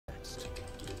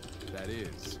That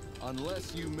is,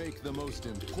 unless you make the most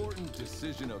important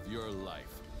decision of your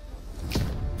life.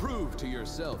 Prove to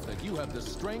yourself that you have the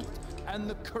strength and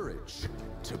the courage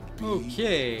to be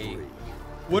Okay. free.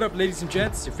 What up, ladies and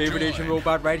gents? Your favorite Asian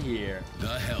robot right here.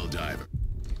 The Helldiver.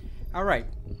 Alright.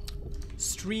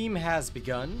 Stream has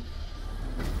begun.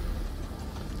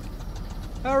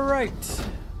 Alright.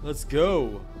 Let's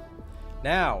go.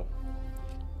 Now,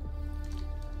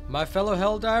 my fellow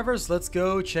Helldivers, let's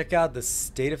go check out the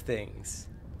state of things.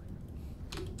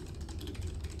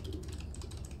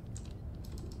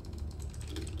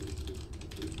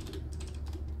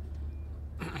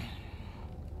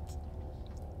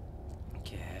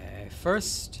 Okay,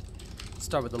 first,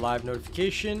 start with the live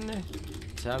notification.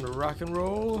 Time to rock and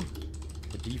roll.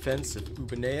 The defense of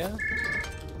Ubanea.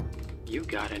 You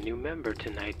got a new member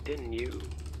tonight, didn't you?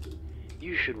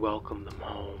 You should welcome them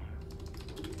home.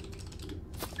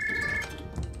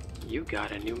 You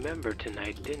got a new member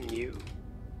tonight, didn't you?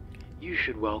 You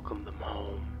should welcome them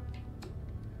home.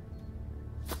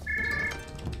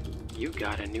 You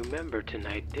got a new member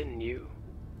tonight, didn't you?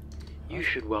 You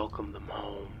should welcome them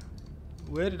home.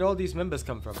 Where did all these members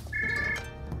come from?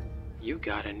 You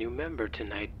got a new member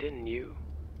tonight, didn't you?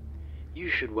 You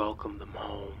should welcome them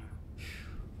home.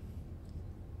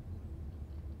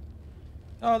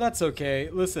 Oh, that's okay.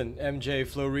 Listen, MJ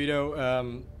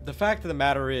Florito, the fact of the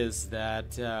matter is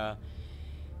that,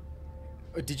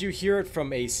 did you hear it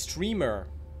from a streamer?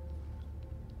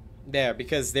 There,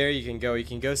 because there you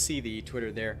can go see the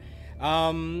Twitter there.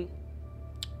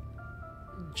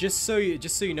 Just so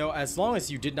you know, as long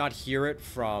as you did not hear it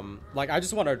from, like, I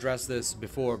just want to address this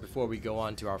before we go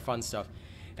on to our fun stuff.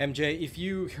 MJ, if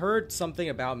you heard something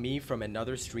about me from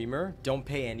another streamer, don't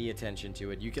pay any attention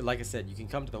to it. You can, like I said, you can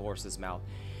come to the horse's mouth.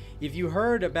 If you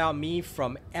heard about me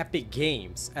from Epic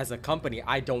Games as a company,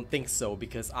 I don't think so,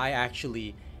 because I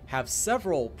actually have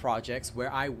several projects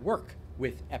where I work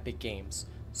with Epic Games.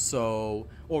 So,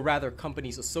 or rather,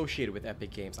 companies associated with Epic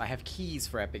Games. I have keys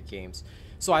for Epic Games.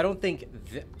 So I don't think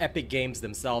the Epic Games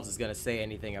themselves is going to say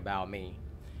anything about me,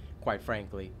 quite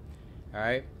frankly.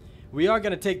 Alright? We are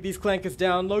going to take these clankers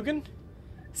down, Logan.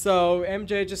 So,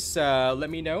 MJ, just let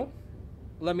me know.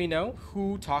 Let me know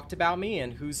who talked about me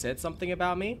and who said something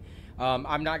about me.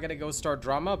 I'm not going to go start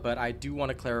drama, but I do want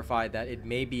to clarify that it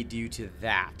may be due to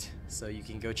that. So you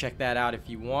can go check that out if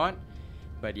you want.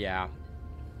 But yeah.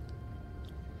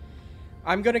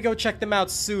 I'm going to go check them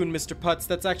out soon, Mr. Putz.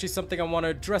 That's actually something I want to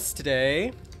address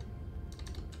today.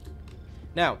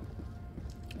 Now,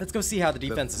 let's go see how the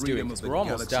defense is doing, because we're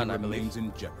almost done, I believe.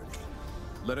 In jeopardy.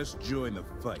 Let us join the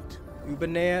fight.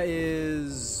 Ubanea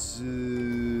is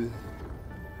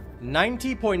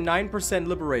 90.9%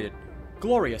 liberated.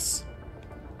 Glorious.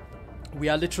 We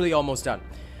are literally almost done.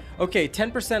 Okay,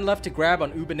 10% left to grab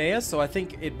on Ubanea, so I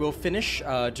think it will finish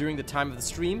during the time of the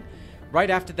stream. Right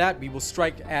after that, we will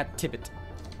strike at Tibit.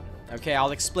 Okay,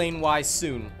 I'll explain why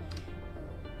soon.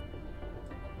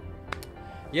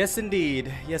 Yes,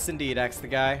 indeed. Yes, indeed, Axe the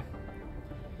Guy.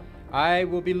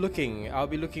 I'll be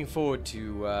looking forward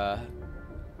to,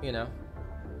 you know,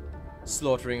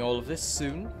 slaughtering all of this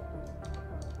soon.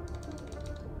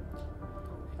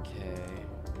 Okay.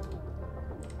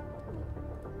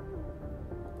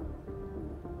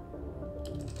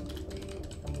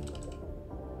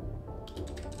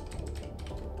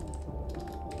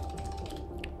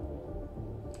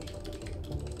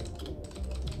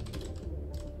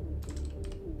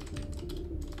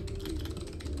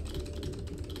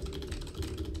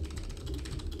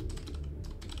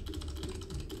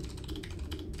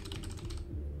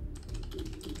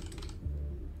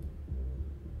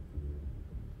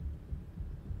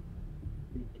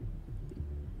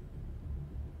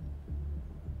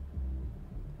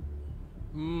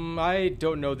 I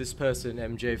don't know this person,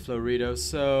 MJ Florito,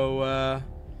 so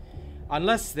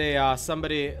unless they are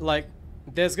somebody, like,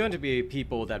 there's going to be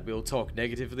people that will talk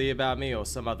negatively about me or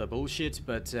some other bullshit,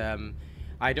 but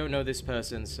I don't know this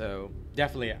person, so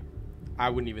definitely I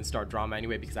wouldn't even start drama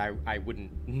anyway, because I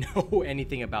wouldn't know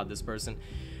anything about this person.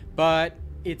 But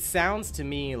it sounds to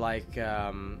me like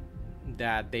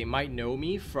that they might know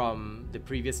me from the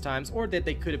previous times, or that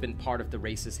they could have been part of the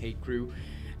racist hate crew.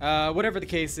 Whatever the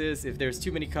case is, if there's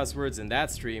too many cuss words in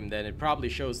that stream, then it probably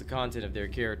shows the content of their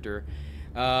character.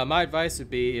 My advice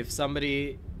would be, if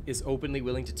somebody is openly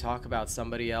willing to talk about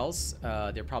somebody else,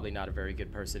 they're probably not a very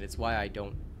good person. It's why I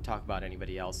don't talk about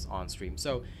anybody else on stream.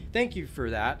 So thank you for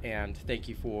that, and thank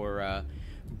you for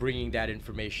bringing that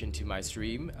information to my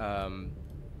stream.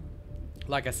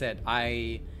 Like I said,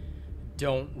 I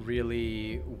don't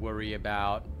really worry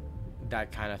about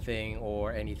that kind of thing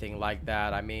or anything like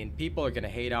that. I mean, people are gonna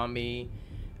hate on me.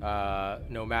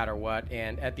 no matter what.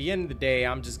 And at the end of the day,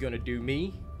 I'm just gonna do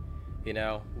me. You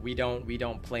know, we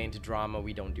don't play into drama.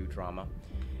 We don't do drama.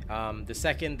 The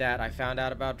second that I found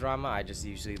out about drama, I just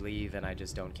usually leave and I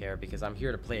just don't care because I'm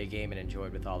here to play a game and enjoy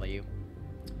it with all of you.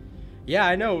 Yeah,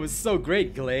 I know, it was so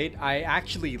great, Glade. I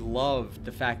actually loved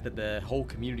the fact that the whole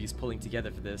community is pulling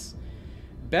together for this.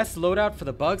 Best loadout for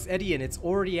the bugs, Eddie, and it's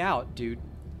already out, dude.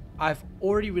 I've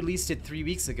already released it 3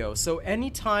 weeks ago, so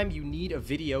anytime you need a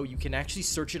video, you can actually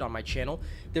search it on my channel.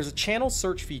 There's a channel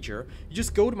search feature. You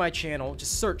just go to my channel,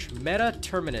 just search Meta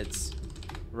Terminids,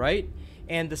 right?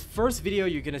 And the first video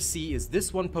you're gonna see is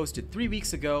this one posted 3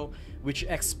 weeks ago, which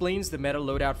explains the meta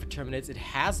loadout for Terminids. It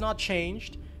has not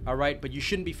changed, alright, but you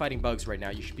shouldn't be fighting bugs right now.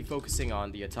 You should be focusing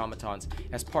on the Automatons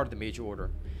as part of the major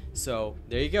order. So,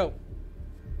 there you go.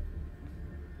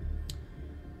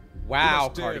 Wow,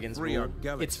 Cardigan's Rule.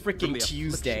 It's freaking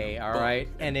Tuesday, alright?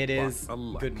 And it is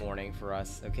good morning for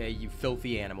us, okay? You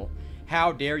filthy animal.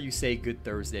 How dare you say good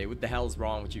Thursday? What the hell is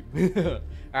wrong with you?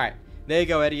 Alright, there you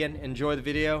go, Edian. Enjoy the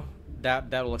video.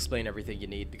 That will explain everything you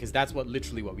need, because that's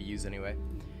literally what we use anyway.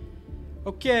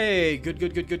 Okay, good.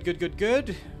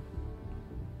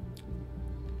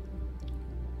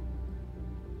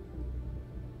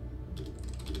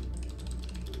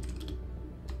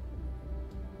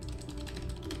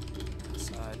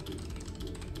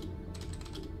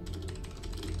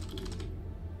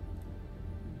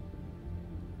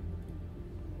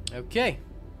 Okay.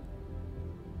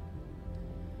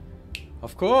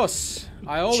 Of course.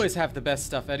 I always have the best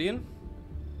stuff, Edian.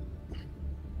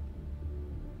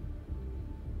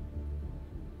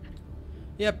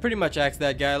 Yeah, pretty much asked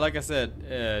that guy. Like I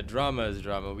said, drama is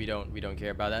drama. We don't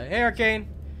care about that. Hey, Arcane.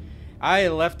 I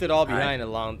left it all behind a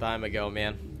long time ago,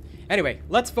 man. Anyway,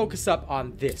 let's focus up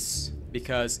on this,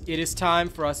 because it is time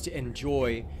for us to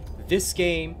enjoy this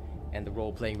game and the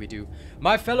role-playing we do.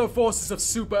 My fellow forces of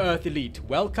Super Earth Elite,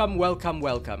 welcome, welcome,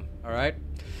 welcome. Alright?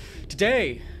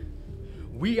 Today,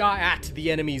 we are at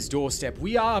the enemy's doorstep.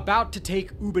 We are about to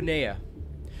take Ubanea.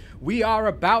 We are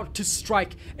about to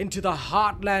strike into the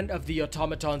heartland of the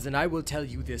Automatons, and I will tell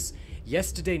you this.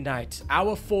 Yesterday night,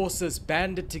 our forces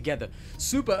banded together.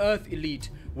 Super Earth Elite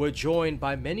were joined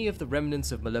by many of the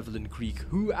remnants of Malevolent Creek,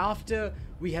 who, after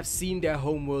we have seen their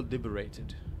homeworld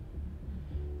liberated,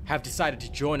 have decided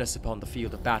to join us upon the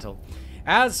field of battle.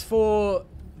 As for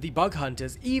the bug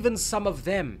hunters, even some of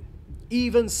the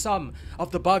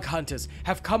bug hunters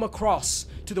have come across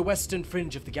to the western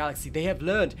fringe of the galaxy. They have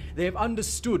learned, they have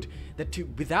understood that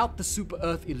without the Super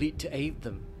Earth Elite to aid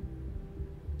them,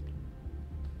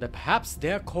 that perhaps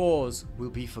their cause will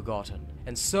be forgotten.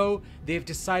 And so they have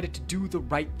decided to do the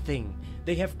right thing.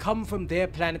 They have come from their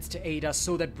planets to aid us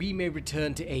so that we may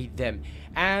return to aid them.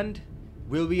 And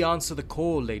will we answer the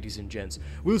call, ladies and gents?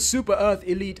 Will Super Earth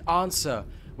Elite answer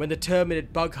when the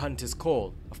Terminid bug hunters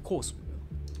call? Of course we will.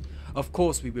 Of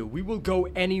course we will. We will go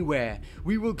anywhere.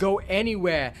 We will go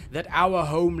anywhere that our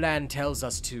homeland tells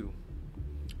us to.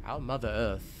 Our Mother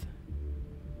Earth.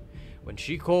 When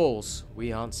she calls,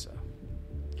 we answer.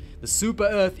 The Super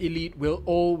Earth Elite will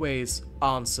always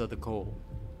answer the call.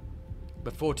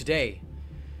 But for today,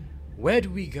 where do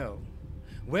we go?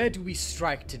 Where do we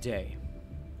strike today?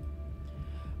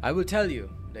 I will tell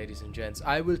you, ladies and gents,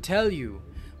 I will tell you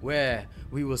where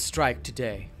we will strike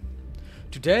today.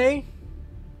 Today,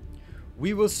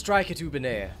 we will strike at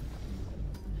Ubanea.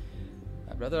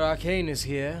 My brother Arcane is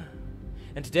here,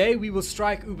 and today we will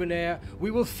strike Ubanea.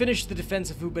 We will finish the defense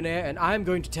of Ubanea, and I'm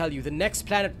going to tell you the next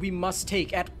planet we must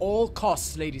take at all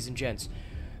costs, ladies and gents.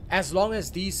 As long as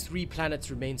these 3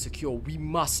 planets remain secure, we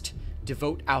must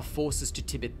devote our forces to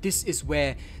Tibit. This is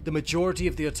where the majority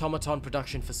of the automaton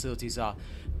production facilities are.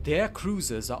 Their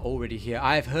cruisers are already here.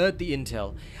 I have heard the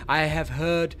intel. I have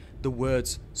heard the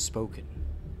words spoken.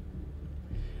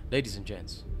 Ladies and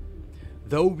gents,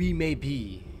 though we may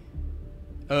be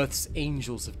Earth's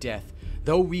angels of death,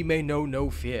 though we may know no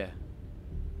fear,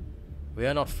 we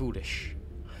are not foolish.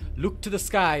 Look to the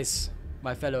skies,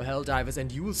 my fellow Helldivers,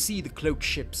 and you will see the cloaked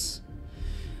ships.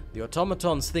 The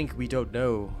automatons think we don't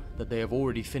know that they have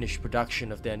already finished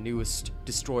production of their newest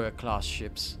destroyer-class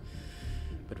ships.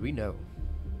 But we know.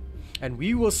 And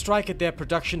we will strike at their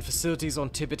production facilities on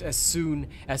Tibit as soon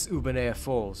as Ubanea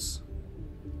falls.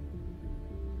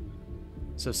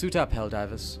 So suit up,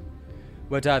 Helldivers.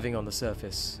 We're diving on the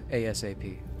surface,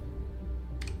 ASAP.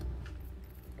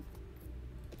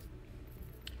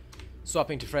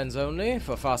 Swapping to friends only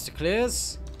for faster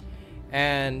clears.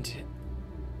 And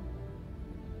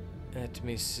let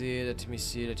me see.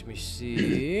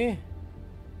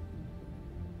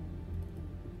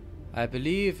 I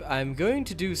believe I'm going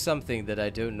to do something that I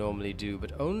don't normally do,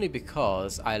 but only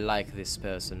because I like this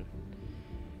person.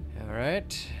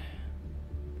 Alright.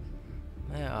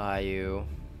 Where are you?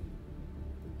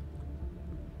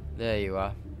 There you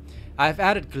are. I've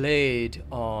added Glade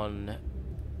on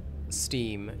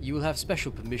Steam. You will have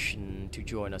special permission to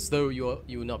join us, though you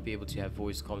will not be able to have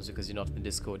voice comms because you're not in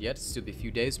Discord yet. It'll still be a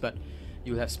few days, but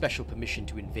you'll have special permission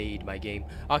to invade my game.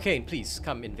 Arcane, please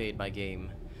come invade my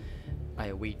game. I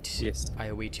await. Yes. I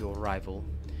await your arrival,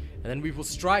 and then we will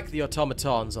strike the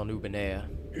automatons on Ubanea.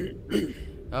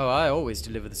 Oh, I always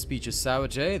deliver the speeches, Sour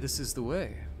J. This is the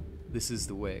way. This is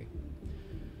the way.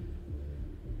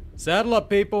 Saddle up,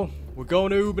 people. We're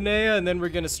going to Ubanea, and then we're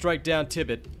gonna strike down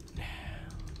Tibit.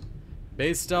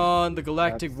 Based on the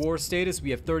Galactic war status,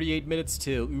 we have 38 minutes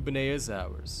till Ubanea is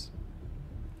ours.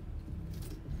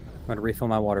 I'm gonna refill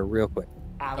my water real quick.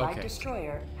 Allied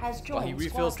destroyer has joined. While he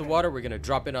refills the water, we're gonna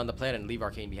drop in on the planet and leave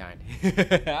Arcane behind.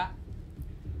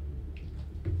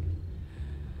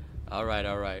 Alright,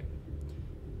 alright.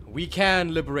 We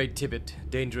can liberate Tibit.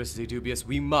 Dangerously dubious.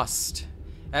 We must.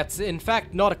 That's in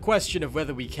fact not a question of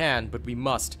whether we can, but we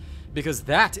must. Because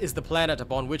that is the planet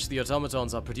upon which the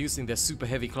Automatons are producing their super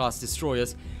heavy class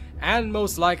destroyers, and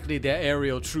most likely their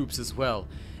aerial troops as well.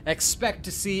 Expect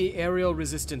to see aerial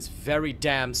resistance very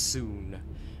damn soon,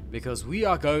 because we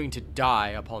are going to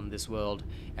die upon this world,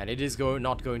 and it is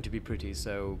not going to be pretty,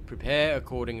 so prepare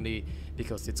accordingly,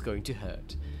 because it's going to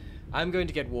hurt. I'm going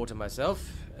to get water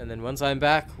myself, and then once I'm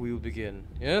back, we will begin.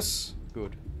 Yes?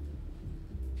 Good.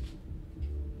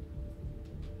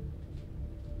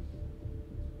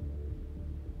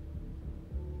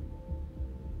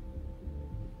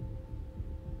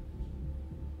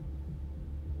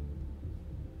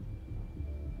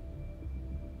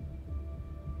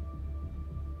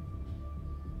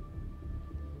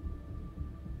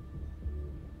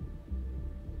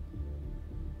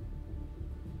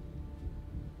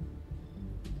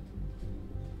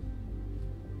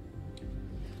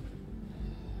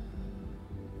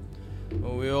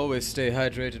 Well, we always stay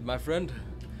hydrated, my friend.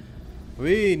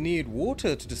 We need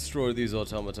water to destroy these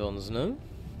automatons, no?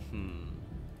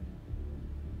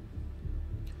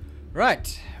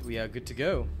 Right, we are good to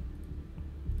go.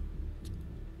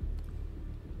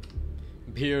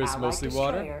 Beer is mostly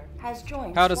water.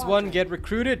 How does one get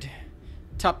recruited?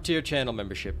 Top tier channel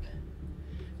membership.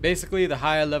 Basically, the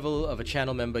higher level of a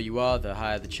channel member you are, the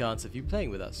higher the chance of you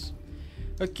playing with us.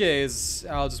 Okay,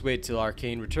 I'll just wait till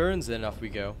Arcane returns, then off we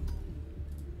go.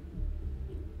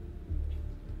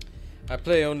 I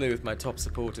play only with my top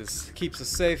supporters. Keeps us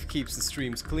safe, keeps the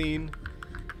streams clean,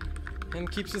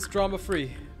 and keeps us drama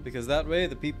free. Because that way,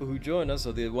 the people who join us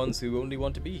are the ones who only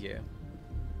want to be here.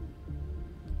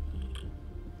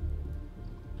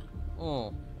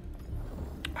 Oh.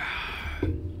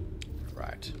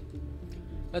 Right.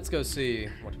 Let's go see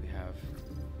what we have.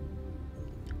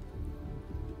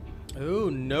 Oh,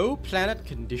 no planet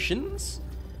conditions?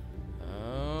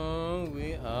 Oh,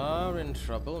 we are in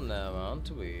trouble now,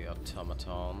 aren't we,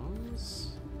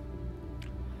 automatons?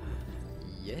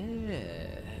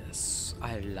 Yes,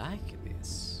 I like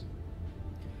this.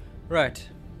 Right.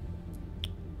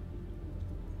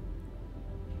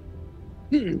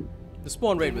 The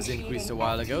spawn rate was increased a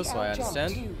while ago, so I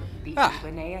understand. Ah!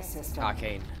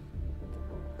 Arcane.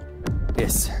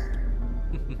 Yes.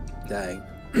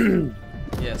 Dying.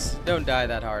 Yes, don't die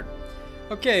that hard.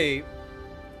 Okay,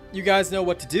 you guys know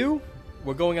what to do.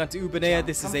 We're going on to Ubanea.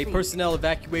 This is a personnel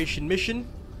evacuation mission.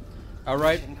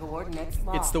 Alright.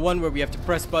 It's the one where we have to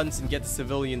press buttons and get the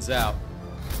civilians out.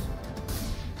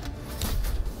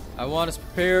 I want us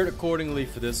prepared accordingly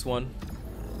for this one.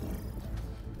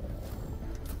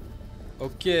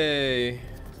 Okay.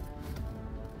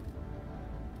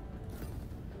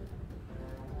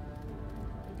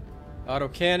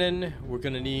 Autocannon, we're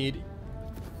gonna need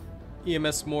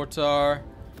EMS mortar,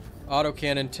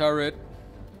 autocannon turret,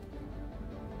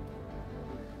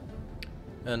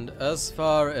 and as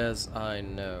far as I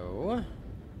know,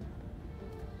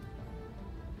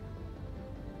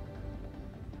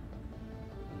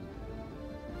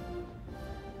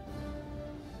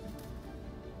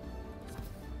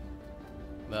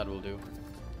 that will do.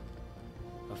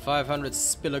 A 500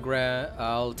 spilogram.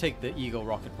 I'll take the Eagle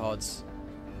rocket pods.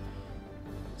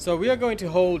 So we are going to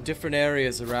hold different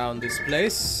areas around this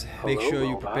place. Make sure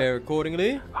you prepare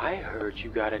accordingly. I heard you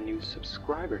got a new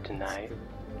subscriber tonight.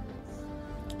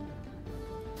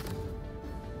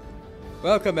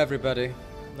 Welcome everybody.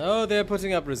 Oh, they're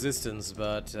putting up resistance,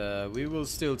 but we will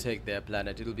still take their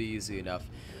planet. It'll be easy enough.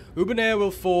 Ubanea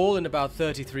will fall in about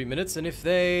 33 minutes, and if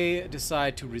they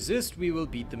decide to resist, we will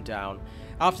beat them down.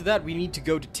 After that, we need to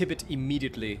go to Tibit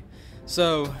immediately.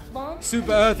 So,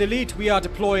 Super Earth Elite, we are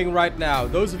deploying right now.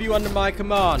 Those of you under my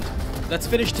command, Let's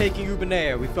finish taking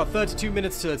Ubanea. We've got 32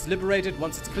 minutes till it's liberated.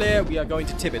 Once it's clear, we are going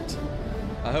to Tibit.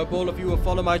 I hope all of you will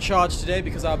follow my charge today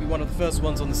because I'll be one of the first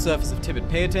ones on the surface of Tibit.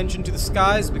 Pay attention to the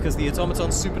skies because the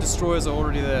Automaton super destroyers are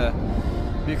already there.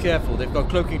 Be careful, they've got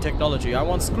cloaking technology. I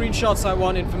want screenshots, I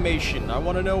want information. I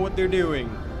want to know what they're doing.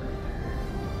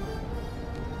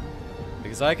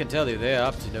 Because I can tell you, they're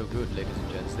up to no good, ladies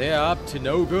and gents. They are up to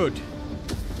no good.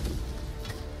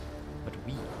 But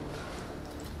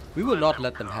we will not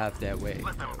let them have their way.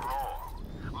 Let them brawl.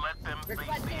 Let them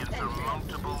face the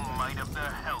insurmountable might of the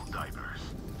Helldivers.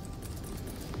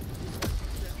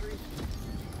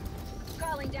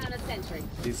 Calling down a sentry.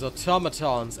 These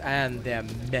automatons and their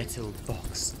metal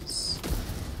boxes.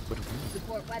 But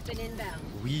Support weapon inbound.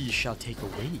 we shall take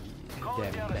away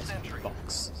their metal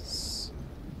boxes.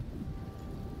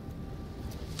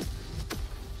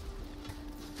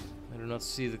 I do not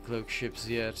see the cloak ships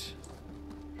yet.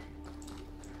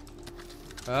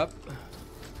 Up.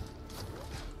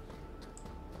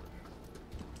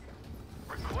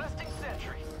 Requesting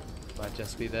sentry. Might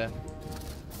just be there.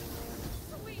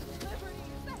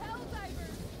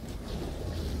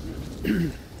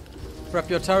 Prep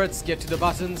your turrets, get to the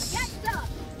buttons. Get some!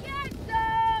 Get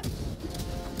some!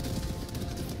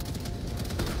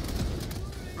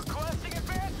 Requesting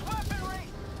advanced weaponry.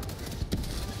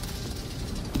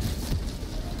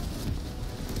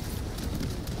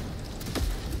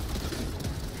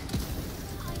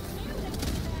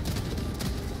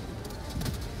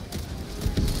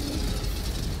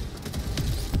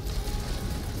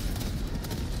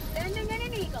 Sending in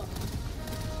an eagle.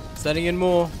 Sending in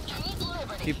more.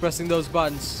 Keep pressing those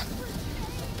buttons.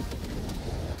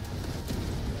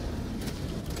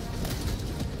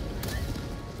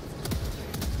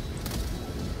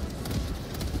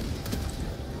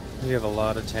 We have a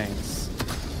lot of tanks.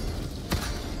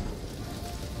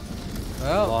 A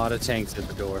Well, lot of tanks at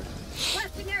the door.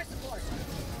 Requesting air support.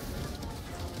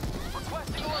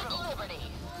 Requesting orbital.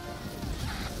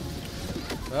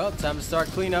 well, time to start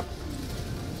cleanup.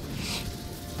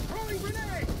 Throwing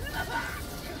grenade.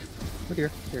 Oh,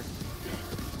 here, here.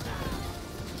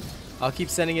 I'll keep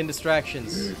sending in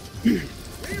distractions.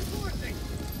 Reinforcing.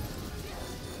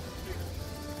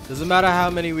 Doesn't matter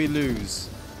how many we lose.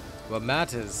 What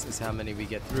matters is how many we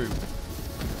get through.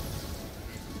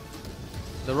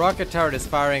 The rocket turret is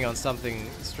firing on something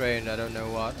strange, I don't know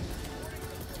what.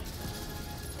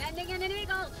 Sending in an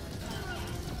eagle.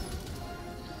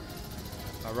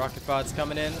 Our rocket pod's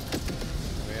coming in.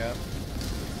 Yep.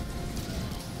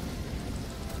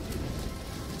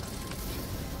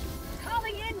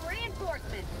 Calling in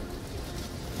reinforcements.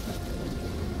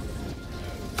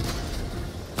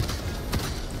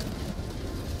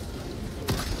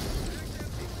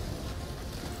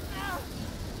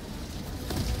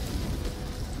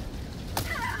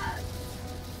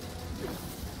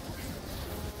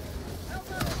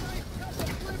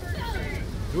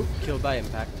 Oop, killed by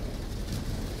impact.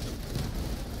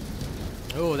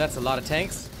 Oh, that's a lot of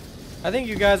tanks. I think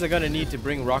you guys are gonna need to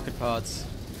bring rocket pods.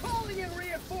 Calling in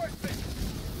reinforcements.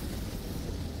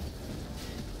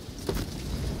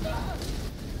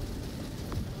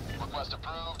 Request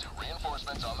approved.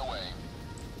 Reinforcements on the way.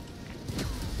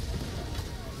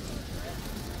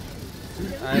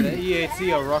 Either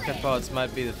EAT or rocket pods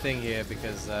might be the thing here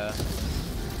because,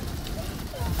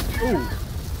 ooh,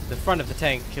 the front of the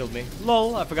tank killed me.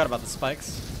 Lol, I forgot about the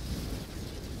spikes.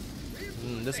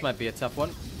 This might be a tough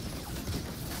one.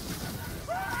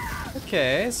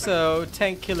 Okay, so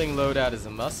tank killing loadout is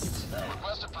a must.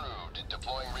 Request approved.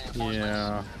 Deploying reinforcements.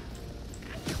 Yeah.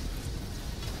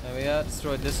 There we are,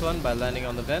 destroyed this one by landing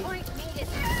on the vent. Point needed.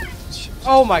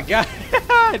 Oh my god,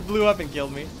 it blew up and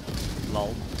killed me.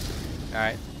 Lol.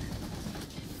 Alright.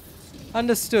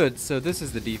 Understood, so this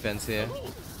is the defense here.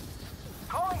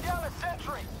 Calling down a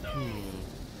sentry.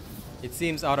 It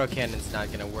seems autocannon's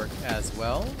not gonna work as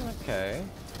well. Okay.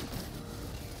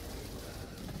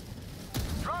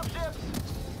 Dropships.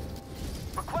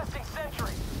 Requesting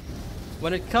sentry.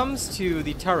 When it comes to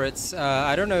the turrets,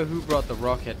 I don't know who brought the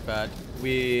rocket, but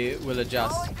we will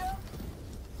adjust. Calling down.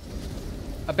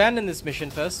 Abandon this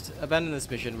mission first. Abandon this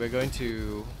mission. We're going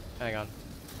to... Hang on.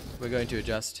 We're going to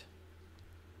adjust.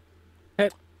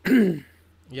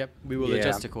 Yep, we will Yeah.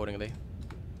 adjust accordingly.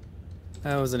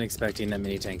 I wasn't expecting that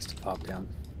many tanks to pop down.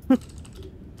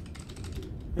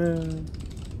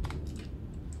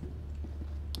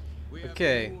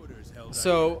 Okay,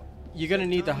 so you're gonna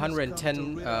need the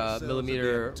 110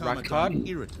 millimeter rocket pod.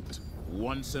 Irritant,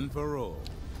 once and for all.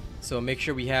 So make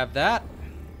sure we have that.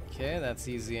 Okay, that's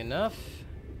easy enough.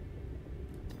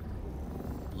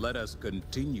 Let us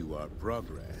continue our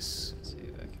progress. Let's see,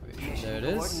 evacuation. There it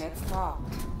is. Coordinates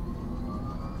locked.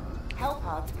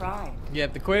 Hellpods primed. Yeah,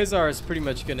 the Quasar is pretty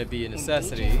much going to be a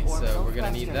necessity, so we're going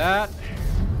to need that.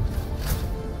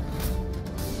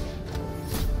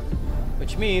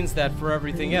 Which means that for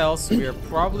everything else, we are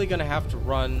probably going to have to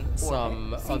run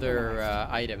some other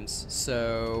items.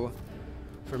 So,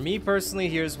 for me personally,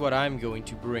 here's what I'm going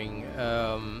to bring.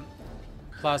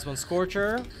 Plasma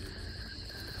Scorcher.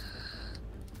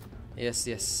 Yes,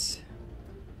 yes.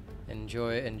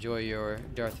 Enjoy your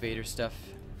Darth Vader stuff.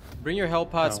 Bring your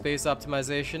Hellpod space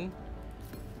optimization.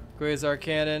 Quasar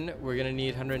cannon. We're gonna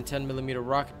need 110mm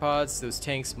rocket pods. Those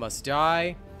tanks must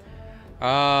die.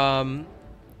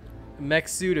 Mech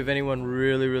suit if anyone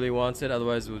really wants it.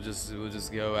 Otherwise, we'll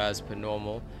just go as per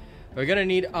normal. We're gonna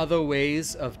need other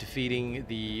ways of defeating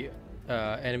the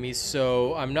enemies.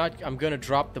 So I'm gonna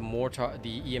drop the mortar,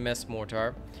 the EMS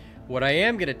mortar. What I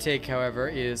am gonna take, however,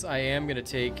 is I'm gonna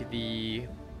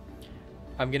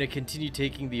continue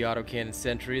taking the autocannon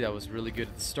sentry. That was really good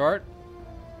at the start.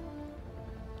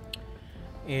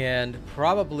 And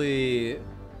probably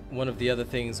one of the other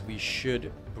things we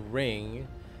should bring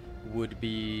would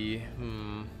be...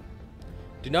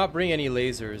 do not bring any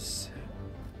lasers.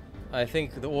 I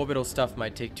think the orbital stuff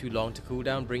might take too long to cool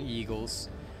down. Bring eagles.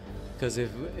 Because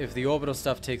if the orbital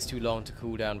stuff takes too long to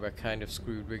cool down, we're kind of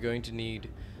screwed. We're going to need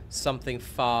something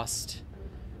fast.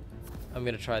 I'm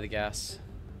going to try the gas.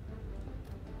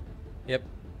 Yep.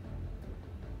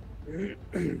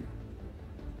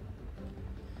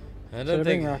 I don't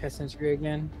think rocket sentry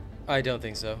again. I don't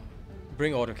think so.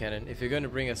 Bring autocannon. If you're going to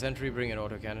bring a sentry, bring an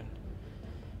autocannon.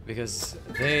 Because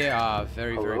they are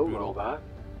very brutal. Robot.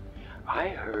 I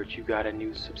heard you got a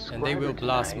new subscriber. And they will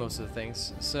blast tonight. most of the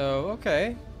things. So,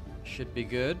 okay. Should be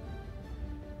good.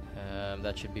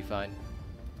 That should be fine.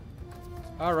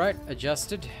 Alright,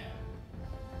 adjusted.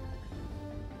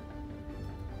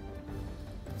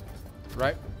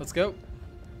 Right, let's go.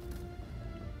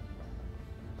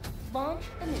 Launch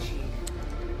initiated.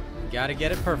 Gotta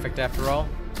get it perfect after all.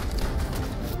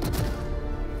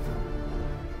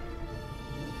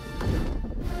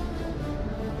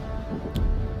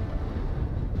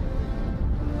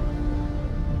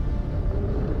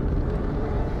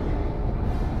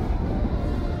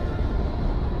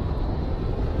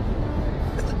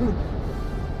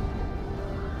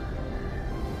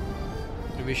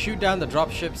 If we shoot down the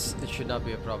dropships, it should not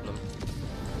be a problem.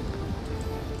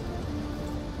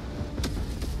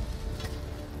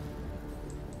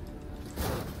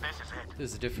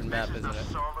 This is a different map, isn't it?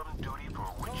 Solemn duty for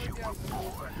which you were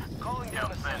born. Calling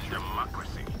down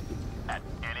democracy at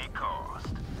any cost.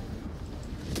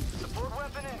 Support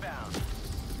weapon inbound.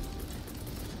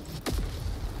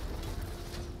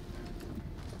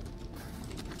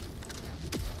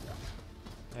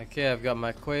 Okay, I've got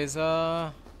my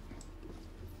Quasar.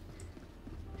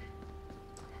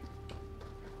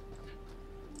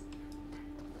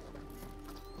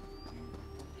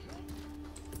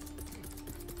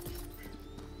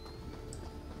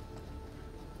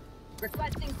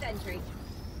 Requesting sentry.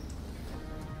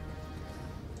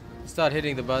 Start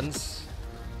hitting the buttons.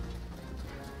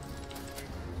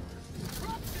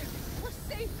 We're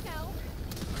safe now.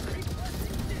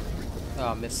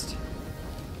 Oh, missed.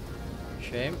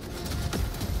 Shame.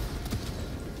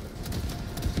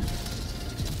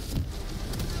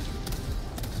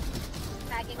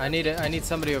 I need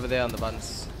somebody over there on the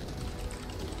buttons.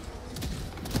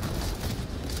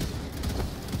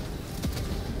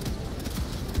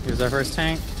 Here's our first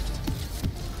tank.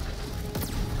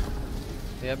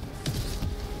 Yep.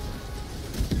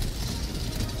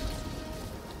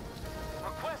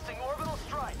 Requesting orbital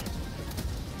strike.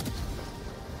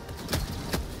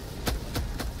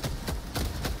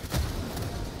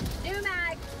 New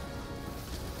mag.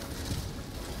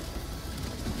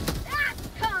 That's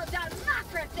called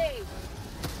democracy.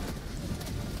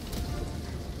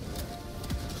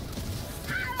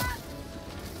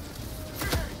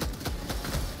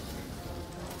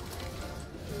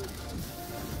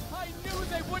 I knew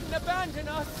they wouldn't abandon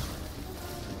us!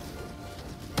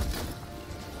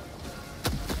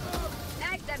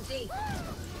 Mag's empty.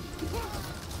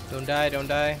 Don't die, don't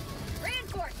die.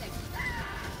 Reinforcing.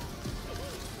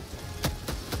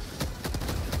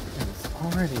 It's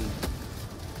already.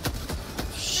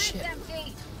 Mag's Shit.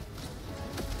 empty.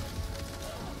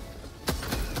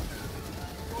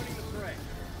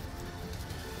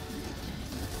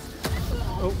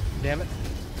 Oh, damn it.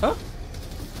 Huh?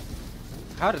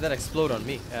 How did that explode on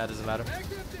me? Yeah, it doesn't matter.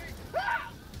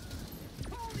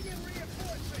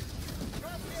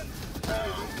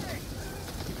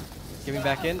 Get me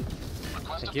back in.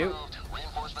 Thank you.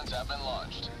 Reinforcements have been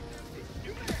launched.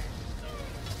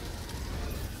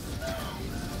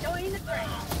 Join the fray.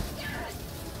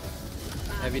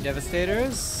 Heavy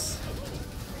Devastators.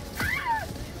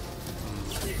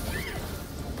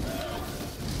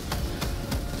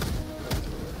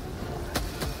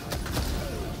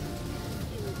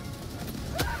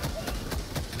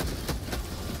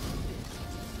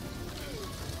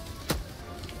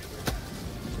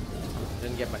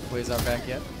 Didn't get my Quasar back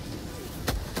yet.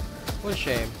 What a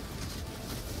shame.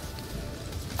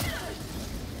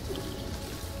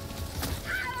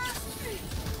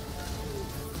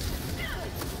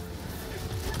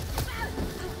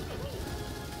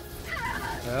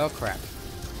 Oh crap.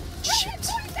 Shit.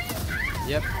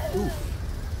 Yep. Oof.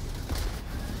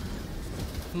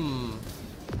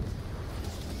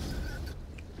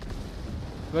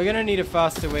 We're gonna need a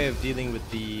faster way of dealing with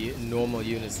the normal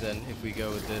units then if we go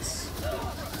with this.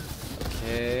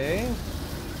 Okay.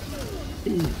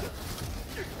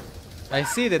 I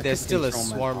see that they're still as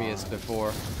swarmy as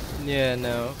before. Yeah,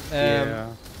 no.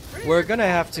 We're gonna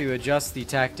have to adjust the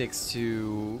tactics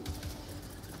to...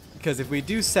 Because if we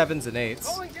do 7s and 8s,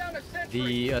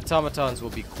 the automatons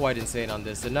will be quite insane on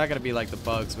this. They're not gonna be like the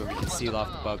bugs where we can seal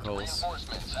off the bug holes.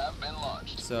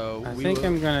 So I think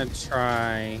I'm gonna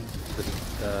try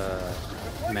the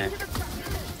mech.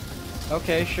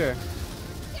 Okay, sure.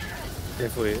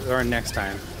 If we, or next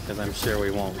time, because I'm sure we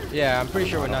won't. Yeah, I'm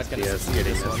pretty sure we're not gonna succeed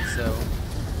this one. So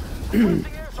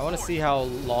I want to see how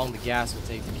long the gas will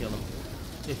take to kill him,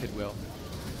 if it will.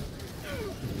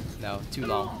 No, too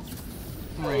long.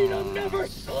 Freedom never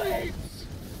sleeps.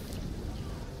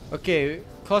 Okay,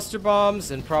 cluster bombs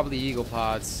and probably eagle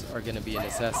pods are gonna be a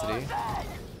necessity.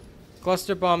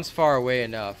 Cluster bombs far away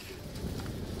enough.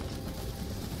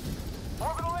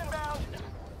 Orbital inbound.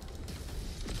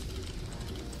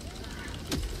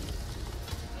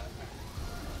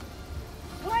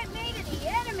 What made it the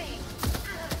enemy?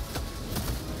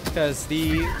 Because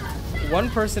the one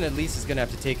person at least is gonna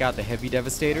have to take out the heavy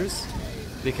devastators,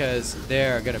 because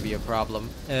they're gonna be a problem.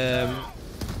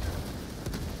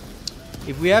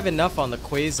 If we have enough on the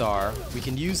Quasar, we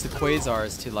can use the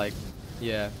Quasars to like,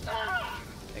 yeah.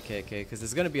 Okay, because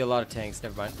there's gonna be a lot of tanks.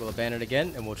 Never mind. We'll abandon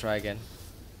again and we'll try again.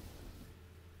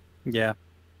 Yeah.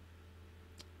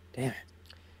 Damn it.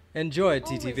 Enjoy it,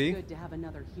 Always TTV. good to have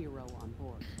another hero on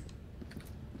board.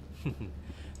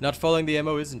 Not following the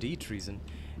MO is indeed treason.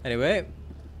 Anyway.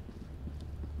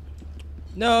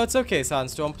 No, it's okay,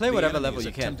 Sandstorm. Play whatever level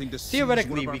you can.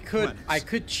 Theoretically, I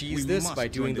could cheese this by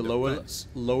doing the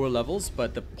lower levels,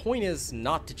 but the point is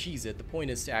not to cheese it. The point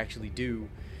is to actually do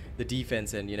the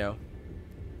defense and, you know.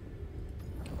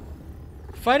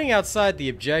 Fighting outside the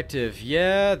objective,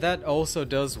 yeah, that also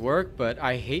does work, but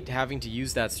I hate having to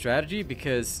use that strategy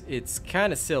because it's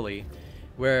kind of silly,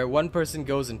 where one person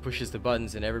goes and pushes the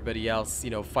buttons and everybody else, you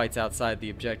know, fights outside the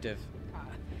objective.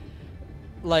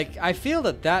 Like, I feel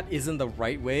that that isn't the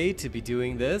right way to be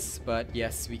doing this, but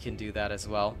yes, we can do that as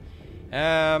well.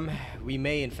 We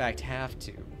may in fact have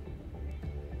to.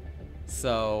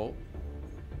 So,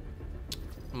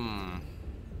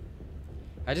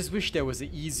 I just wish there was an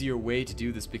easier way to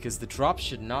do this, because the drops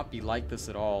should not be like this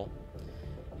at all.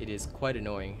 It is quite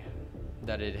annoying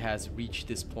that it has reached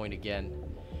this point again.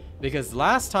 Because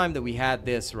last time that we had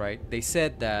this, right, they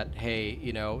said that, hey,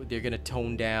 you know, they're gonna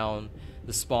tone down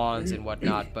the spawns and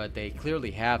whatnot, but they clearly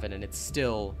haven't, and it's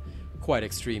still quite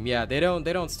extreme. Yeah, they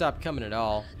don't stop coming at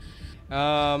all.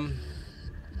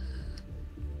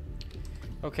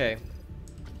 Okay.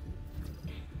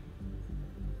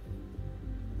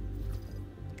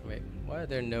 Wait, why are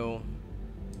there no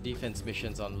defense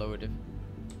missions on lower diff?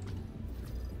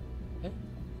 Eh?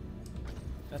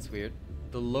 That's weird.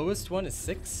 The lowest one is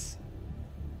 6?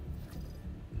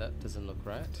 That doesn't look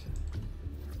right.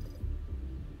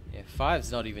 Yeah,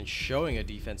 5's not even showing a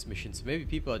defense mission, so maybe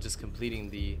people are just completing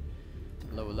the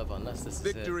lower level, unless this is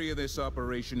it. Victory of this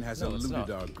operation has eluded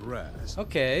our grasp.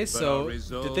 Okay, so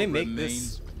did they make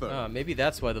this? Firm. Maybe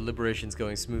that's why the liberation's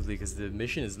going smoothly, because the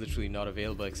mission is literally not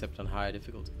available except on higher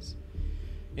difficulties.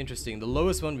 Interesting. The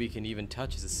lowest one we can even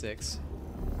touch is a 6.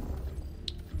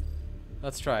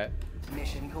 Let's try it.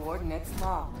 Mission coordinates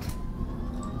locked.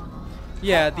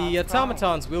 Yeah, the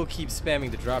automatons will keep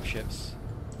spamming the dropships.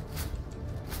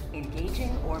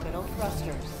 Engaging orbital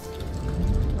thrusters.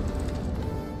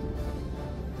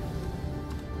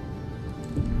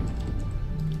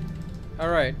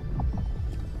 Alright.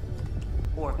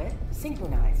 Orbit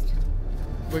synchronized.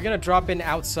 We're gonna drop in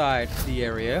outside the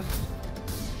area.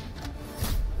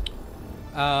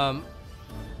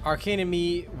 Arcane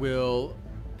enemy will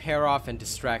pair off and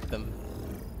distract them.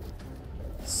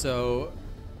 So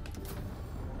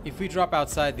if we drop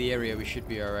outside the area, we should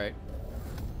be alright.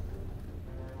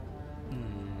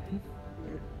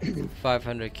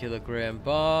 500 kilogram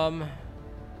bomb.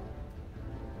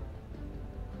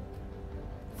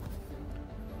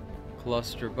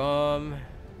 Cluster bomb.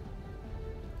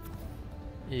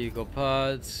 Eagle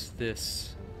pods.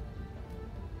 This.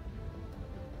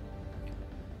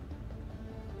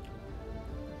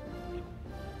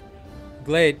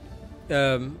 Glade,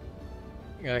 I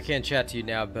can't chat to you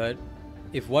now, but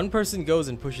if one person goes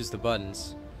and pushes the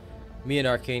buttons, me and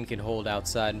Arcane can hold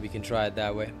outside and we can try it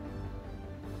that way.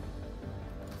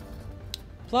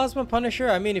 Plasma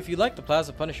Punisher, I mean, if you like the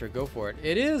Plasma Punisher, go for it.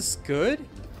 It is good,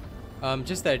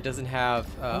 just that it doesn't have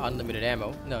unlimited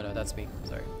ammo. No, that's me,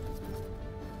 sorry.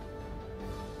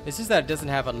 It's just that it doesn't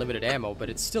have unlimited ammo, but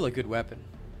it's still a good weapon.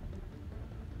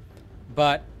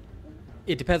 But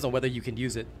it depends on whether you can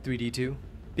use it 3D2,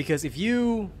 because if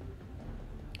you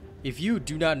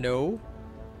do not know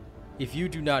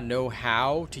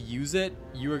how to use it,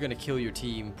 you are going to kill your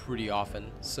team pretty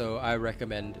often. So I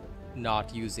recommend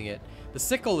not using it. The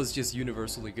sickle is just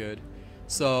universally good,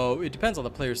 so it depends on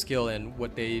the player's skill and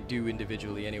what they do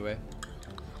individually anyway.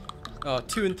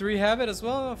 2 and 3 have it as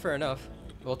well. Oh, fair enough.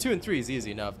 Well, 2 and 3 is easy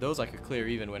enough. Those I could clear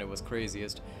even when it was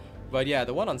craziest. But yeah,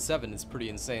 the one on 7 is pretty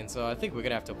insane, so I think we're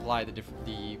gonna have to apply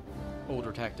the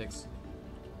older tactics.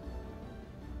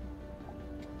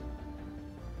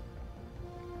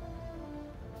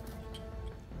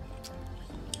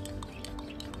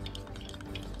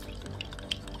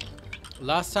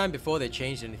 Last time before they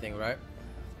changed anything, right?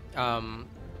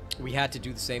 We had to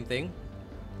do the same thing.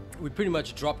 We pretty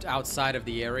much dropped outside of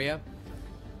the area,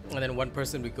 and then one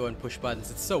person would go and push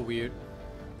buttons. It's so weird.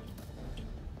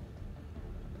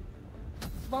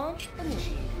 Launch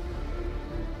initiated.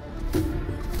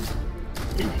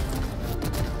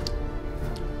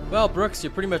 Well, Brooks,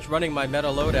 you're pretty much running my meta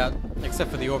loadout,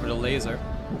 except for the orbital laser.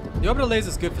 The orbital laser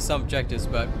is good for some objectives,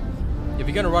 but if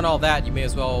you're gonna run all that, you may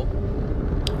as well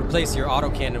replace your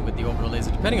autocannon with the orbital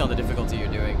laser, depending on the difficulty you're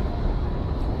doing,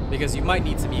 because you might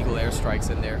need some Eagle airstrikes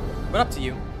in there. But up to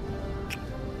you.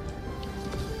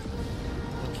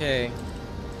 Okay.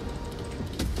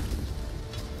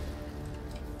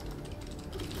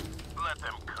 Let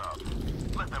them come.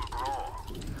 Let them brawl.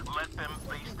 Let them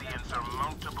face the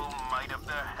insurmountable might of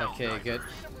the Helldivers. Okay, good.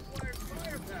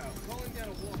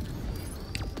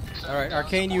 Alright,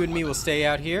 Arcane, you and me will stay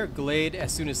out here. Glade,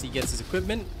 as soon as he gets his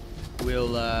equipment,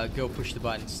 we'll go push the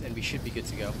buttons, and we should be good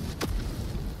to go.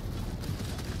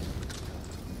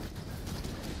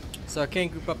 So Arcane,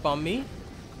 group up on me.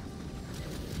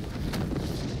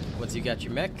 Once you got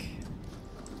your mech.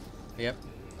 Yep.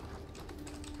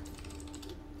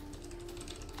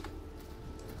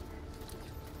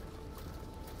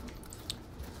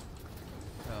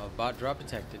 Oh, bot drop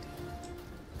detected.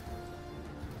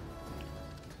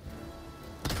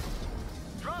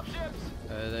 Dropships!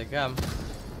 There they come.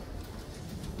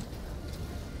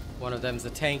 One of them's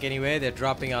a tank anyway. They're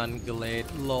dropping on Glade.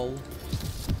 Lol.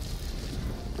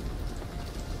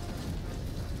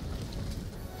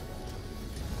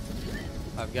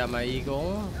 I've got my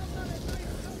Eagle.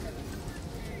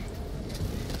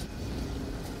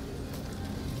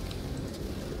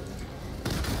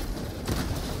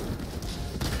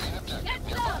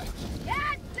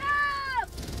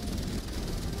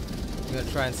 I'm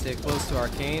gonna try and stay close to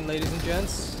Arcane, ladies and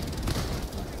gents,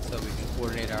 so we can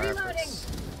coordinate our efforts.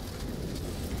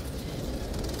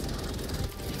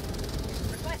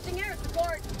 Requesting air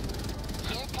support.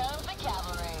 Here comes the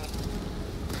cavalry.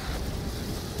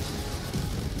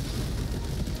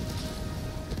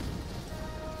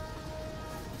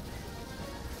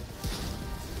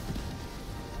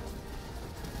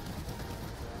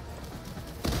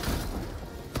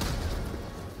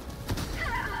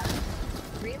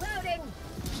 Reloading.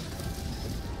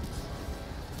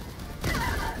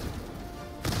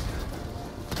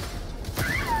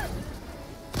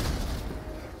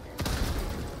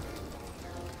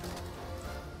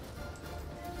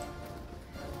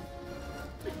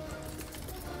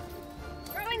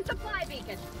 Throwing supply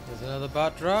beacon. There's another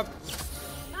bot drop.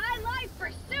 My life for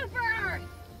Super Earth.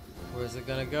 Where's it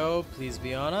gonna go? Please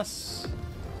be on us.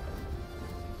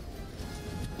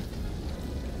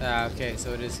 Ah, okay,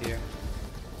 so it is here.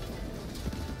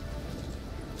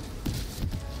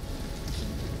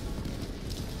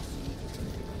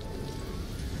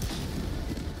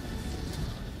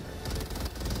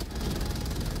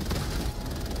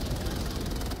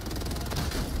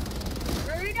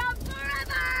 Freedom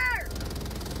forever.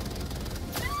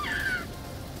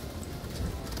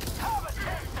 Have a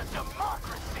taste of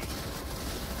democracy!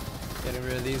 Getting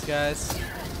rid of these guys.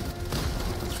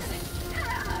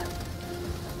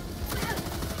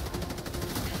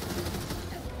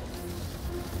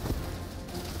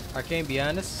 Arcane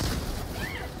behind us.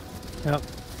 Yep.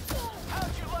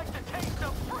 How'd you like the taste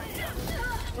of freedom?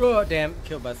 Oh, damn.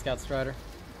 Killed by Scout Strider.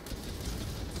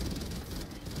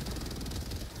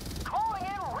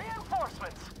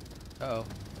 Uh-oh.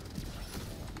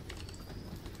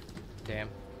 Damn.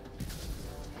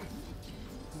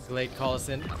 Glade call us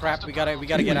in. Crap, we gotta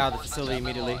get out of the facility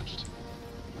immediately.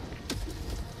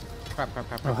 Crap.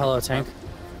 Oh, hello, tank.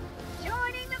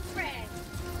 Joining the fray.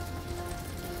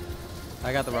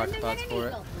 I got the rocket pods for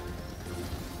it.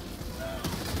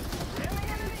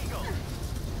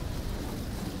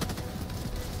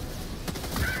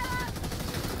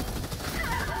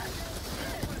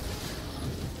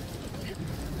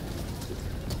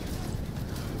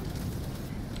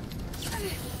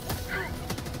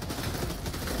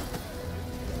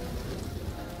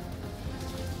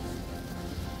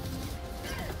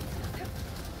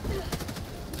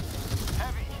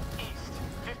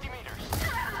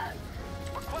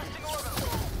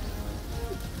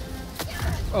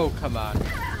 Oh, come on.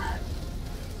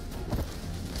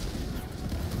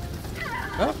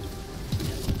 Oh.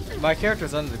 My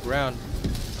character's under the ground.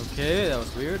 Okay, that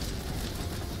was weird.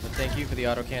 But thank you for the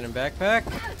autocannon backpack.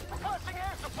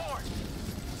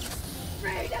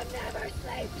 Freedom never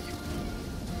sleeps.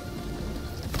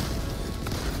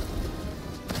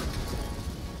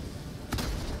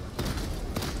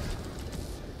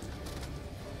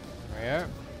 There we are.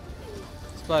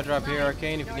 Supply drop here,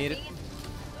 Arcane, if you need it.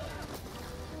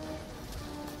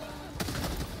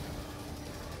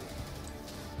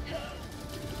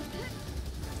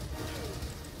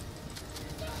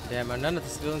 Damn, are none of the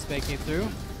civilians making it through?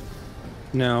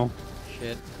 No.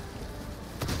 Shit.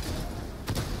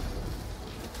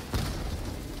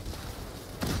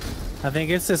 I think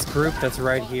it's this group that's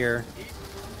right here.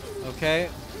 Okay.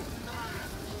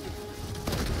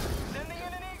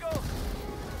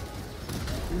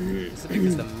 Is it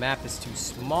because the map is too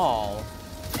small?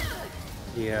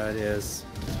 Yeah, it is.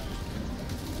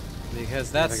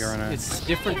 Because it's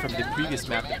different from the previous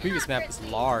map. The previous map is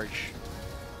large.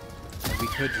 And we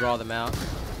could draw them out.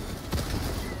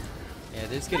 Yeah,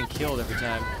 they're just getting killed every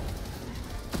time.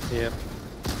 Yep.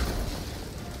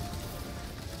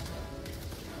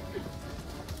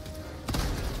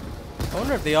 I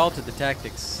wonder if they altered the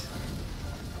tactics.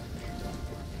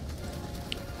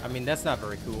 I mean, that's not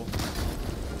very cool.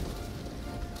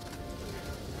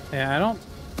 Yeah, I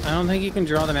don't think you can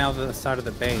draw them out of the side of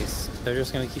the base. They're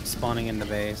just gonna keep spawning in the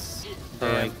base.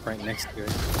 They're like right next to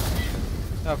it.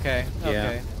 Okay. Okay.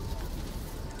 Yeah.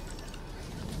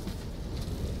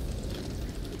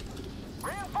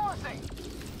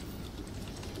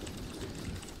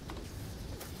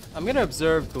 I'm gonna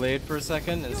observe Glade for a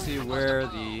second and see where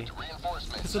the...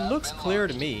 Because it looks clear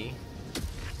to me.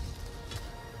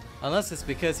 Unless it's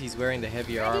because he's wearing the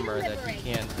heavier armor that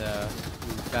he can't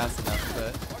move fast enough,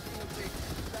 but...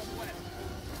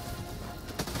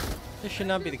 This should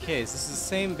not be the case. This is the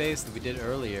same base that we did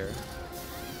earlier.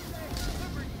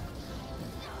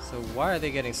 So why are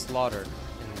they getting slaughtered?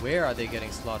 And where are they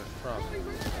getting slaughtered from?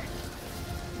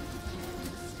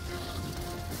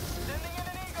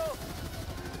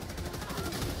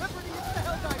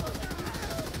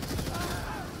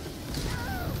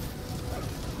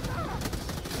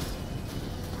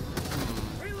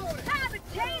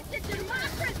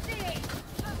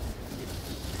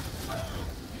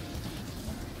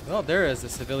 Well, there is a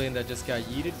civilian that just got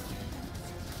yeeted.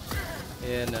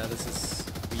 And this is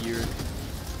weird.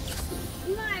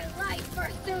 My life for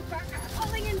super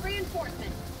calling in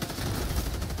reinforcements.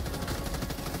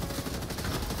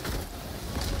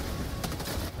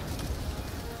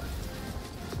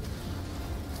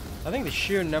 I think the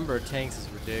sheer number of tanks is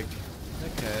ridiculous.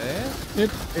 Okay.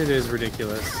 It is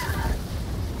ridiculous.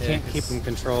 Yeah, Can't keep them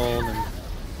controlled. And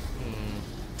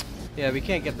yeah, we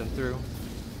can't get them through.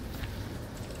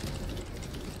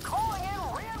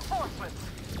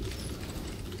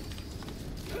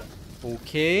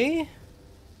 Okay.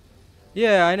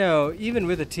 Yeah, I know, even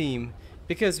with a team.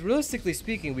 Because realistically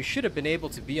speaking, we should have been able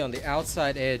to be on the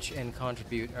outside edge and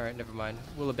contribute. Alright, never mind.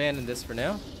 We'll abandon this for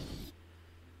now.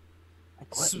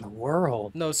 What in the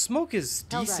world? No, smoke is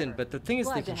decent, but the thing is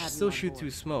they can still shoot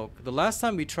through smoke. The last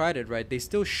time we tried it, right, they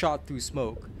still shot through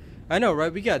smoke. I know,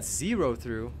 right? We got 0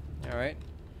 through. Alright.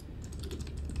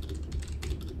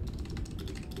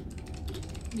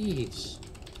 Yeesh.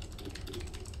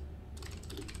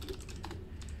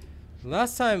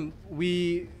 Last time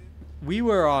we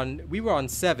were on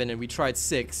 7 and we tried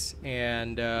 6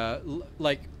 and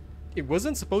like it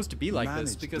wasn't supposed to be like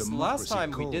this because the last time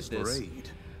we did this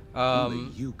only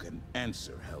you can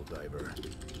answer, Helldiver.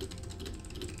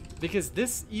 Because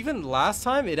this even last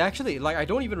time it actually like I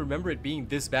don't even remember it being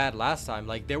this bad last time.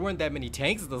 Like there weren't that many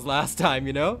tanks this last time,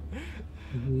 you know?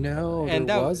 No, and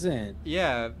there wasn't.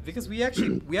 Yeah, because we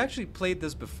actually played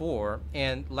this before,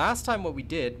 and last time what we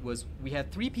did was we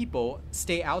had 3 people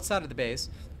stay outside of the base.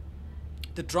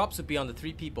 the drops would be on the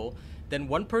 3 people. Then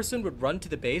one person would run to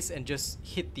the base and just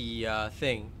hit the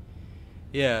thing.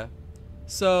 Yeah.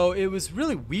 So it was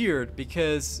really weird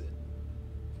because,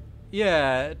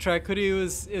 yeah,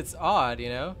 Tricudi it's odd, you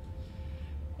know.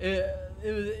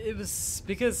 It was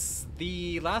because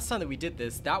the last time that we did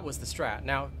this, that was the strat.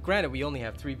 Now, granted, we only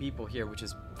have 3 people here, which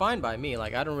is fine by me.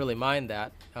 Like, I don't really mind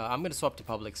that. I'm gonna swap to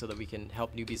public so that we can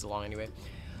help newbies along anyway.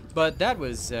 But that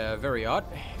was very odd.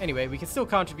 Anyway, we can still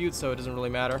contribute, so it doesn't really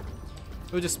matter.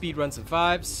 We'll just speed run some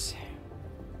 5s.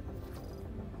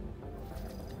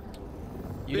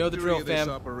 You know the drill, fam.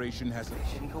 Operation has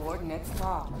coordinates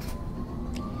locked.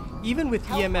 Even with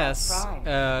EMS,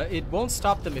 it won't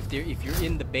stop them if you're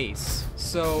in the base.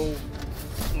 So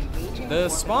the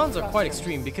spawns are quite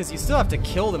extreme because you still have to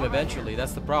kill them eventually.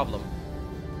 That's the problem.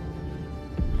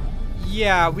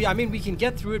 Yeah, I mean we can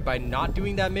get through it by not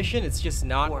doing that mission. It's just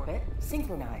not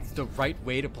the right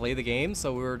way to play the game.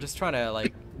 So we're just trying to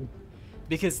like,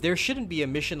 because there shouldn't be a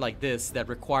mission like this that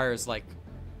requires like,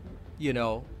 you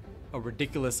know, a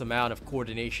ridiculous amount of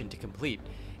coordination to complete.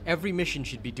 Every mission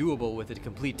should be doable with a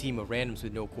complete team of randoms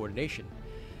with no coordination.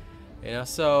 You know,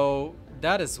 so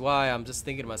that is why I'm just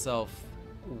thinking to myself,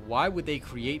 why would they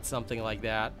create something like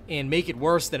that and make it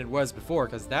worse than it was before?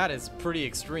 Because that is pretty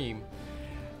extreme.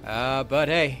 But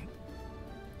hey,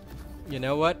 you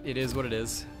know what? It is what it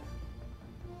is.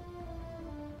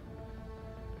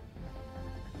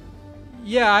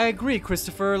 Yeah, I agree,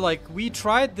 Christopher. Like, we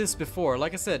tried this before.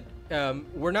 Like I said,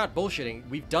 we're not bullshitting.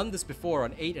 We've done this before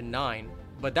on 8 and 9,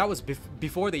 but that was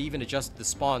before they even adjusted the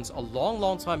spawns a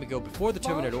long time ago, before the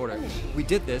Terminate Order. We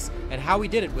did this, and how we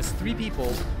did it was 3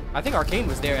 people. I think Arcane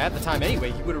was there at the time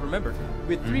anyway, he would have remembered.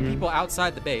 With 3 people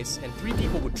outside the base, and 3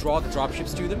 people would draw the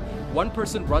dropships to them. 1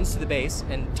 person runs to the base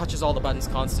and touches all the buttons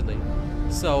constantly.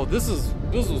 So this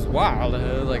was wild.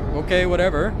 Like, okay,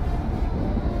 whatever.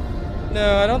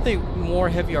 No, I don't think more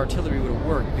heavy artillery would have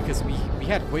worked because we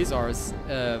had Quasars.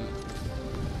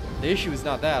 The issue is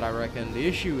not that, I reckon. The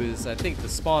issue is, I think the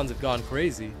spawns have gone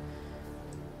crazy.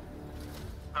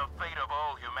 The fate of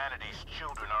all humanity's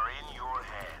children are in your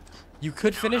hands. You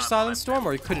could finish Silent Storm,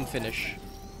 or you couldn't finish.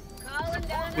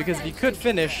 Because if you could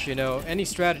finish, you know, any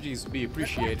strategies would be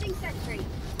appreciated.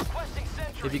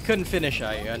 If you couldn't finish,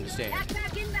 I understand.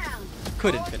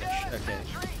 Couldn't finish, okay.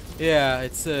 Yeah,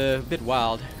 it's a bit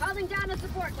wild. Calling down a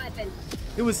support weapon.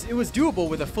 It was doable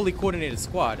with a fully coordinated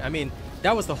squad. I mean,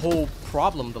 that was the whole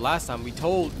problem the last time. We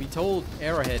told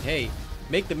Arrowhead, hey,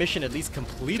 make the mission at least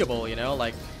completable, you know,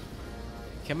 like,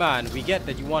 come on, we get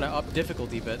that you want to up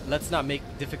difficulty, but let's not make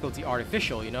difficulty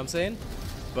artificial, you know what I'm saying?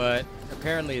 But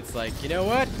apparently it's like, you know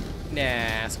what?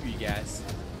 Nah, screw you guys.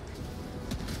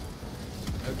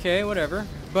 Okay, whatever.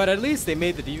 But at least they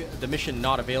made the mission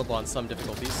not available on some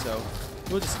difficulties, so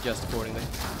we'll just adjust accordingly.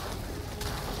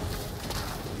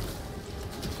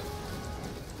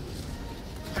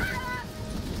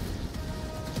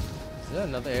 Is there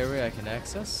another area I can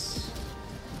access?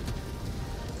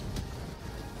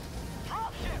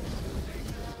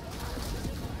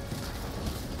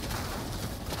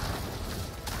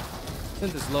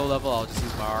 Since it's low level, I'll just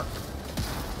use my arc.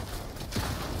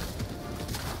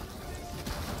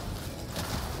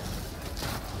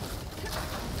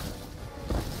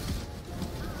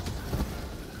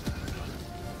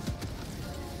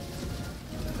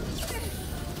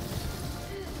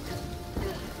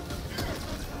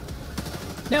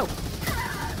 No.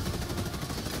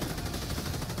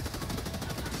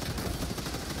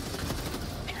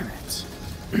 Damn it.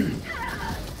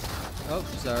 Oh,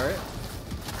 sorry.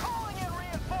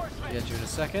 Get you in a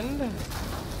second.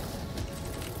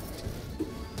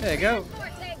 There you go.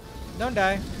 Don't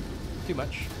die. Too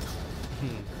much.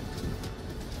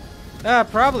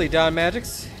 Probably Dawn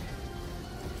Magics.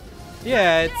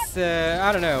 Yeah, it's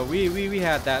I don't know. We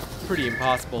had that pretty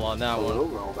impossible on that Hello,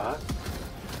 one. robot.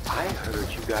 I heard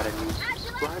you got a new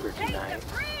subscriber tonight.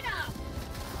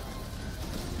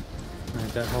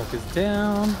 Alright, that Hulk is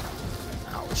down.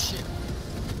 Oh shit.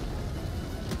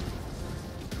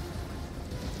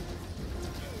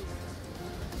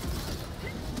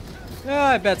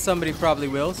 I bet somebody probably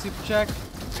will super check.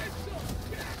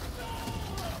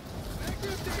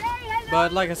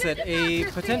 But like I said, a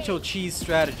potential cheese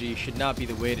strategy should not be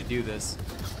the way to do this.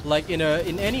 Like in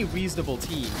any reasonable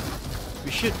team,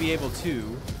 we should be able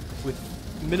to, with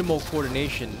minimal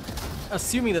coordination,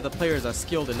 assuming that the players are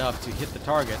skilled enough to hit the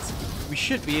targets, we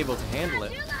should be able to handle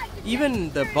it.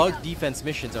 Even the bug defense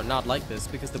missions are not like this,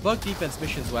 because the bug defense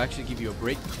missions will actually give you a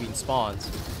break between spawns,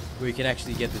 where you can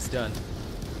actually get this done.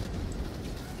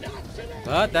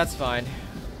 But that's fine.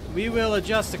 We will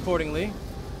adjust accordingly.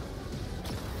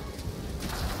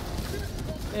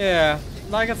 Yeah,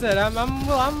 like I said,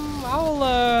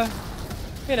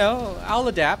 you know, I'll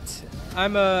adapt.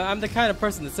 I'm the kind of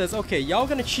person that says, okay, y'all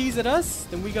gonna cheese at us,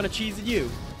 then we gonna cheese at you.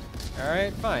 All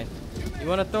right, fine. You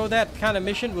wanna throw that kind of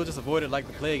mission? We'll just avoid it like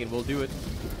the plague, and we'll do it.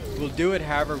 We'll do it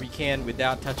however we can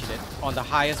without touching it on the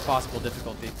highest possible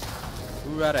difficulty.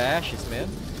 Ooh, out of ashes, man.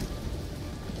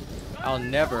 I'll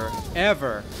never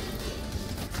ever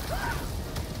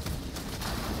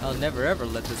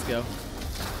let this go.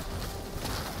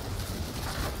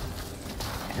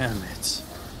 Damn it.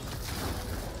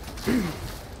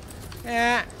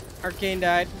 Ah, Arcane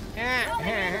died.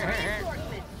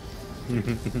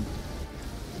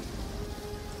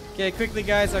 Okay, quickly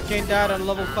guys, Arcane died on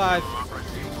level 5.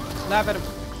 Laugh at him.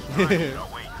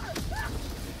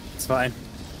 It's fine.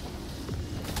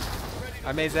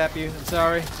 I may zap you, I'm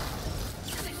sorry.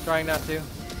 Trying not to.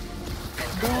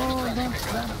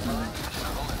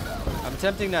 I'm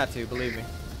attempting not to, believe me.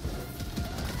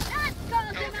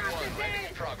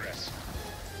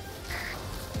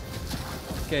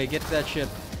 Okay, get to that ship.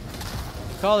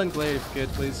 Call in Glade if you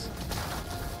could, please.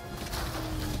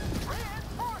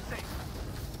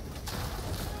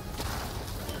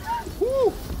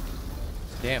 Woo!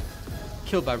 Damn.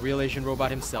 Killed by RealAsianRobot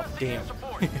himself. Damn.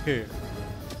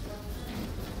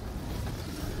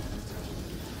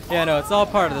 Yeah, no, it's all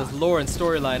part of this lore and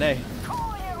storyline, eh?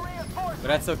 But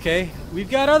that's okay. We've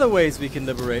got other ways we can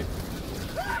liberate.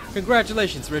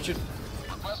 Congratulations, Richard.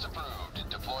 Request approved.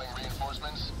 Deploying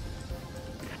reinforcements.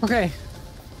 Okay.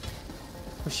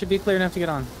 We should be clear enough to get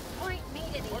on.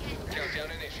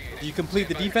 Did you complete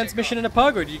the defense mission in a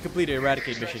pug, or did you complete an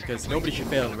eradicate mission? Because nobody should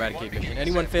fail an eradicate mission.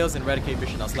 Anyone fails an eradicate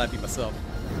mission, I'll slap you myself.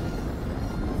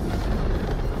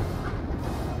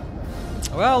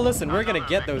 Well, listen, we're gonna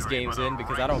get those games in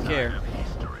because I don't care.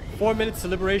 4 minutes to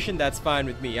liberation, that's fine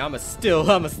with me. I'ma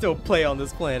still play on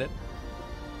this planet.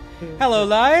 Hello,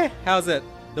 Lai. How's it?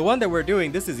 The one that we're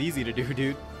doing, this is easy to do,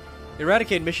 dude.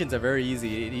 Eradicate missions are very easy,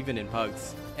 even in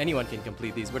pugs. Anyone can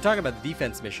complete these. We're talking about the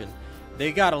defense mission.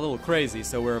 They got a little crazy,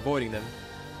 so we're avoiding them.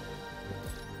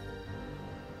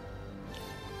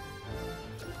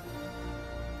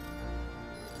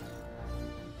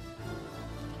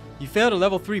 You failed a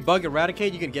level 3 bug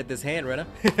eradicate, you can get this hand, Renna.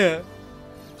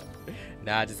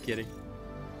 Nah, just kidding.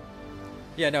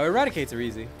 Yeah, no, eradicates are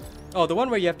easy. Oh, the one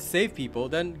where you have to save people,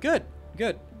 then good,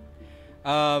 good.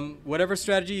 Whatever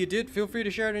strategy you did, feel free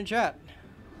to share it in chat.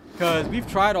 Because we've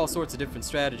tried all sorts of different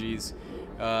strategies.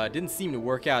 Didn't seem to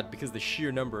work out because of the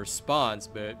sheer number of spawns,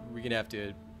 but we're gonna have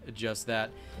to adjust that.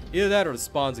 Either that or the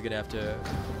spawns are gonna have to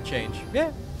change.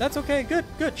 Yeah, that's okay, good,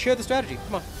 good. Share the strategy,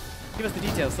 come on. Give us the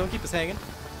details, don't keep us hanging.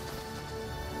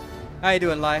 How you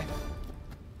doing, Lai?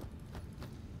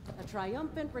 A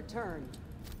triumphant return.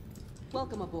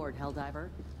 Welcome aboard, Helldiver.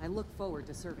 I look forward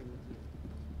to serving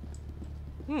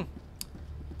with you.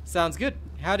 Sounds good.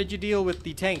 How did you deal with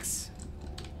the tanks?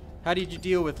 How did you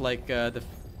deal with, like, the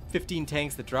 15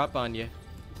 tanks that drop on you?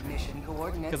 Mission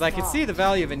coordinates. Because I could see the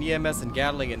value of an EMS and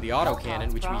Gatling and the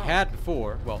autocannon, which we had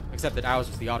before. Well, except that ours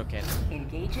was the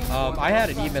autocannon. I had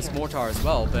an EMS mortar as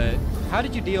well, but how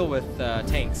did you deal with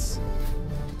tanks?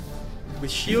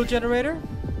 With shield generator?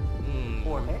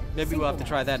 Maybe we'll have to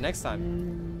try that next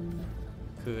time.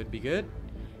 Could be good.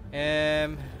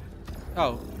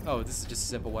 Oh, this is just a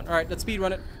simple one. Alright, let's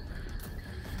speedrun it.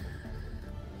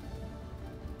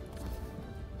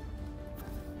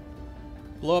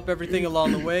 Blow up everything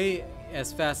along the way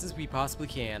as fast as we possibly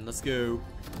can. Let's go.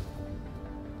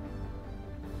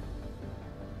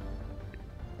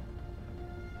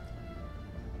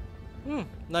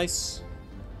 Nice.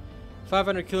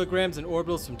 500 kilograms and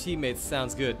orbitals from teammates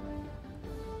sounds good.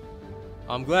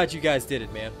 I'm glad you guys did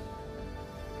it, man.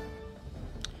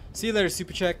 See you later,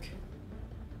 Super Check.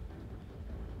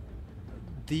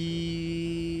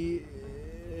 You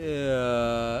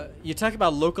talk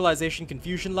about localization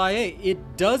confusion, Laie.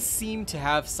 It does seem to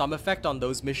have some effect on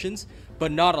those missions,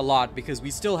 but not a lot because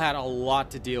we still had a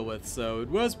lot to deal with, so it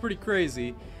was pretty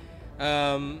crazy.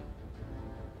 The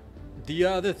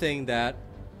other thing that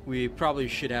we probably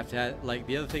should have to have, like,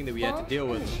 the other thing that we had to deal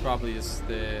with was probably just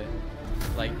the,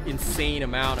 like, insane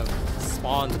amount of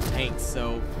spawns of tanks.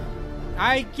 So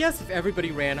I guess if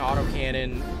everybody ran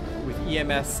autocannon with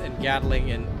EMS and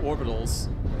Gatling and orbitals,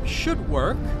 should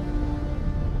work,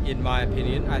 in my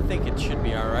opinion. I think it should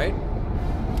be alright.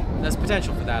 There's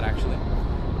potential for that, actually.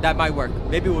 That might work.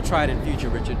 Maybe we'll try it in future,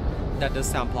 Richard. That does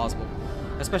sound plausible.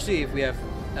 Especially if we have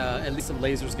at least some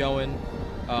lasers going.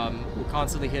 We're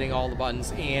constantly hitting all the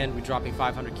buttons, and we're dropping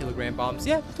 500 kilogram bombs.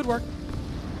 Yeah, could work.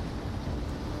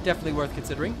 Definitely worth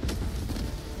considering.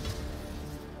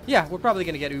 Yeah, we're probably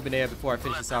going to get Ubanea before I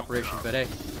finish this operation, but hey.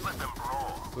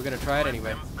 We're gonna try it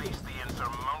anyway. Let them face the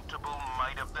insurmountable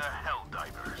might of the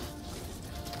Helldivers.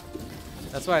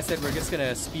 That's why I said we're just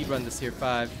gonna speedrun this here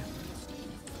 5.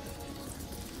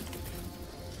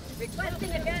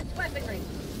 Requesting advanced weaponry.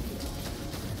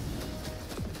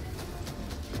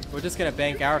 We're just gonna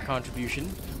bank our contribution.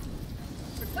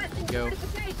 Requesting Go.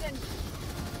 fortification.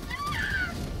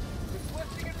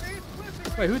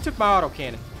 Wait, who took my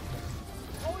autocannon?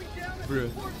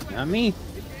 Bruh. Not me.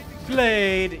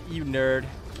 Played, you nerd.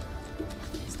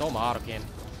 Stole my autocannon.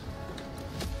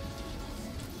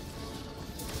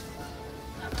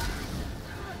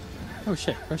 Oh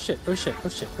shit, oh shit, oh shit, oh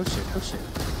shit, oh shit, oh shit.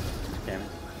 Damn it.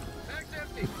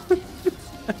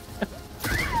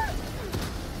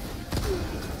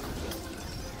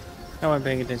 I wasn't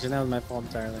paying attention, that was my fault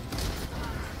entirely.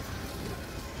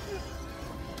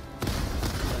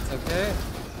 That's okay.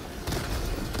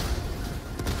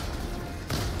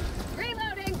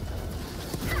 Reloading.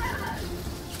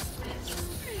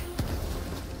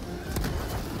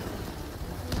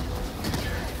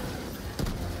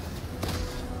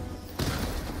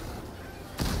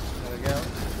 There we go.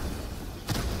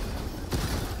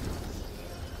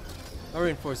 I'll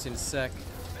reinforce you in a sec.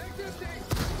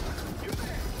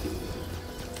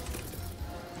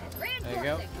 There you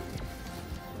go.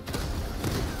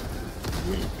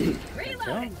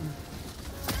 Reloading.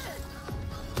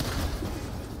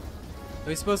 Are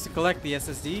we supposed to collect the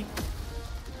SSD?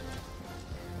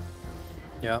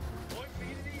 Yep.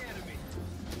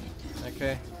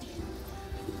 Okay.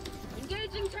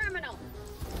 Engaging terminal.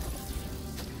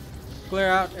 Clear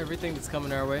out everything that's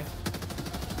coming our way.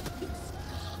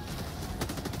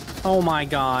 Oh my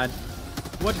god.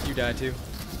 What did you die to?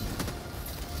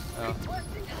 Oh,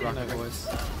 rocket voice.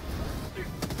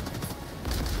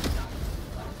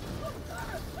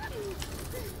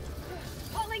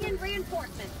 Calling in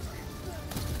reinforcements.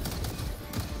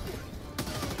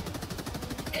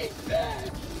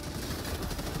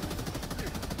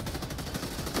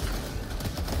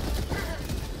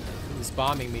 He's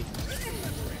bombing me.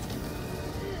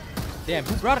 Damn,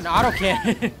 who brought an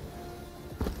autocannon?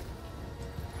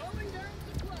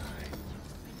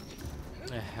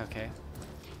 Okay.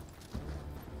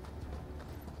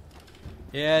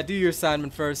 Yeah, do your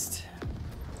assignment first.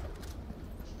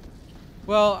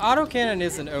 Well, autocannon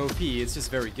isn't OP, it's just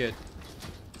very good.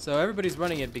 So everybody's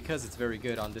running it because it's very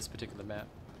good on this particular map.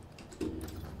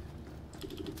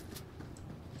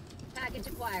 Package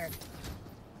acquired.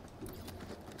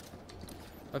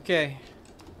 Okay.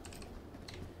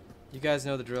 You guys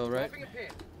know the drill, right?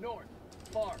 North,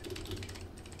 far.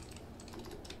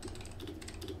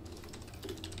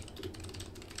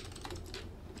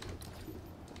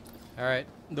 Alright,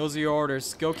 those are your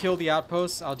orders. Go kill the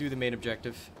outposts, I'll do the main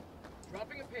objective.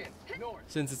 Dropping a pin, north.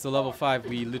 Since it's a level 5,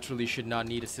 we literally should not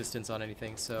need assistance on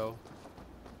anything, so...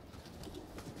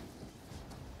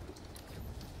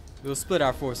 we'll split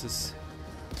our forces.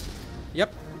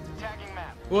 Yep. Tagging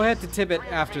map. We'll head to Tibit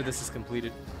after this is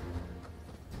completed.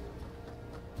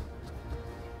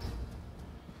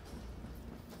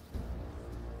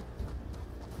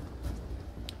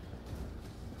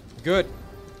 Good.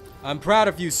 I'm proud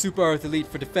of you, Super Earth Elite,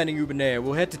 for defending Ubanea.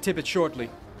 We'll head to Tibit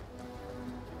shortly.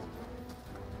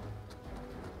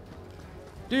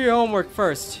 Do your homework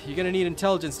first. You're gonna need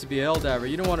intelligence to be a Helldiver.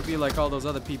 You don't want to be like all those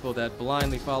other people that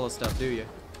blindly follow stuff, do you?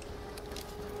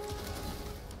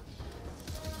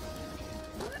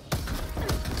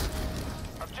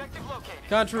 Objective located.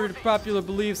 Contrary to popular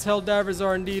beliefs, Helldivers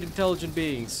are indeed intelligent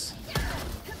beings.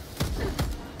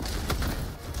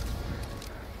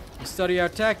 We study our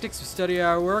tactics, we study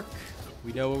our work,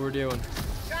 we know what we're doing.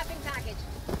 Dropping package.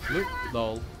 Loop,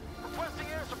 lol. Requesting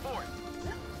air support.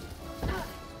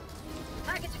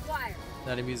 Package acquired.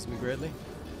 That amuses me greatly.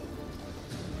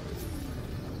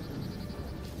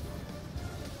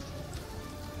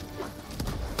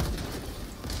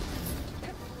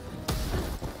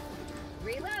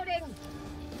 Reloading.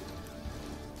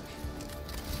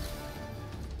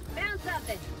 Found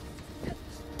something.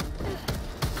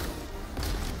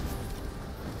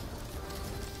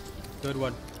 Good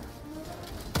one.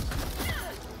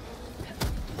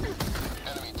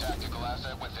 Enemy tactical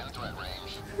asset within threat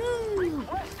range.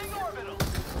 Requesting orbital.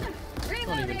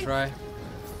 Don't even try.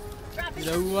 Dropping You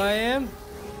know who I am?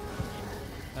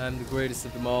 I'm the greatest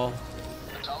of them all.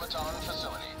 Automaton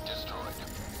facility destroyed.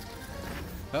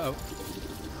 Uh-oh.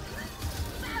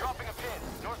 Dropping a pin,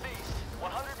 northeast,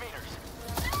 100 meters.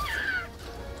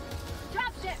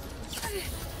 Dropship.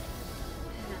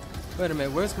 Wait a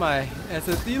minute, where's my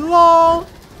SSD? LOL!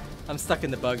 I'm stuck in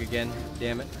the bug again.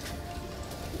 Damn it.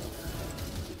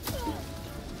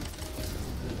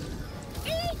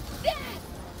 Eat that.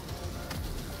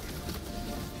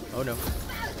 Oh no.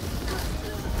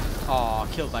 Aw,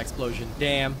 killed by explosion.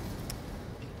 Damn.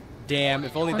 Damn,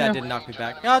 if only that didn't knock me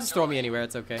back. Yeah, just throw me anywhere,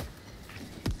 it's okay.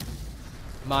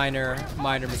 Minor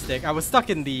mistake. I was stuck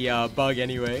in the bug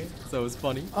anyway, so it was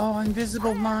funny. Oh,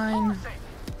 invisible mine.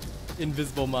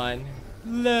 Invisible mine.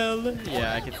 Lol.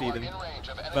 Yeah, I can see them.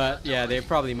 But yeah, they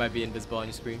probably might be invisible on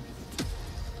your screen.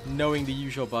 Knowing the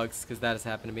usual bugs, because that has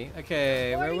happened to me.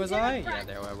 Okay, where was I? Yeah,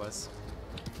 there I was.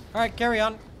 Alright, carry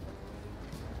on.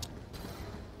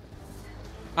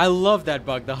 I love that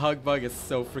bug. The hug bug is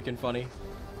so freaking funny.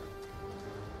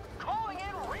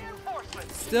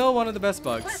 Still one of the best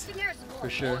bugs, for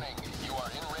sure. You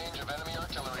are in range of enemy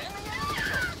artillery.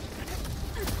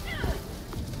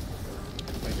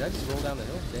 Wait, did I just roll down the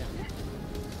hill? Damn.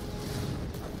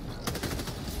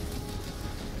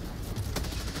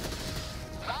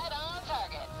 Right on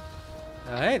target.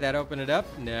 Oh, hey, that opened it up.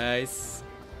 Nice.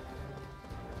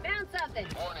 Found something.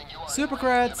 Warning, you are Super in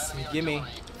range of creds, enemy gimme.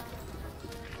 artillery.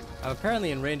 I'm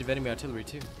apparently in range of enemy artillery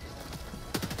too.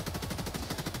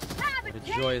 Have What a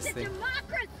taste joyous of thing.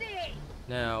 democracy.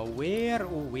 Now, where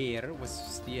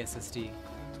was the SSD?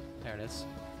 There it is.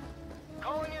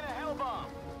 Calling in a hell bomb.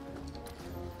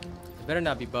 It better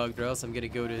not be bugged, or else I'm gonna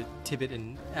go to Tibit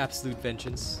in absolute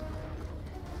vengeance.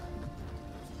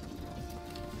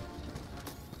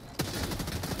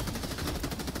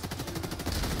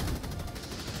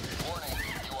 Warning,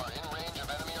 you are in range of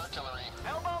enemy artillery.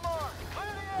 Hell bomb armed.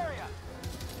 Clear the area.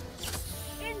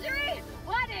 Injury?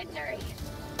 What injury?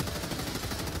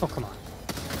 Oh, come on.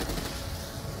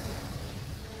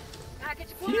 Package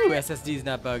Phew, acquired. SSD's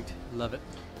not bugged. Love it.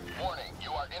 Warning,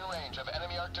 you are in range of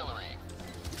enemy artillery.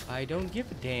 I don't give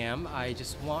a damn. I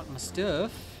just want my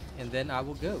stuff, and then I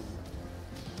will go.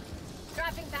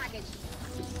 Dropping package.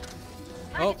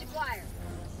 Oh. Package acquired.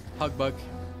 Hug bug.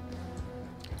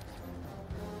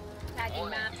 Tagging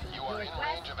Warning, map. you are in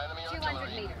Northwest, range of enemy 200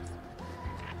 artillery. meters.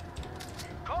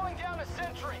 Calling down a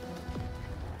sentry.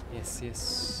 Yes,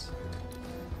 yes.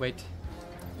 Wait.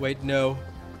 Wait, no.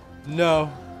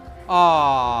 No.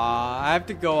 Ah, I have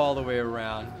to go all the way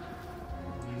around.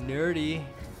 Nerdy.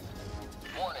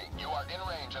 Warning, you are in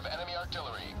range of enemy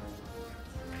artillery.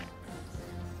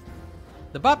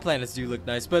 The bot planets do look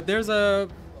nice, but there's a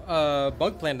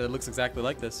bug planet that looks exactly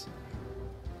like this.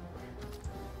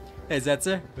 Hey,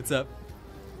 Zetzer, what's up?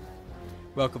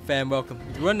 Welcome, fam, welcome.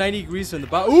 Run 90 degrees from the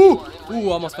bot. Ooh! Ooh,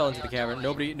 almost fell into the cavern.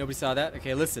 Nobody saw that.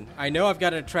 Okay, listen. I know I've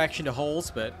got an attraction to holes,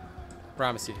 but I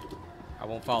promise you, I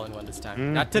won't fall in one this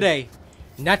time. Not today.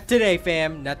 Not today,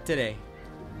 fam. Not today.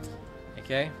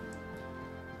 Okay?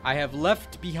 I have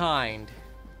left behind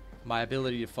my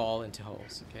ability to fall into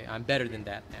holes. Okay? I'm better than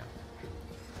that now.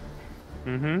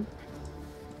 Mm-hmm.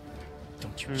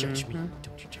 Don't you judge me.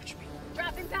 Don't you judge me.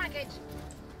 Dropping package.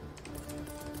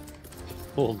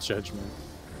 Full judgment.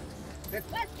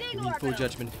 Requesting You need order. full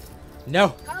judgment. No!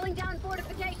 Calling down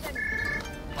fortification.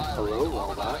 Hello,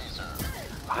 Robot.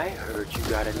 I heard you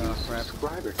got a new crap.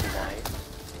 subscriber tonight.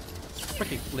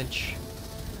 Freaking flinch.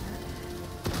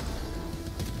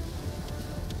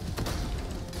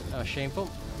 Shameful.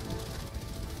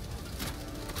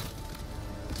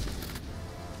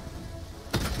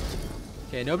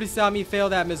 Okay, nobody saw me fail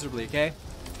that miserably, okay?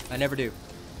 I never do.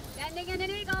 Sending in an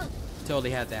eagle.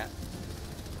 Totally had that.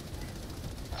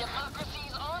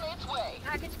 Democracy's on its way.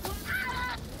 Package.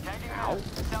 Tagging map.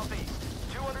 Southeast.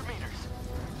 200 meters.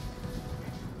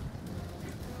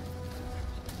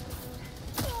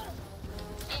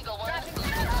 Eagle 1 is in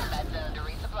combat zone to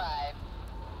resupply.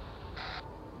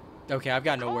 Okay, I've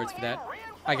got no words for that.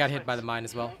 I got hit by the mine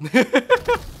as well.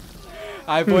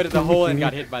 I avoided the hole and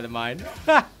got hit by the mine.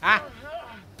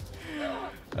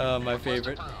 Oh, my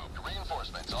favorite.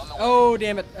 Reinforcements on the way. Oh,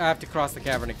 damn it. I have to cross the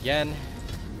cavern again.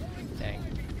 Dang.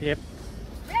 Yep.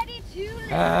 Ready to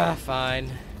live. Ah,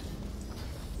 fine.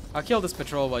 I'll kill this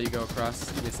patrol while you go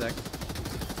across. Give me a sec.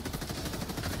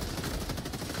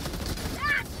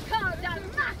 That's called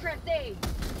democracy.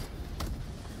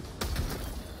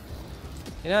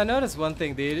 You know, I noticed one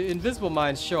thing. The invisible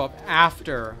mines show up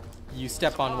after you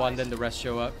step on one, then the rest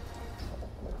show up.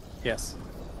 Yes.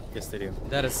 Yes, they do.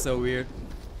 That is so weird.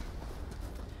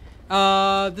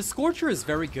 The Scorcher is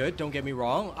very good, don't get me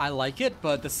wrong. I like it,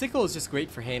 but the Sickle is just great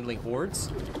for handling hordes.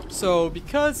 So,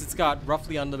 because it's got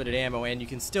roughly unlimited ammo and you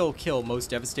can still kill most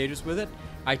Devastators with it,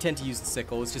 I tend to use the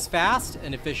Sickle. It's just fast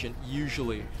and efficient,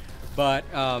 usually. But,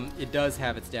 it does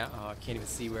have its down... Oh, I can't even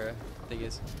see where the thing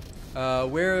is.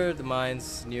 Where are the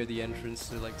mines near the entrance?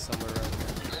 They're like somewhere around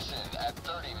here. Mission at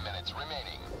 30 minutes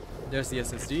remaining. There's the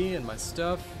SSD and my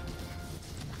stuff.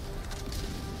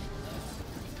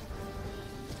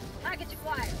 Package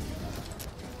acquired.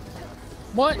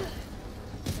 What?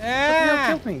 What the hell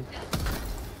killed me?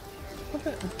 What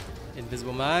the?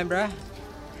 Invisible mine, bruh.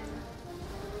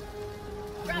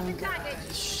 Dropping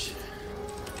package.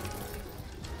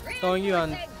 Throwing you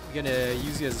on. Gonna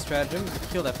use you as a stratagem.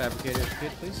 Kill that fabricator,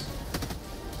 kid, please.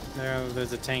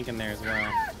 There's a tank in there as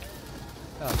well.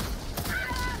 Oh.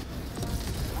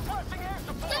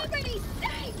 Somebody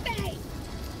save me!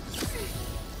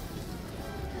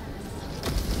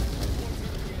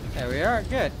 There we are.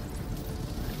 Good.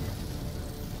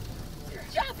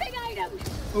 Dropping item!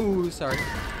 Ooh, sorry.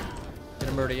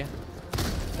 Gonna murder you.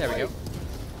 There we go.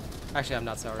 Actually, I'm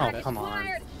not sorry. Oh, but... come on.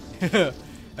 Okay,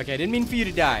 I didn't mean for you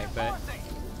to die, but...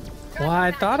 Well,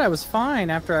 I thought I was fine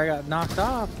after I got knocked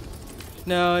off.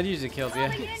 No, it usually kills you,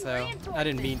 so I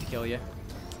didn't mean to kill you.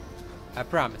 I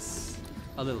promise.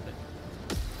 A little bit.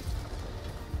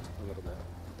 A little bit.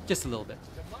 Just a little bit.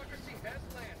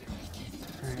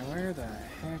 Alright, where the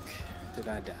heck did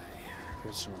I die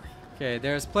originally? Okay,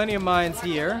 there's plenty of mines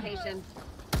here. Location.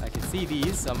 I can see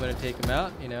these, so I'm gonna take them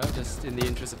out, you know, just in the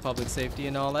interest of public safety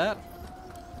and all that.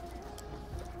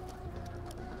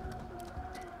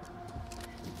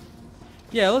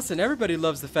 Yeah, listen, everybody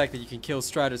loves the fact that you can kill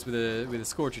Striders with a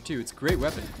Scorcher too. It's a great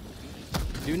weapon.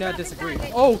 Do not disagree.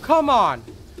 Oh, come on!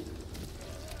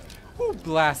 Who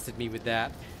blasted me with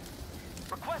that?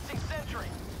 Requesting sentry.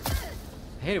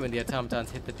 I hate it when the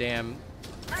automatons hit the damn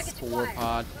spore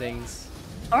pod things.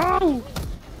 Oh!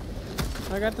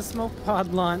 I got the smoke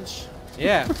pod launch.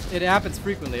 Yeah, it happens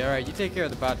frequently. Alright, you take care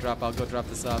of the bot drop. I'll go drop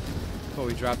this off before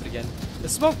we drop it again. The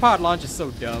smoke pod launch is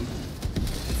so dumb.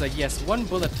 It's like, yes, one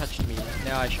bullet touched me.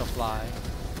 Now I shall fly.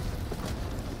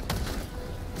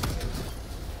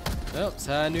 Well, it's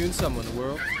high noon somewhere in the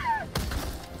world.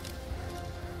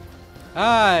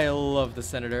 I love the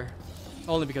Senator.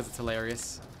 Only because it's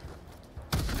hilarious.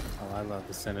 Oh, I love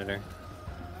the Senator.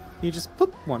 You just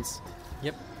poop once.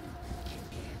 Yep.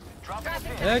 Dropping a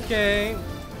pin. Okay.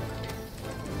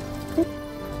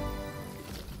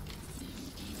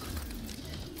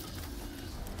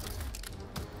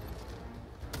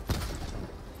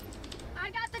 I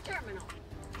got the terminal.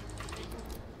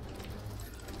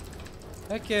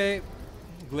 Okay.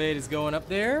 Glade is going up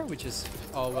there, which is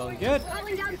all well and good.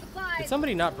 Calling down supplies. Did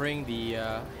somebody not bring the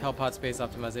Hellpod space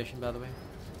optimization, by the way?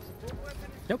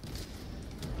 Nope.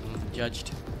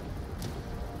 Judged.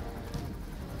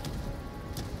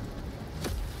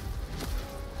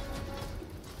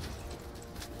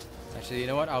 Actually, you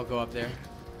know what? I'll go up there.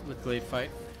 Let Glade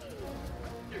fight.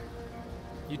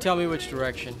 You tell me which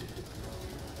direction.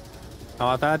 Oh,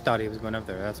 I thought he was going up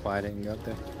there. That's why I didn't go up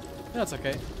there. That's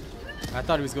okay. I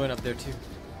thought he was going up there too.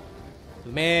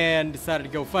 The man decided to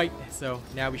go fight, so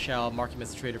now we shall mark him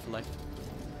as a traitor for life.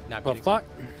 Not 12 kidding. o'clock?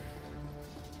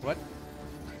 What?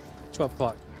 12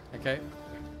 o'clock. Okay.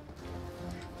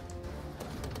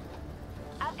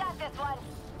 I've got this one.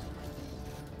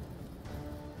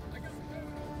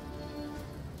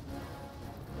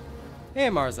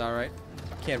 AMR's alright.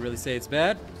 Can't really say it's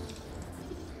bad.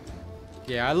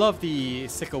 Yeah, I love the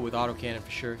sickle with autocannon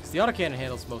for sure, because the autocannon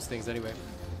handles most things anyway.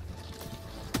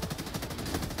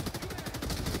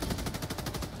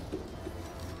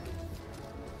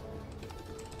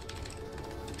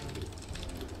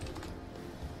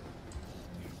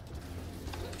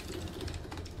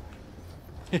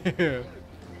 This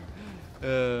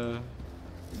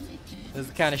is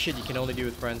the kind of shit you can only do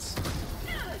with friends.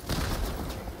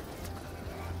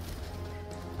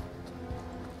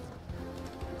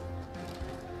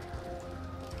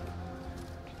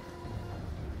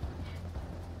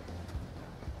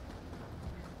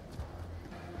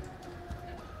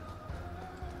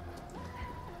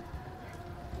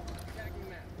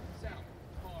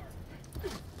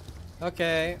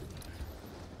 Okay.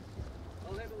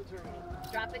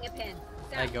 Dropping a pin.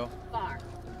 There you go. Far.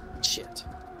 Shit.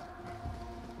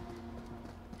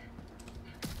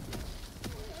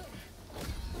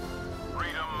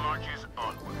 Freedom marches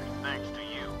onward. Thanks to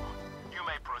you. You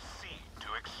may proceed to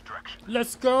extraction.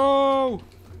 Let's go!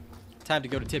 Time to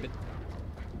go to Tibit.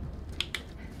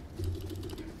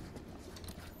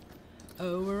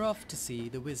 Oh, we're off to see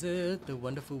the wizard, the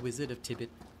wonderful wizard of Tibit.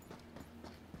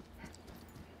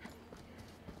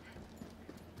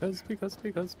 Because.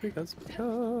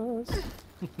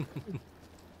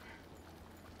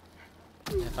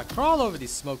 If I crawl over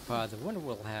these smoke pods, I wonder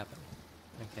what'll happen.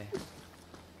 Okay.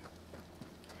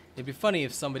 It'd be funny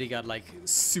if somebody got like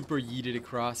super yeeted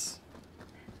across.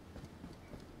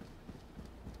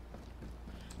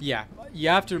 Yeah, you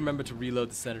have to remember to reload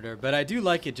the Senator, but I do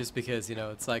like it just because, you know,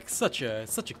 it's like such a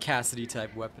Cassidy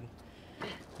type weapon.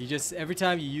 You just, every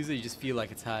time you use it, you just feel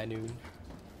like it's high noon.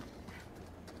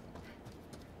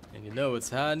 And you know it's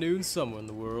high noon somewhere in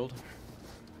the world.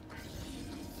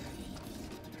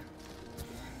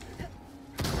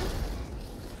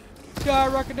 Die,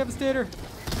 Rocket Devastator!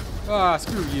 Ah,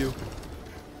 screw you.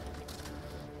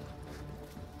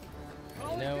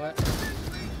 You know what?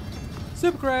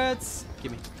 Super creds!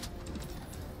 Gimme.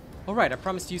 Alright, I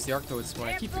promised to use the arc towards this one.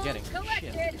 I keep forgetting.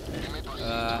 Shit.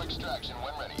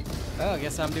 Oh, I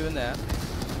guess I'm doing that.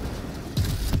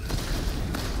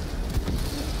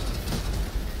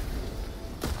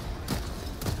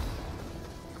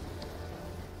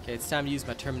 Okay, it's time to use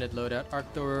my Terminate loadout.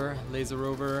 Arc Thor, Laser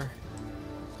Rover.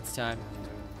 It's time.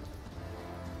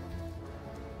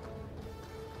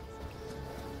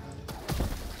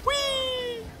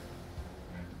 Whee!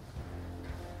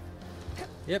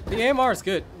 Yep, the AMR is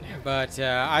good, but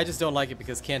I just don't like it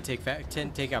because can't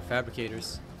take out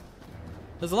fabricators.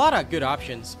 There's a lot of good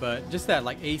options, but just that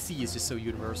like AC is just so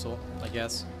universal, I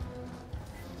guess.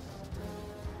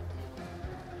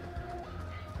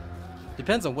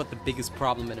 Depends on what the biggest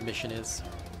problem in a mission is.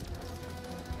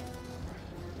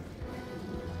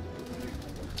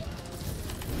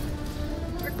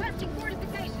 Requesting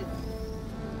fortification.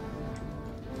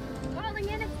 Calling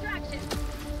in extraction.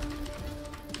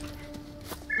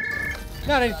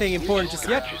 Not anything important just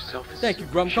yet. Thank you,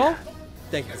 Grumcall.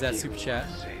 Thank you for that super chat.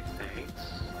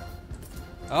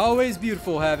 Always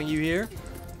beautiful having you here.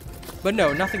 But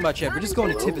no, nothing much yet. We're just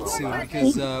going to Tibit soon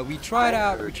because we tried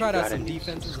out some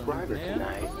defenses on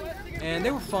Ubanea, and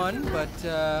they were fun, but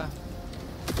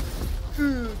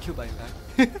kill by impact.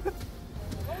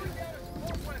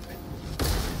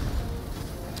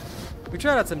 We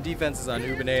tried out some defenses on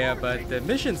Ubanea, but the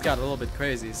missions got a little bit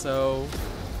crazy, so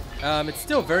it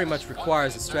still very much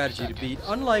requires a strategy to beat,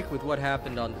 unlike with what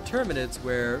happened on the Terminates,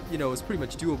 where, you know, it was pretty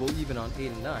much doable even on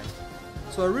 8 and 9.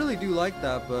 So I really do like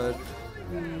that, but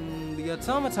the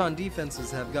Automaton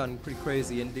defenses have gotten pretty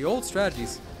crazy, and the old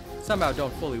strategies somehow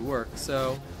don't fully work,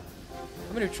 so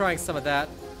I'm going to be trying some of that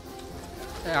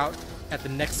out at the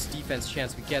next defense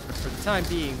chance we get, but for the time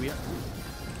being, you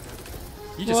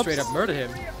just straight up murdered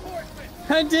him.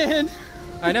 I did.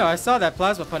 I know, I saw that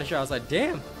plasma punisher, I was like,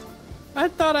 damn. I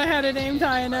thought I had it aimed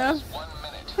high enough.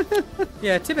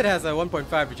 Yeah, Tibit has a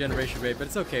 1.5 regeneration rate, but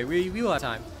it's okay, we will have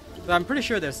time. But I'm pretty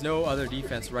sure there's no other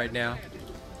defense right now.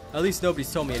 At least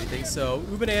nobody's told me anything. So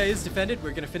Ubanea is defended.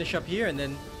 We're gonna finish up here, and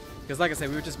then, because like I said,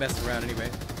 we were just messing around anyway.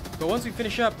 But once we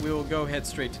finish up, we will go head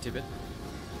straight to Tibit.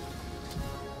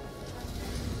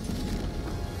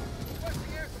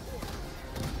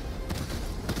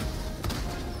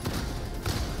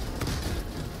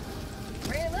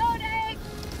 Reloading.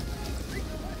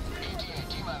 ETA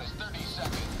T-minus 30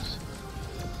 seconds.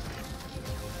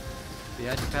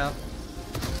 Behind you, pal.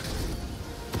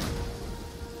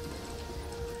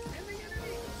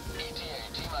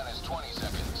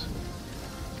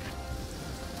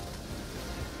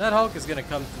 That Hulk is gonna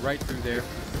come right through there.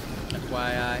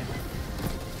 FYI.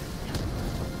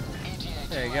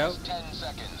 There you go.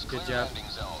 Good job.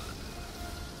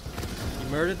 You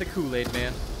murdered the Kool-Aid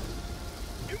man.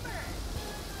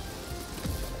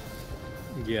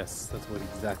 Yes, that's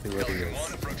exactly what it is.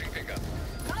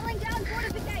 Calling down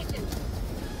fortification.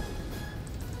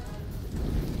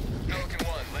 Pelican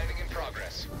 1 landing in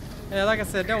progress. Yeah, like I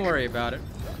said, don't worry about it.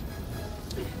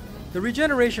 The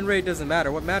regeneration rate doesn't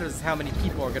matter. What matters is how many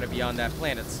people are going to be on that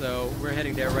planet. So we're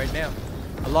heading there right now,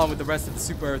 along with the rest of the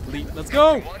Super Earth Elite. Let's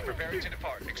go!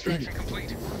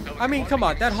 I mean, come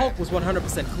on. That Hulk was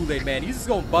 100% Kool-Aid, man. He's just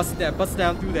going to bust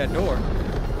down through that door.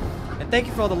 And thank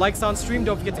you for all the likes on stream.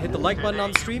 Don't forget to hit the like button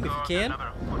on the stream if you can.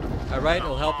 Alright,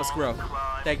 it'll help us grow.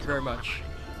 Thank you very much.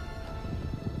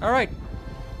 Alright.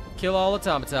 Kill all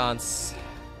automatons.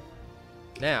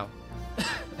 Now.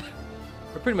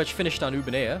 We're pretty much finished on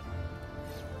Ubanea.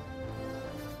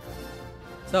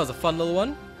 So that was a fun little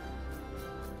one.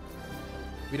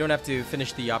 We don't have to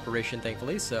finish the operation,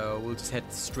 thankfully, so we'll just head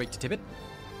straight to Tibit.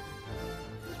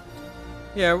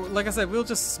 Yeah, like I said, we'll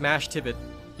just smash Tibit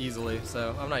easily,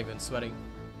 so I'm not even sweating.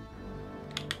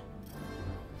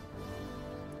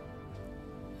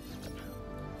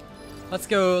 Let's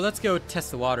go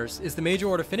test the waters. Is the major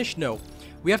order finished? No.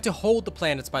 We have to hold the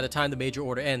planets by the time the major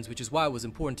order ends, which is why it was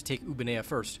important to take Ubanea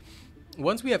first.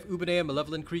 Once we have Ubanea,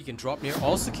 Malevolent Creek, and Dropnir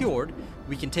all secured,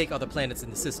 we can take other planets in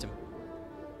the system.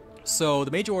 So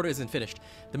the major order isn't finished.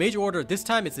 The major order, this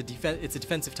time it's a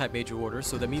defensive type major order,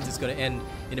 so that means it's going to end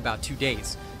in about 2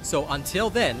 days. So until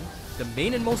then, the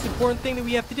main and most important thing that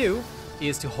we have to do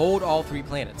is to hold all 3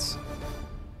 planets.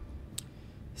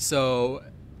 So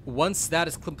once that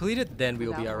is completed, then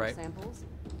we'll be alright.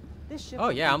 Oh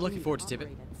yeah, I'm looking forward to Tibit.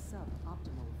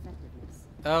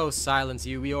 Oh, silence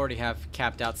you. We already have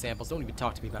capped out samples. Don't even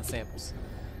talk to me about samples.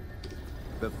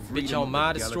 Bitch on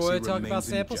my destroyer talking about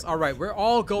samples? Alright, we're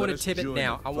all going to Tibit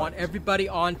now. I want everybody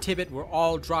on Tibit. We're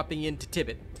all dropping into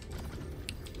Tibit.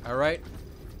 Alright.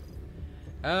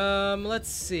 Let's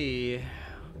see.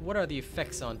 What are the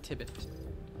effects on Tibit?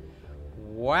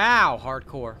 Wow,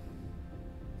 hardcore.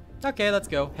 Okay, let's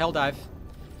go. Helldive.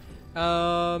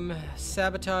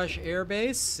 Sabotage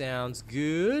airbase. Sounds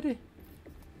good.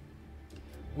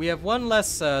 We have one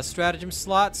less stratagem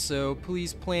slot, so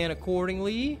please plan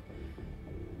accordingly.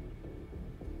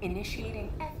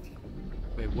 Initiating FT.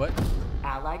 Wait, what?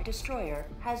 Allied destroyer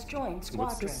has joined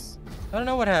squadron. I don't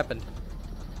know what happened.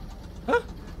 Huh?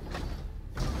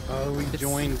 Oh, we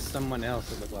joined someone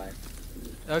else, it looked like.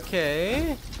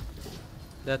 Okay.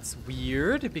 That's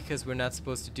weird, because we're not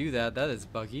supposed to do that. That is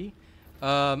buggy.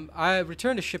 I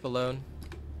returned to ship alone.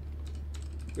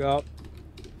 Yup.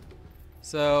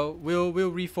 So we'll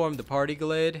reform the party,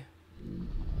 Glade,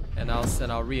 and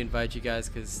I'll re-invite you guys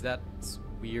because that's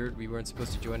weird. We weren't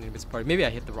supposed to join anybody's party. Maybe I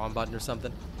hit the wrong button or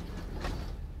something.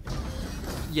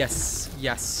 Yes,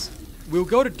 yes. We'll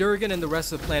go to Durgan and the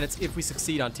rest of the planets if we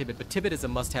succeed on Tibit, but Tibit is a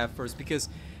must-have first because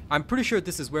I'm pretty sure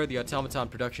this is where the automaton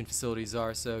production facilities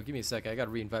are. So give me a second. I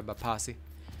gotta re-invite my posse.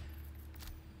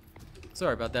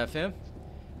 Sorry about that, fam.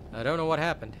 I don't know what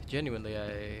happened. Genuinely,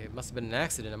 it must have been an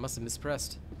accident. I must have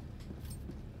mispressed.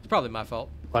 Probably my fault.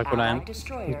 Like when I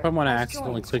probably when I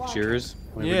accidentally clicked yours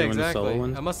when we were doing the solo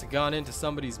ones. I must have gone into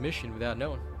somebody's mission without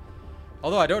knowing.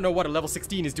 Although I don't know what a level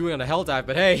 16 is doing on a Helldive,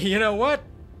 but hey, you know what?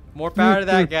 More power to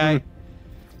that guy.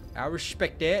 I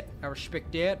respect that. I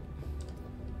respect that.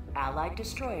 Allied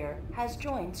destroyer has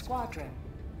joined squadron.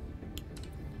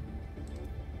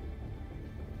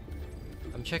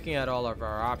 I'm checking out all of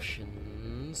our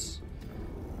options.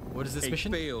 What is this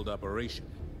mission? A failed operation.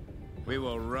 We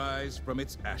will rise from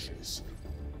its ashes.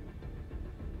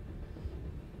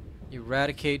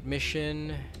 Eradicate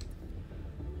mission.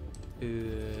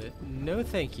 No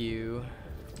thank you.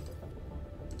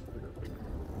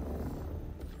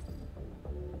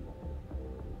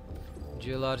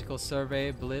 Geological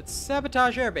survey, blitz,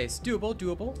 sabotage airbase. Doable,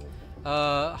 doable.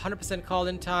 100%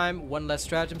 call-in time, one less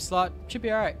stratagem slot. Should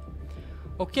be alright.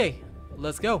 Okay,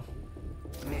 let's go.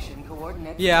 Mission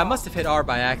coordinates. Yeah, I must have hit R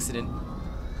by accident.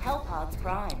 Hellpods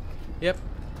prime. Yep.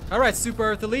 Alright, Super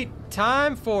Earth Elite.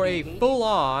 Time for a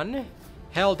full-on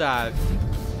Helldive.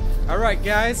 Alright,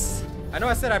 guys. I know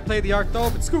I said I'd play the Arc though,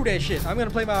 but screw that shit. I'm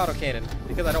gonna play my autocannon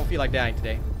because I don't feel like dying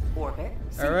today. Orbit.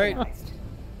 Alright.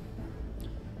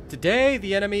 Today,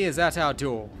 the enemy is at our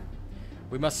door.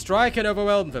 We must strike and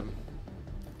overwhelm them.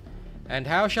 And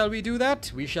how shall we do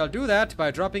that? We shall do that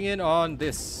by dropping in on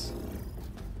this.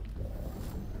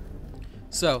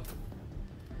 So,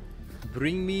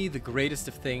 bring me the greatest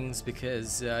of things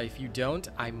because if you don't,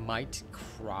 I might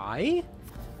cry.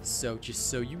 So, just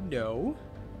so you know.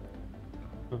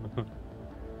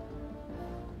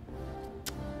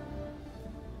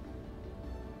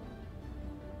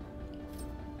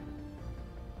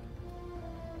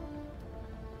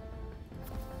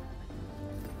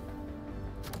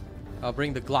 I'll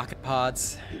bring the Galactic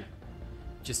pods,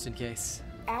 just in case.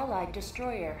 Allied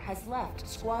destroyer has left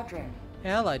squadron.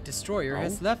 Allied destroyer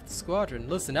has left the squadron.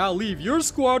 Listen, I'll leave your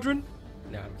squadron.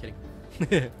 No, I'm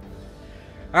kidding.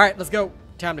 Alright, let's go.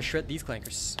 Time to shred these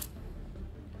clankers.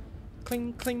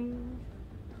 Cling, cling.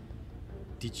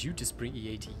 Did you just bring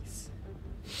EATs?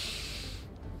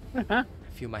 I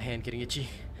feel my hand getting itchy.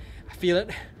 I feel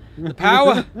it. The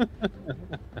power.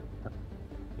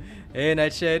 Hey,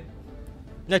 Nightshade.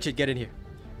 Nightshade, get in here.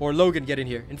 Or Logan, get in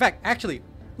here. In fact, actually,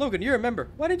 Logan, you're a member.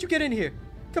 Why didn't you get in here?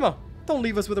 Come on. Don't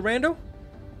leave us with a rando.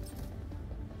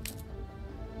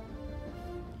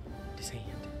 This hand.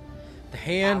 The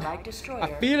hand. I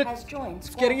feel it.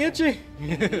 It's getting itchy.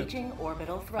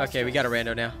 Okay, we got a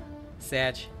rando now.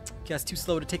 Sag. Guys, too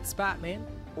slow to take the spot, man.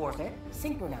 Orbit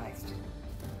synchronized.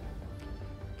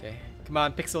 Okay. Come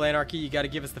on, Pixel Anarchy. You got to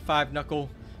give us the 5-knuckle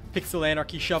Pixel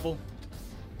Anarchy shovel.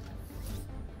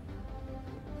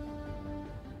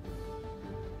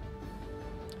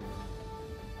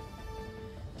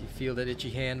 Feel that itchy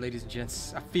hand, ladies and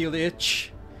gents. I feel the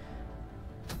itch.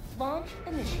 Launch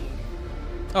initiated.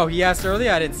 Oh, he asked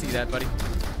earlier? I didn't see that, buddy.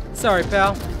 Sorry,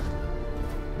 pal.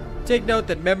 Take note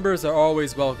that members are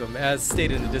always welcome. As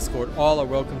stated in the Discord, all are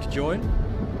welcome to join.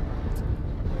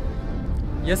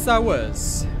 Yes, I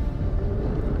was.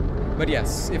 But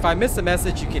yes, if I miss a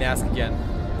message, you can ask again.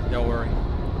 Don't worry.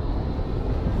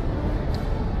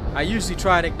 I usually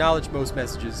try and acknowledge most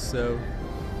messages, so...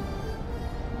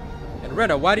 And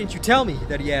Rena, why didn't you tell me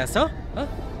that he asked, huh? Huh?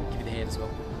 Give you the hand as well.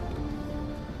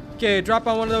 Okay, drop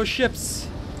on one of those ships.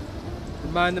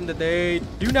 Remind them that they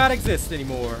do not exist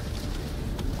anymore.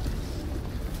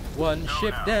 One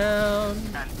ship down.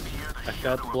 I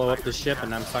failed to blow up the ship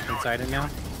and I'm stuck inside it now.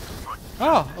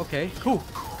 Oh, okay, cool.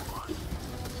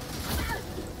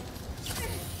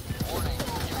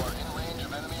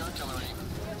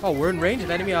 Oh, we're in range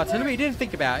of enemy artillery? You didn't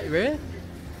think about it, really?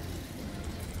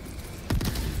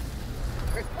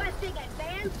 Requesting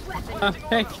advanced weapons.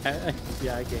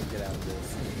 Yeah, I can't get out of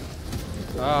this.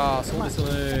 Ah, so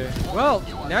well,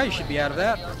 now you should be out of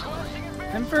that.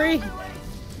 I'm free.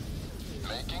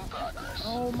 Making progress.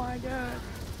 Oh my god.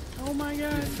 Oh my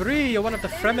god. You're free. You're one of the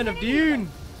Fremen of Dune.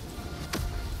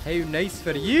 How nice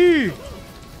for you.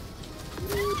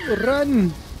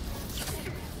 Run.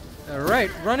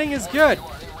 Alright, running is good.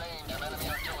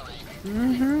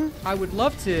 Mm-hmm. I would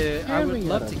love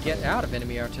to get out of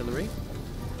enemy artillery.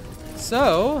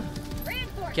 So,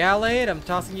 Galate, I'm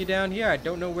tossing you down here. I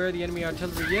don't know where the enemy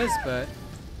artillery is, but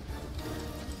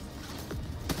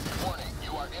Warning,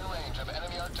 you are in range of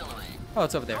enemy artillery. oh,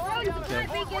 it's over there. Okay.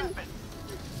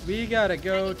 We gotta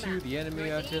go to the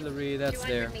enemy artillery. That's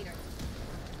there.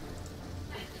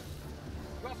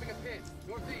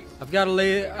 I've got to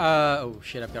lay. Oh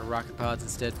shit! I've got rocket pods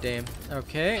instead. Damn.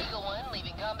 Okay. Eagle 1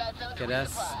 leaving combat zone to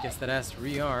resupply. Guess that has to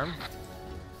rearm.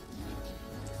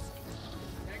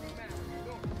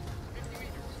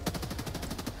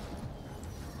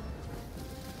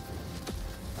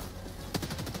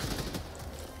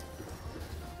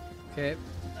 Okay.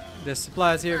 There's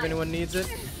supplies here if anyone needs it.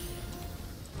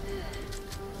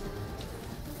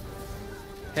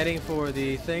 Heading for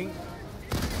the thing.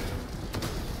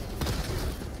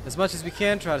 As much as we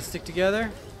can, try to stick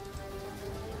together.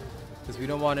 Because we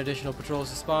don't want additional patrols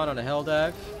to spawn on a hell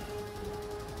dive.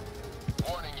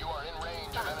 Warning, you are in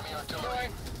range of enemy artillery.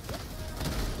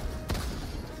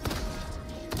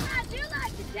 I do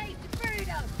like to taste the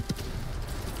burritos.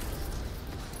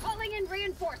 Calling in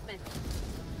reinforcements.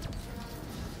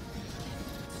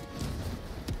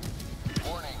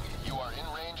 Warning, you are in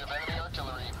range of enemy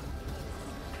artillery.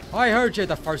 I heard you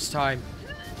the first time.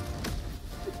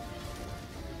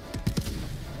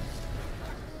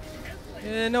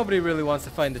 Nobody really wants to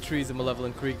find the trees in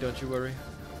Malevolent Creek, don't you worry.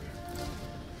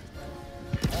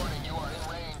 Warning, you are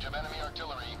in range of enemy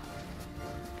artillery.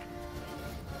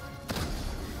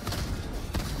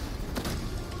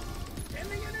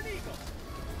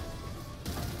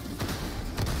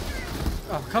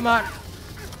 Oh, come on.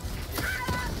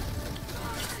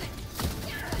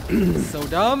 So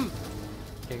dumb.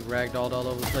 Getting ragdolled all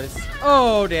over the place.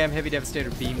 Oh, damn. Heavy Devastator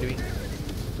beamed me.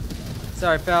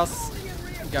 Sorry, Faust.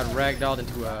 Got ragdolled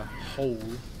into a hole.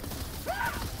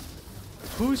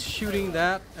 Who's shooting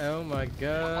that? Oh my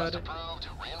god.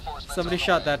 Somebody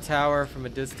shot that tower from a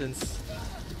distance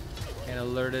and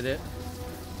alerted it.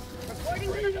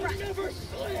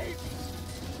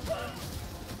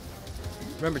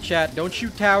 Remember, chat, don't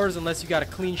shoot towers unless you got a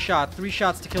clean shot. 3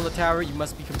 shots to kill a tower, you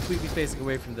must be completely facing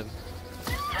away from them.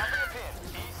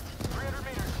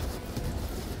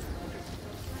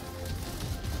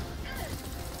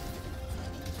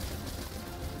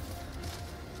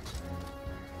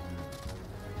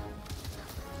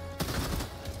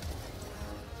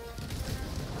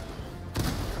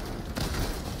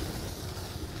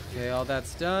 Okay, all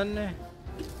that's done.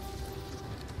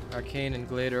 Arcane and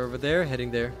Glade are over there, heading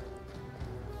there.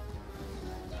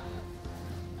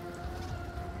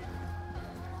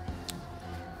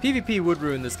 PvP would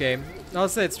ruin this game. I'll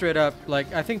say it straight up.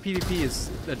 Like, I think PvP is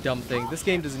a dumb thing. This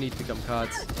game doesn't need to become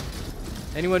CODs.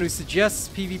 Anyone who suggests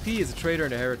PvP is a traitor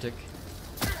and a heretic.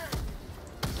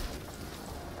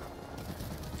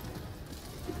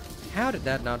 How did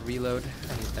that not reload?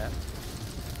 I hate that.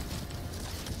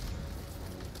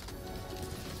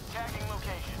 Tagging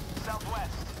location,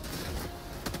 southwest.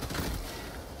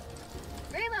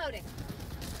 Reloading.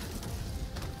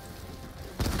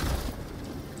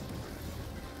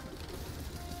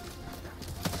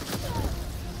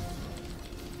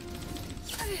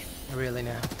 Really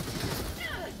now.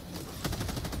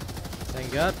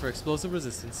 Thank God for explosive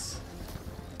resistance.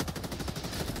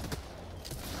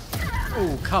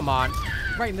 Oh, come on.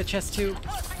 Right in the chest too.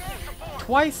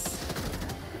 Twice.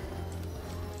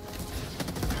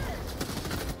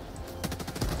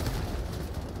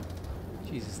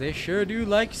 Jesus, they sure do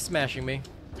like smashing me.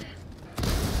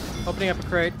 Opening up a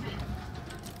crate.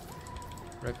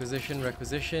 Requisition,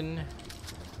 requisition.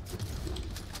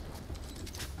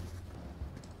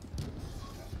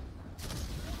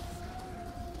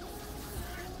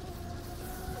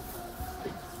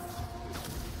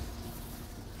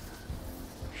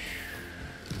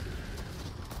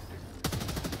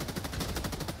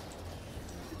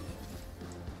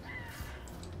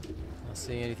 Not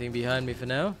seeing anything behind me for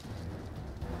now.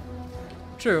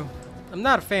 True. I'm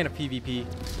not a fan of PvP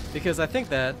because I think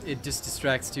that it just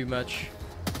distracts too much.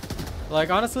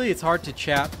 Like, honestly, it's hard to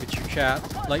chat with your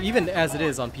chat. Like, even as it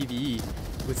is on PvE,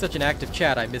 with such an active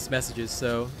chat, I miss messages,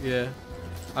 so, yeah.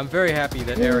 I'm very happy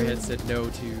that Arrowhead said no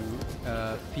to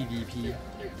PvP.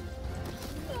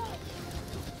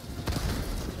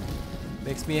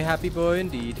 Makes me a happy boy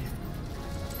indeed.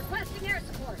 Requesting air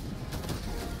support.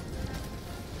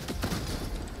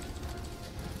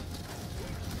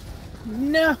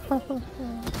 No!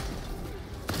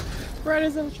 Right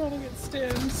as I'm trying to get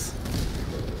stims.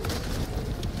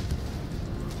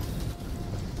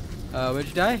 Where'd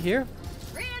you die? Here?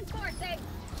 Reinforcing.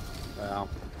 Well.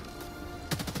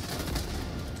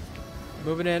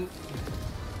 Moving in.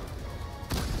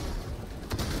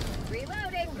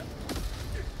 Reloading.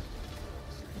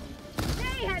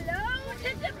 Say hello to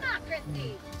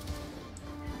democracy.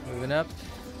 Moving up.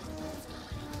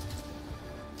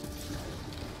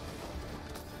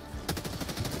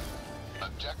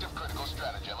 Objective critical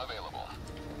stratagem available.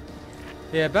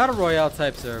 Yeah, battle royale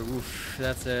types are oof.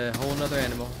 That's a whole nother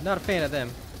animal. Not a fan of them.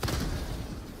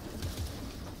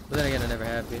 But then again, I never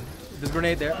have been. There's a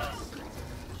grenade there.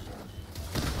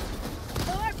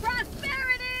 For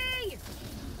prosperity.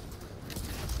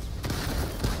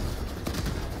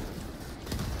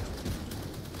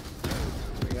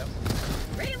 There we go.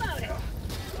 Reloading.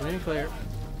 Grenade clear.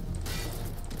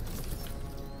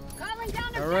 Calling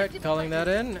down Alright, objective calling that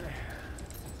in.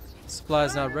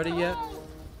 Supply's not ready yet,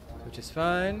 which is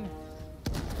fine.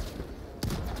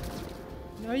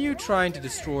 Are you trying to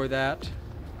destroy that?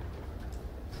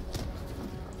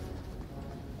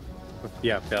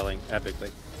 Yeah, failing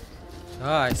epically.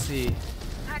 Ah, I see.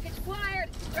 Package acquired.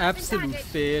 Absolute Package.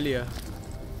 failure.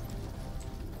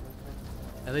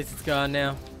 At least it's gone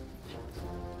now.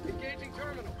 Engaging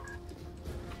terminal.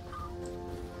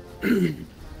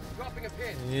 Dropping a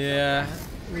pin. Yeah,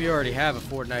 we already have a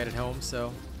Fortnite at home,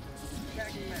 so.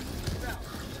 Tagging map.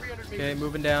 South. 300 meters. Okay,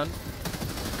 moving down.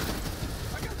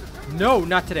 No,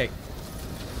 not today.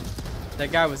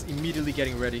 That guy was immediately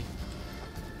getting ready.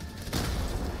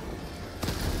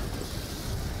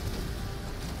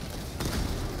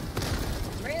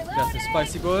 Got some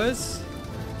spicy boys.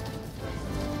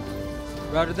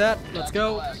 Routed that. Let's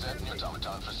go.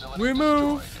 We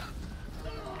move.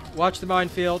 Watch the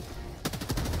minefield.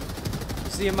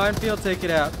 See a minefield, take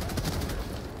it out.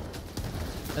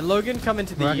 And Logan, come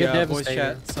into the voice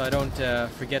chat so I don't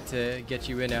forget to get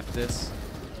you in after this.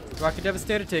 Rocket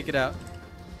Devastator, take it out.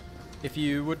 If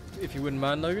you wouldn't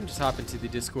mind, Logan, just hop into the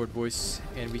Discord voice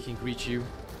and we can greet you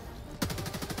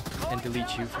and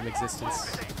delete you from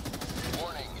existence.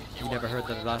 You never heard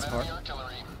that last part.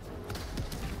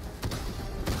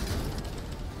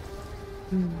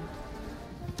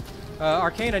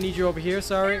 Arcane, I need you over here,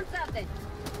 sorry.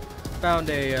 Found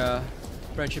a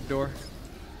friendship door.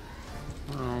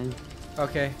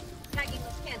 Okay.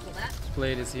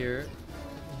 Blade is here.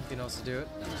 You can also do it.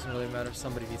 It doesn't really matter if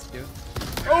somebody needs to do it.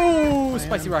 Oh,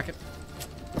 spicy rocket.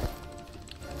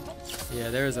 Yeah,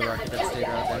 there is a rocket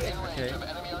devastator out there. Okay.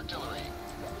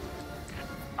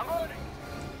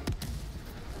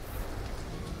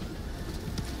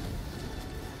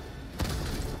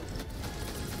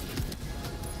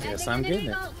 Yes, I'm getting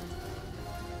it.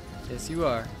 Yes, you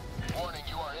are.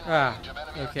 Ah,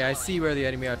 okay, I see where the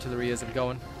enemy artillery is. I'm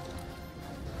going.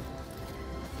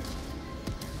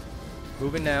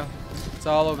 Moving now. It's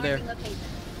all over there.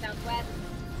 Southwest.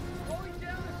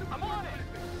 I'm on it.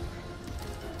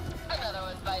 Another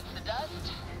one bites the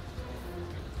dust.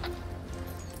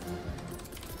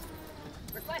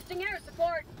 Requesting air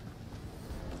support.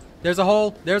 There's a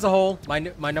hole. There's a hole. My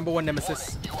number one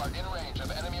nemesis. You are in range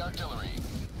of enemy artillery.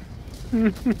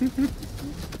 Enemy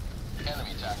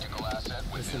tactical asset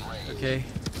within range. Okay.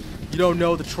 You don't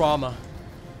know the trauma.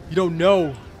 You don't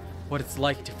know what it's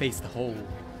like to face the hole.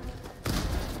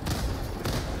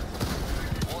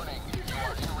 Warning, you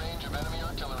are in range of enemy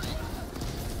artillery.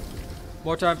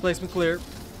 More time placement clear.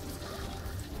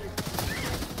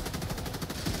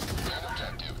 Main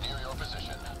objective near your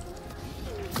position.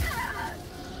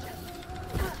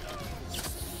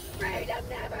 Freedom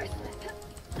never sleeps.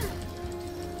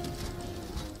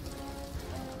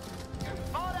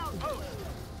 Fall out post.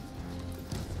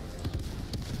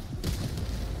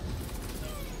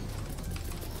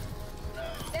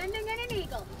 Sending in an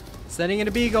eagle. Sending in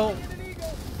a beagle.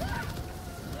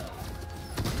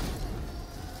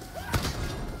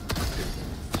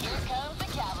 Here comes the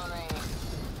cavalry.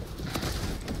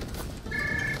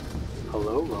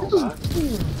 Hello, robot.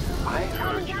 I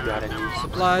heard you got a new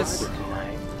Supplies.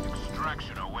 tonight.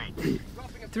 Extraction await.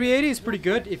 380 is pretty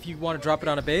good if you want to drop it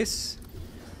on a base.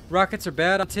 Rockets are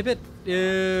bad on Tibit.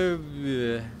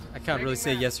 I can't really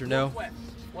say yes or no.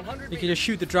 You can just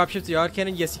shoot the dropship, the odd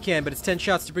cannon. Yes, you can, but it's 10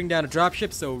 shots to bring down a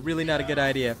dropship, so really not a good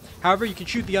idea. However, you can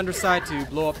shoot the underside to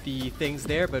blow up the things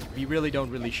there, but we really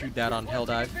don't shoot that on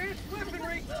Helldive.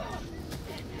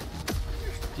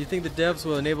 you think the devs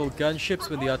will enable gunships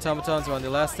when the automatons are on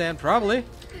their last stand? Probably.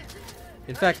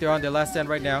 In fact, they're on their last stand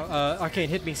right now. Arcane,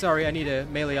 hit me. Sorry, I need a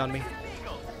melee on me.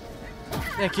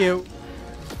 Thank you.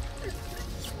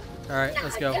 Alright,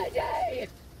 let's go.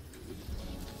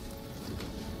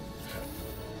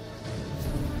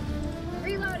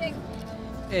 Reloading.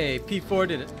 Hey, P4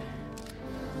 did it.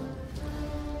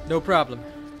 No problem.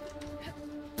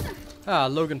 Ah,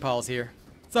 Logan Paul's here.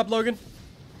 What's up, Logan?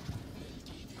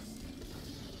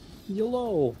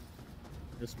 YOLO.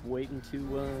 Just waiting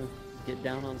to get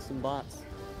down on some bots.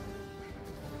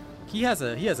 He has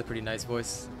a pretty nice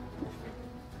voice.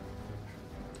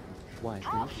 Why?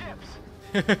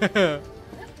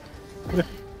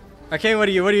 Okay, what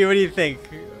do you think?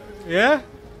 Yeah?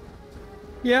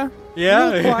 Yeah. Yeah.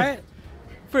 A little quiet.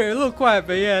 A little quiet,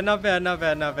 but yeah, not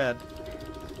bad.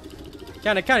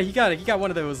 He got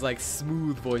one of those like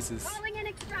smooth voices. Calling in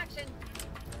extraction.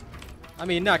 I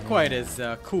mean, not quite as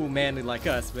cool, manly like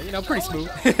us, but you know, pretty smooth.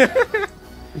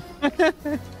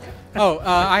 Oh,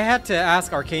 I had to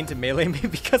ask Arcane to melee me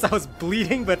because I was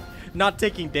bleeding but not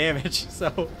taking damage,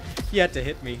 so he had to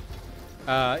hit me.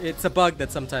 It's a bug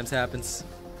that sometimes happens.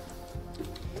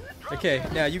 Okay,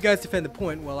 now you guys defend the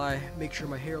point while I make sure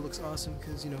my hair looks awesome,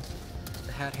 because, you know,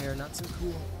 the hat hair not so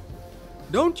cool.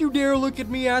 Don't you dare look at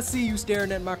me, I see you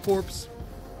staring at my corpse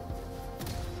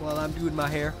while I'm doing my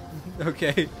hair.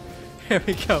 Okay, here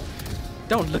we go.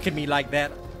 Don't look at me like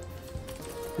that.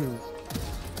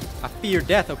 I fear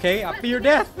death, okay? I fear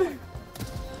death!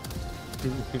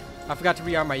 I forgot to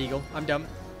rearm my eagle. I'm dumb.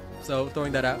 So,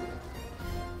 throwing that out.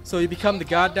 So, you become the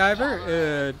God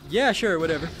Diver? Yeah, sure,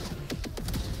 whatever.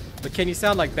 But can you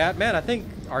sound like Batman? I think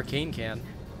Arcane can.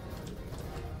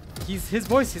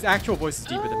 His actual voice is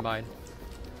deeper than mine.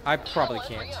 I probably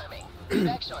can't.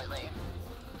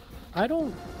 I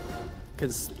don't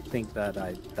think that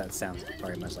that sounds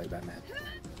very much like Batman.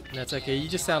 That's okay. You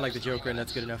just sound like the Joker, and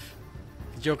that's good enough.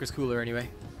 The Joker's cooler anyway.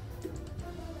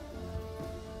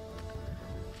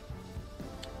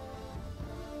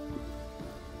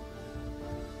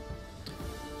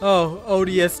 Oh,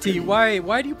 ODST,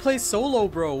 why do you play solo,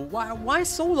 bro? Why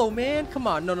solo, man? Come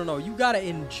on, no. You gotta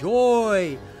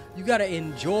enjoy. You gotta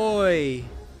enjoy,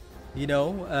 you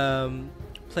know,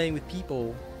 playing with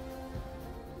people.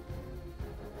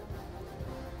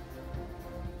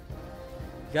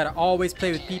 You gotta always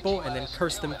play with people and then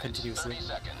curse them continuously.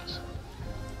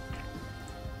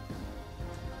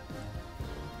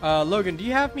 Logan, do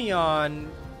you have me on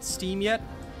Steam yet?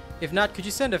 If not, could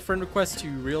you send a friend request to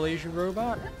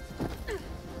RealAsianRobot?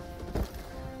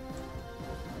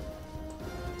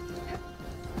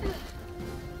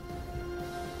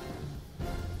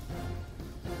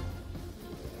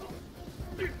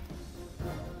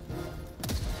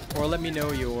 Or let me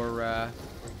know your,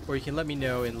 or you can let me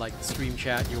know in like the stream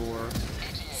chat your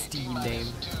Steam name,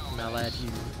 and I'll add you.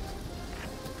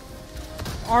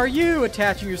 Are you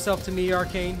attaching yourself to me,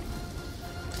 Arcane?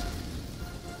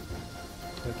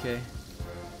 Okay.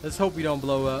 Let's hope we don't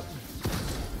blow up.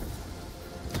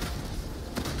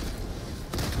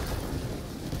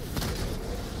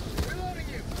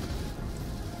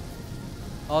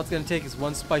 All it's gonna take is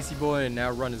one spicy boy and now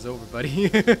run is over,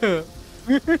 buddy.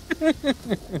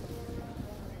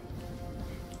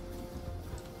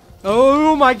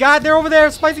 Oh my god, they're over there!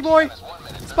 Spicy boy!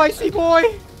 Spicy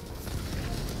boy!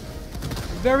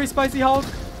 Very spicy Hulk.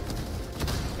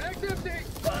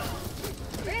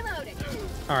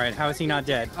 Alright, how is he not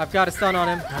dead? I've got a stun on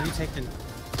him. How do you take the...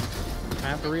 I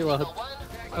have to reload.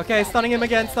 Okay, stunning him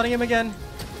again, stunning him again.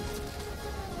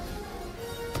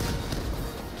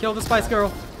 Kill the Spice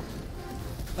Girl.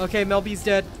 Okay, Mel B's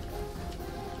dead.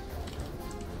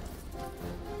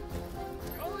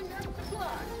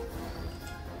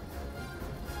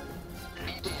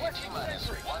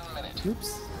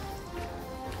 Oops.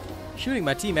 Shooting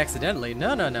my team accidentally?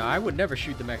 No, I would never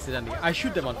shoot them accidentally. I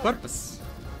shoot them on purpose.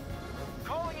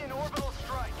 Calling in orbital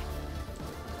strike.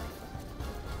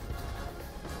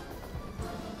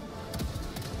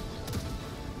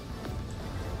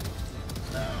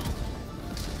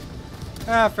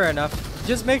 Ah, fair enough.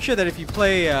 Just make sure that if you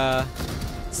play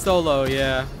solo,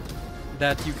 yeah,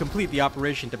 that you complete the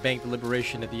operation to bank the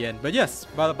liberation at the end. But yes,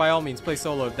 by all means, play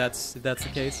solo if that's the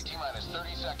case. T-minus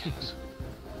 30 seconds.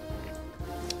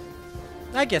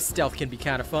 I guess stealth can be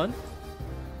kind of fun.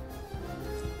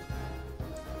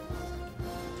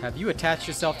 Have you attached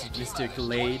yourself to Mr.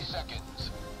 Glade?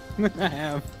 I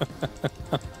have.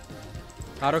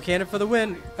 Autocannon for the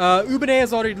win. Ubanea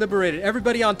is already liberated.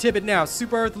 Everybody on Tibit now.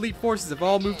 Super Earth Elite forces have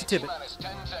all moved to Tibit. T-minus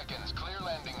 10 seconds. Clear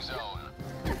landing zone.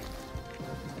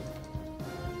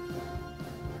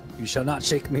 You shall not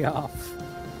shake me off.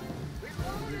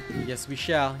 Yes, we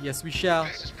shall. Yes, we shall.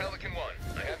 This is Pelican 1.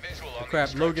 I have visual on the Crap,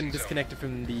 extraction Logan zone. disconnected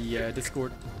from the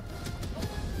Discord.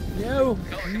 No!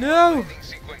 Pelican No! 1 landing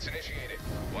sequence initiated.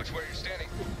 Watch where you're standing.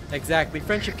 Exactly.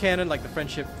 Friendship cannon, like the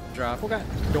friendship drop. Okay.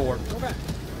 Door. Okay.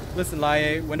 Listen,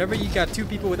 Laie, whenever you got two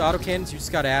people with autocannons, you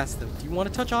just gotta ask them, do you want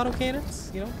to touch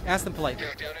autocannons? You know, ask them politely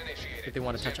Countdown initiated. if they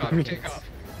want to touch Stand by for autocannons. takeoff.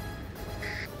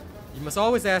 You must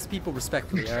always ask people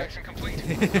respectfully, alright? Extraction complete.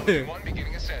 Pelican 1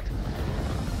 beginning ascent.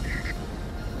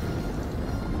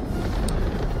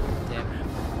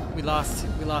 Damn. We lost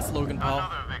Logan Paul.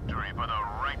 Another victory for the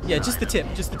right Yeah, just the side.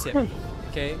 tip, just the tip.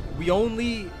 Okay? We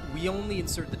only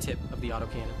insert the tip of the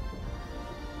autocannon.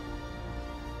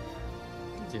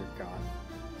 Dear God.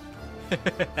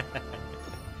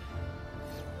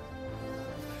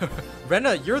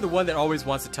 Renna, you're the one that always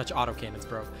wants to touch autocannons,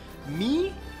 bro.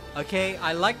 Me? Okay,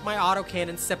 I like my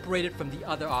autocannon separated from the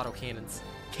other autocannons.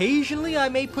 Occasionally, I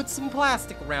may put some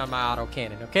plastic around my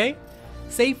autocannon, okay?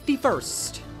 Safety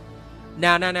first.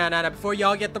 Now, before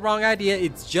y'all get the wrong idea,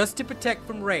 it's just to protect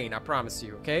from rain, I promise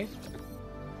you, okay?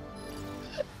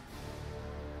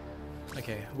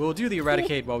 Okay, we'll do the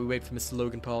eradicate while we wait for Mr.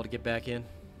 Logan Paul to get back in.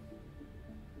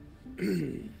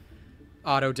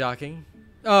 Auto docking.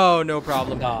 Oh, no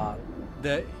problem.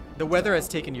 The weather has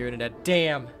taken your internet.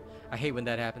 Damn. I hate when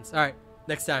that happens. Alright,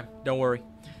 next time. Don't worry.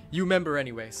 You remember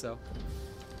anyway, so.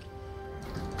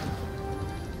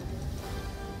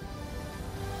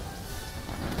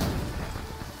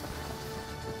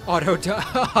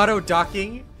 Auto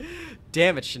docking?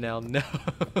 Damn it, Chanel. No.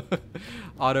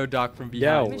 Auto dock from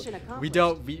behind. We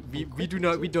don't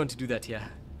do that here.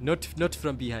 Not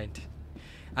from behind.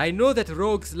 I know that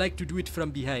rogues like to do it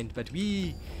from behind, but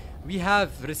we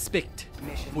have respect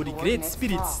for the great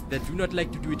spirits that do not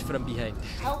like to do it from behind.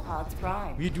 Hellpods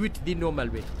prime. We do it the normal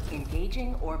way.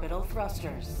 Engaging orbital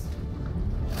thrusters.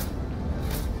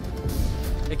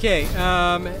 Okay,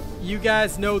 you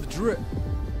guys know the drill.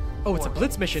 Oh, it's a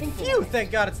blitz mission. Phew,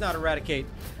 thank God it's not eradicate.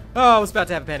 Oh, I was about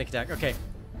to have a panic attack. Okay.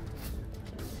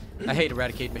 I hate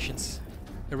eradicate missions.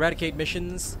 Eradicate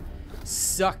missions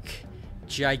suck.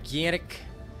 Gigantic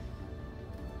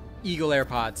Eagle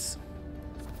AirPods.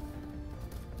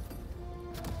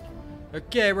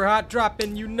 Okay, we're hot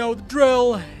dropping. You know the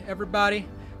drill, everybody.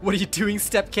 What are you doing,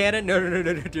 step cannon? No.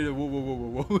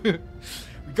 Whoa. We're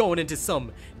going into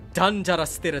some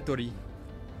dangerous territory.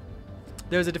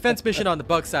 There's a defense mission on the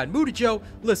bug side. Moody Joe,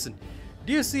 listen.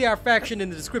 Do you see our faction in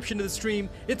the description of the stream?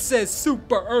 It says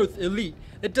Super Earth Elite.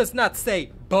 It does not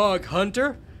say Bug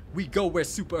Hunter. We go where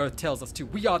Super Earth tells us to.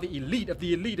 We are the elite of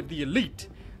the elite of the elite.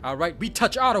 Alright, we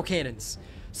touch autocannons.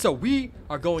 So we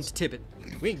are going to Tibit.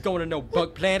 We ain't going to no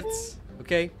bug planets,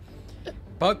 okay?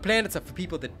 Bug planets are for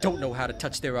people that don't know how to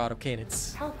touch their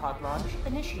autocannons. Hellpod launch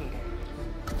initiated.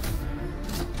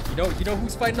 You know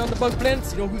who's fighting on the bug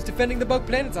planets? You know who's defending the bug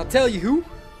planets? I'll tell you who.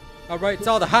 Alright, it's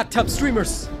all the hot tub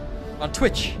streamers on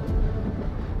Twitch,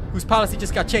 whose policy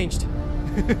just got changed.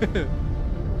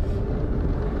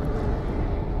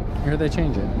 Here they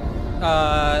change it.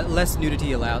 Less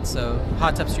nudity allowed, so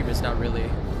hot tub streamers not really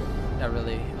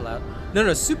allowed.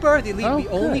 No, Super Earth Elite, we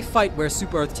only fight where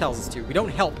Super Earth tells us to. We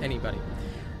don't help anybody.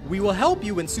 We will help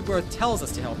you when Super Earth tells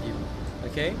us to help you,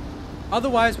 okay?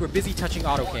 Otherwise, we're busy touching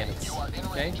autocannons,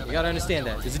 okay? You gotta understand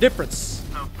that. There's a difference.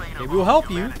 Okay, we will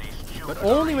help you, but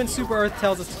only when Super Earth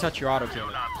tells us to touch your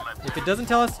autocannon. If it doesn't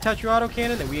tell us to touch your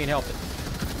autocannon, then we ain't helping.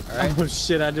 Alright? Oh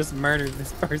shit, I just murdered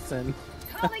this person.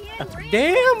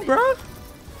 Damn, bro!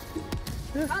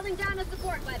 Calling down a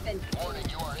support weapon. Warning,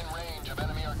 you are in range of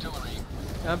enemy artillery.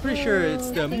 I'm pretty sure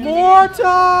it's the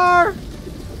mortar!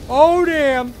 Oh,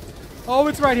 damn! Oh,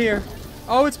 it's right here.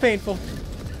 Oh, it's painful.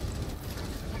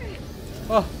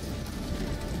 Oh.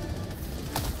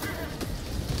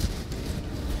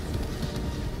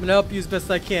 I'm gonna help you as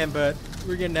best I can, but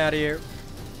we're getting out of here.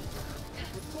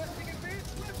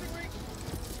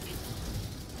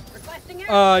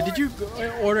 Did you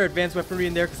order advanced weaponry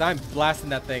in there? Because I'm blasting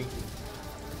that thing.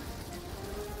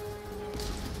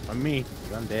 On me,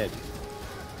 I'm dead.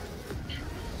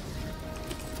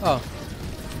 Oh.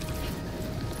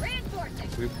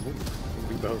 We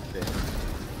both did.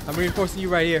 I'm reinforcing you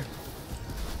right here.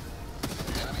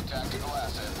 Enemy tactical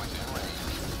asset within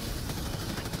range.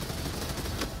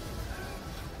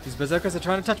 These berserkers are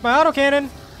trying to touch my autocannon.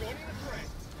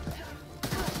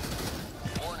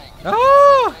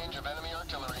 Ah! Range of enemy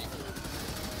artillery.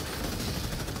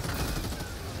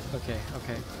 Okay.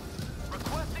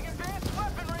 Requesting advanced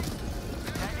weaponry.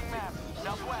 Tagging map.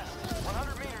 Southwest.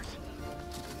 100 meters.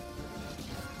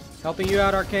 Helping you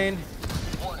out, Arcane.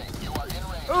 Warning, you are in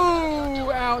range.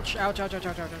 Ooh, ouch.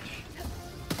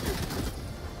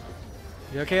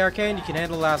 You okay, Arcane? You can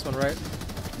handle the last one, right?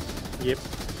 Yep.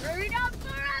 Freedom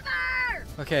forever!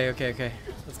 Okay.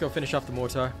 Let's go finish off the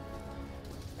mortar.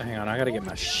 Hang on, I gotta get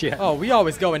my shit. Oh, we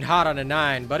always going hot on a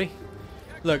 9, buddy.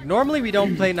 Look, normally we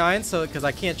don't play 9, so because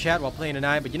I can't chat while playing a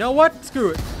 9. But you know what? Screw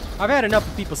it. I've had enough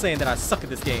of people saying that I suck at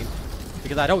this game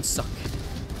because I don't suck.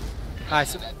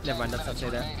 Never mind. Let's not say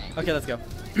that. Okay, let's go.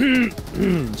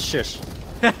 Shush.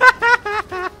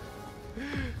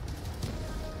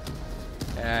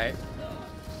 Alright.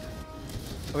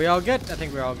 Are we all good? I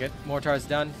think we're all good. Mortar's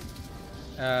done.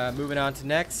 Moving on to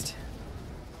next.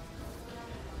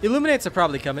 Illuminates are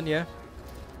probably coming, yeah.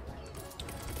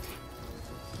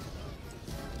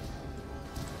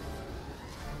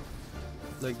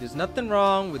 Look, there's nothing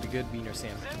wrong with a good wiener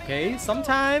sandwich, okay?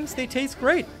 Sometimes they taste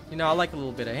great. You know, I like a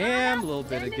little bit of ham, a little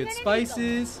bit of good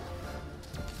spices.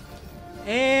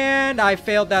 And I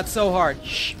failed that so hard.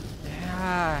 Shh.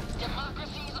 Ah.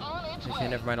 Okay,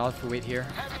 never mind. I'll have to wait here.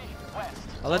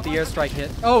 I'll let the airstrike hit.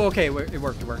 Oh, okay. It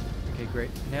worked. Okay, great.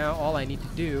 Now all I need to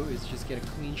do is just get a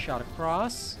clean shot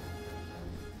across.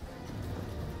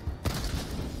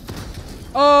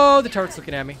 Oh, the turret's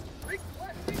looking at me.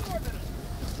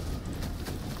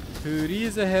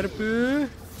 Please a help.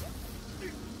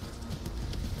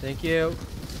 Thank you.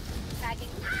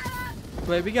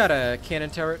 Wait, we got a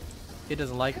cannon turret. It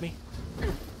doesn't like me.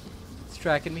 It's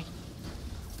tracking me.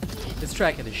 It's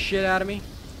tracking the shit out of me.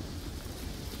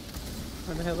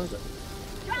 Where the hell is it?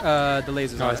 The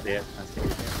laser's on it.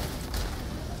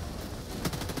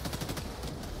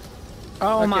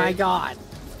 Oh Okay. my god.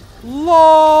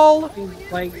 LOL!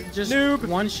 Like, just Noob.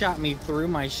 one-shot me through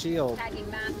my shield.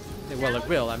 Well, it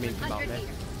will. I mean, come on, man.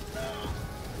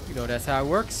 You know that's how it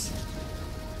works.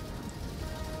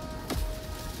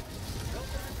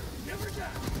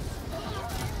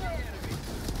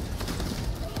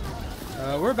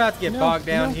 We're about to get bogged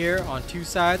down here on two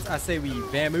sides. I say we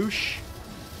vamoosh.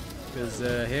 Because,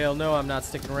 hell no, I'm not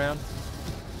sticking around.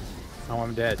 Oh,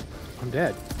 I'm dead. I'm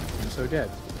dead. I'm so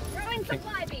dead.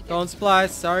 Throwing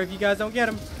supplies. Sorry if you guys don't get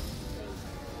them.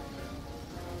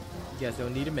 You guys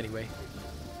don't need them anyway.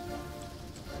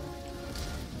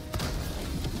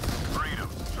 Freedom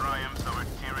triumphs over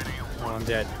tyranny. Oh, I'm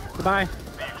dead. Goodbye.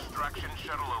 The extraction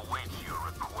shuttle awaits your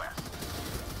request.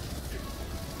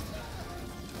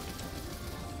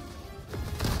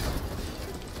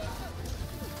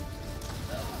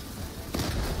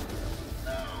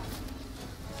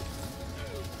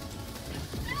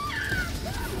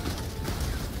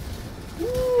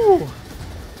 Woo!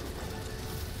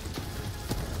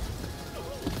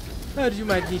 But you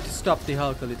might need to stop the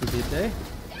Hulk a little bit, eh?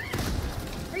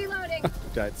 Reloading.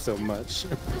 Died so much.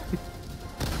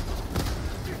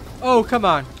 Oh, come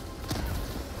on.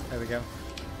 There we go.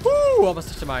 Woo! Almost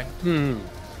touched a mine.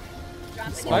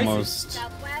 Spicy. Almost.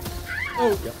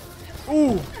 Oh. Yep.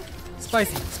 Ooh.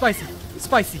 Spicy. Spicy.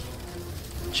 Spicy.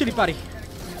 Chili buddy.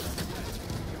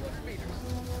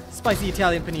 Spicy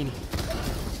Italian panini.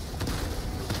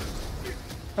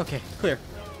 Okay, clear.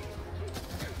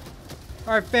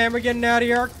 Alright, fam, we're getting out of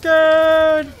here.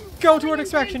 Good! Go toward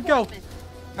extraction, go!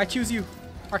 I choose you.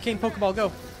 Arcane Pokeball,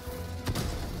 go.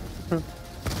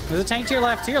 There's a tank to your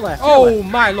left, to your left. Oh,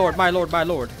 my lord, my lord, my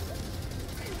lord.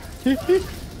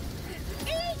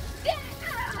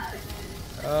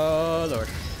 Oh, lord.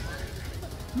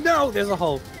 No, there's a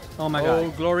hole. Oh my god. Oh,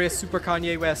 glorious Super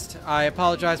Kanye West. I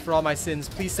apologize for all my sins.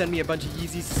 Please send me a bunch of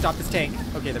Yeezys to stop this tank.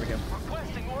 Okay, there we go.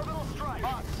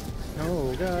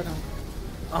 Oh god.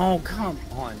 Oh, come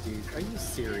on, dude. Are you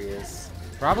serious?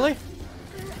 Probably.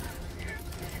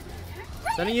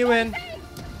 Sending you in.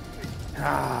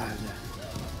 God.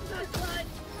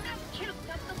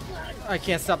 I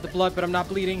can't stop the blood, but I'm not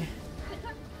bleeding.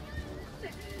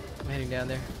 I'm heading down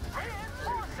there.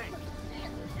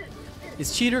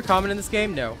 Is cheater common in this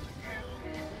game? No.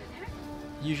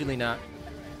 Usually not.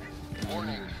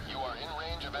 Warning, you are in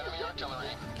range of enemy artillery.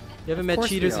 You haven't met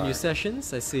cheaters in your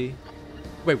sessions? I see.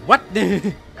 Wait, what?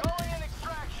 Hey,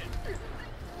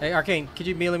 Arcane, could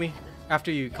you melee me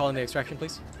after you call in the extraction,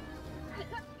 please?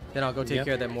 Then I'll go take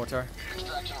care of that mortar.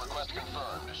 Extraction request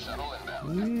confirmed. Shuttle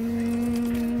inbound.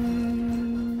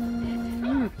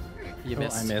 You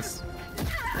missed. I missed.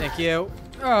 Thank you.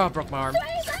 Oh, broke my arm.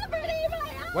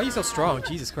 Why are you so strong?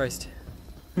 Jesus Christ.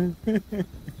 No.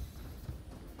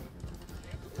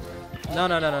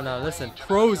 Listen,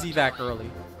 pros evac early.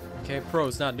 Okay,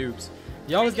 pros, not noobs.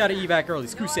 You always gotta evac early.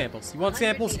 Screw samples. You want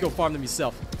samples? You go farm them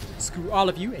yourself. Screw all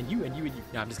of you and you and you and you.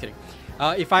 No, I'm just kidding.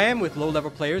 If I am with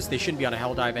low-level players, they shouldn't be on a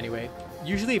Helldive anyway.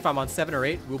 Usually, if I'm on 7 or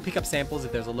 8, we'll pick up samples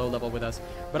if there's a low level with us.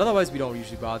 But otherwise, we don't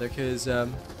usually bother because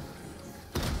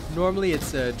normally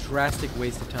it's a drastic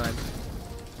waste of time.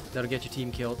 That'll get your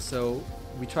team killed, so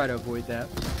we try to avoid that.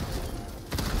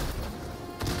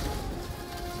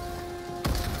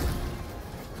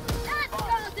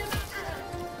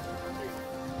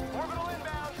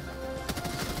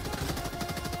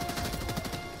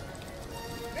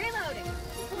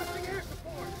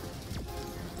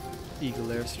 Eagle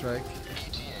airstrike.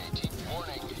 ETA,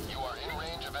 warning, you are in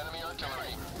range of enemy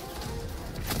artillery.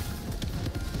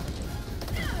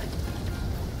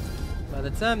 By the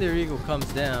time their Eagle comes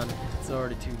down, it's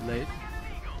already too late.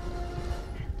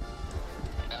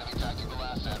 Enemy tactical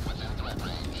asset within threat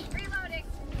range. Reloading.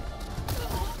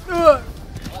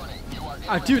 Warning, you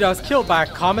are in Dude, I was killed by a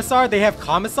commissar. They have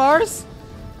commissars?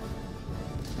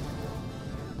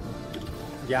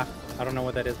 Yeah, I don't know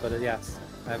what that is, but yes,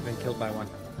 I've been killed by one.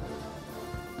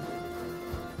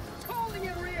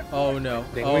 Oh no. I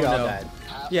think Oh we all no. died.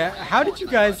 Yeah, how did you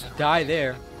guys die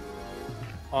there?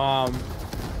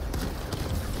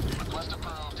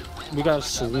 We got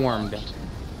swarmed.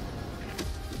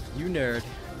 You nerd.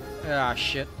 Ah,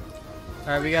 shit.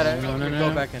 Alright, we gotta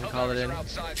go back and call it in.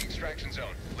 Outside the extraction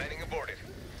zone. Landing aborted.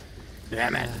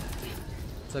 Damn it.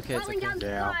 It's okay, it's okay.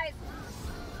 Yeah.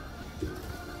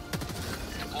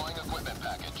 deploying equipment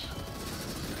package.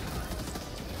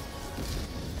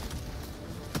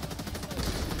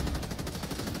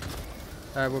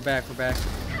 Alright, we're back, we're back.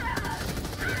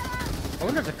 I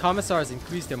wonder if the commissars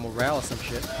increased their morale or some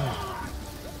shit.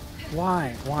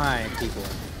 Why? Why, people?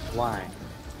 Why?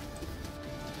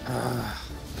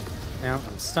 Now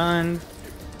I'm stunned.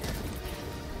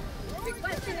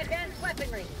 Requesting advanced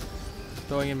weaponry.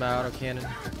 Throwing in my autocannon.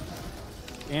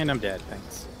 And I'm dead,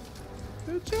 thanks.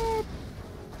 Good job.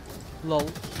 Lol.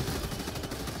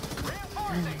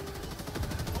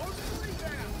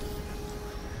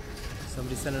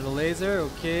 Somebody sending a laser.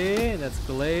 Okay, that's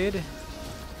Glade.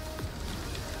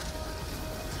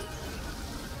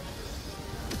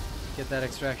 Get that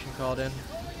extraction called in.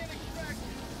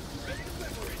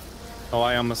 Oh,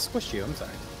 I almost squished you. I'm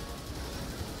sorry.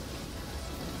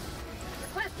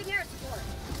 Requesting air support.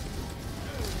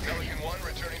 Pelican 1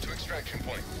 returning to extraction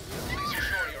point. Please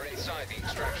ensure you're inside the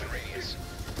extraction radius.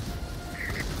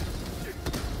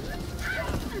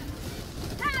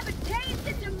 Have a taste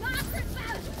of democracy.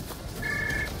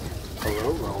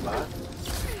 Hello, robot.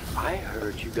 I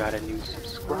heard you got a new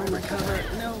subscriber.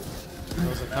 No.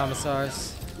 Those are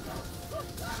commissars.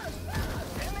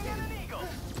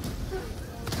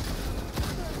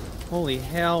 Holy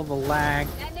hell, the lag.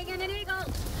 Landing in an eagle.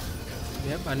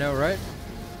 Yep, I know, right?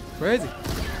 Crazy.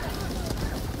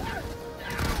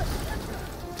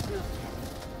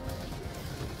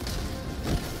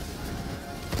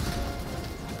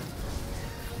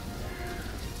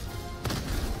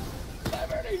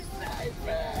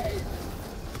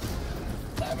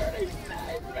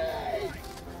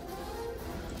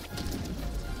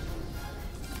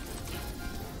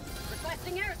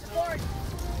 Requesting air support.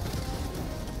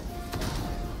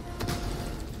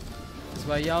 That's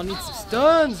why y'all need some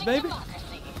stuns, baby.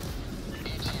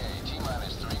 ETA,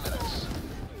 T-minus 3 minutes.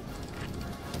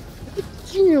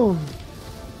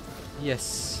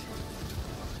 Yes.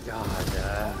 God,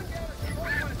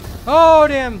 Oh,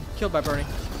 damn. Killed by burning.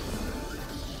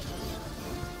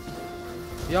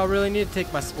 Y'all really need to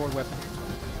take my sport weapon.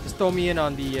 Just throw me in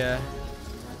on the,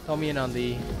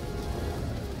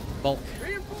 bulk.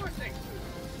 Reinforcing.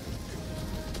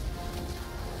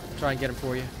 Try and get him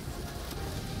for you.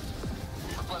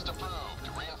 Request approved.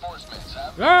 Reinforcements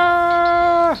have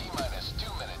Ah! T-minus 2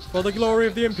 minutes. For the glory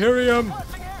of the Imperium.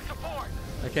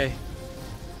 Okay,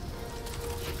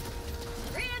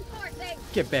 Reinforcing.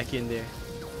 get back in there.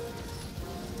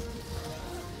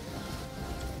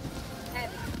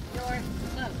 Heavy. North.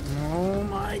 Low. Oh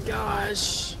my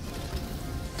gosh.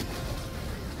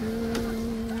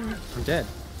 I'm dead.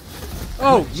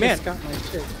 Oh, Just man. got my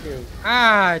shit too.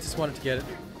 Ah, I just wanted to get it.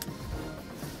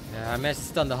 Yeah, I managed to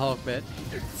stun the Hulk, but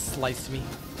it sliced me.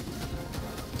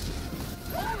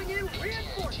 Calling in ETA,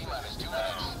 reinforcement. T-minus 2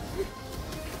 minutes.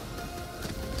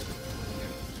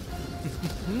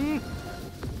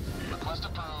 Request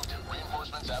approved.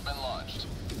 Reinforcements have been launched.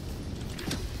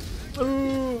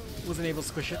 Ooh, wasn't able to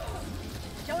squish it.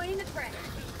 Joining the fray.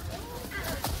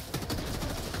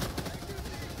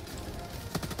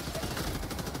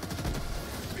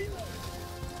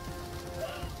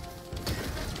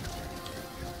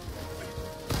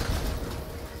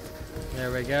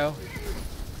 There we go.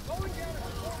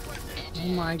 Oh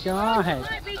my god.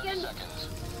 Light beacon. Seconds.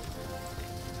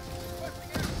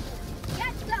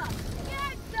 Get some.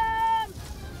 Get some.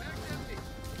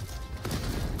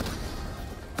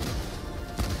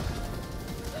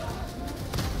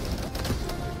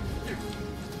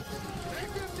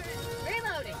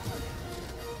 Reloading.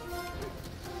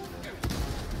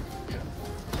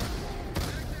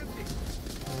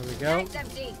 There we go. Mag's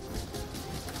empty.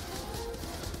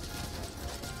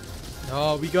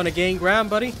 Oh, we gonna gain ground,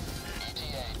 buddy. ETA,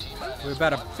 T-minus We're about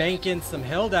to bank in some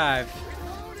Helldive.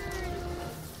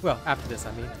 Well, after this,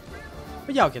 I mean.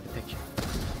 But y'all get the picture.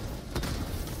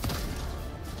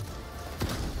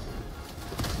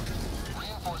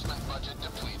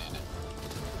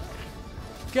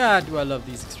 God, do I love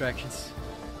these extractions.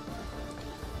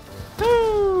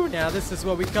 Woo! Now this is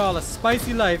what we call a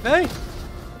spicy life, eh?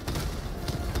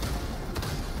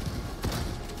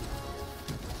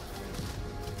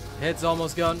 Head's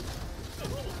almost gone.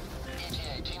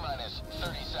 ETA T-minus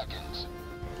 30 seconds.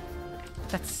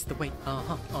 That's the way.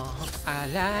 I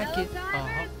like it.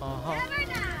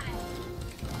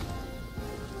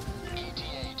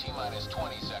 ETA T-minus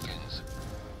 20 seconds.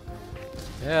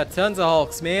 Yeah, tons of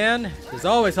hulks, man. There's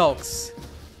always hulks.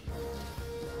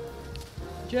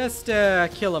 Just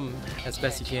kill them as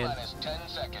best you can. T-minus 10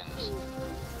 seconds.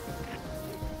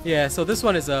 Yeah, so this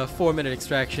one is a 4-minute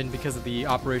extraction because of the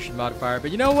operation modifier, but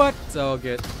you know what? It's all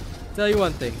good. Tell you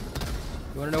one thing.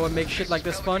 You wanna know what makes shit like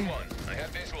this fun?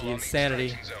 The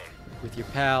insanity with your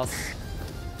pals.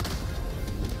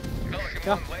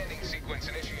 Go. Landing sequence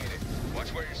initiated.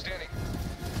 Watch where you're standing.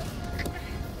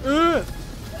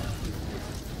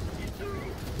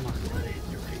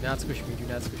 Do not squish me, do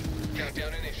not squish me.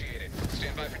 Countdown initiated.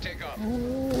 Stand by for takeoff.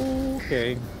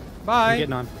 Okay. Bye. I'm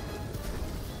getting on.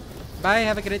 Bye,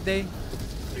 have a great day.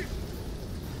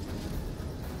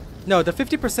 No, the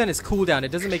 50% is cooldown.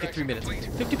 It doesn't make it 3 minutes.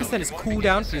 50% is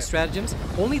cooldown for your stratagems.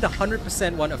 Only the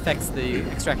 100% one affects the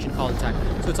extraction calling time.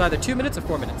 So it's either 2 minutes or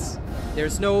 4 minutes.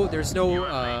 There's no 3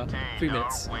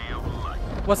 minutes.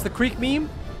 What's the Creek meme?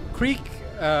 Creek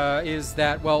is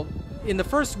that, well, in the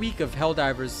first week of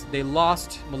Helldivers, they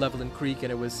lost Malevolent Creek,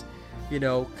 and it was, you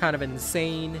know, kind of an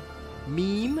insane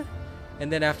meme.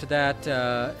 And then after that,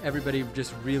 everybody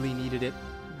just really needed it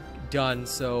done.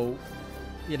 So,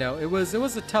 you know, it was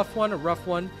a tough one, a rough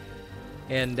one,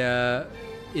 and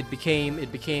it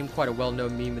became quite a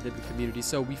well-known meme within the community.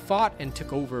 So we fought and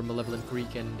took over Malevolent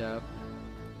Creek, and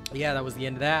yeah, that was the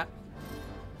end of that.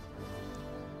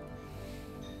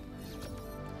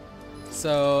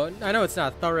 So I know it's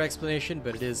not a thorough explanation,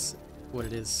 but it is what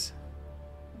it is.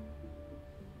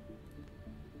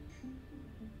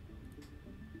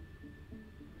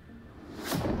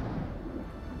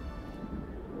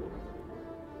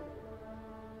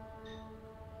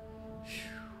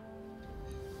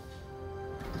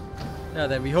 Now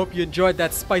then, we hope you enjoyed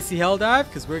that spicy hell dive,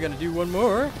 because we're going to do one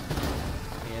more.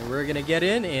 And we're going to get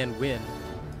in and win.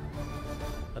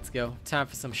 Let's go. Time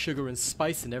for some sugar and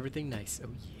spice and everything nice. Oh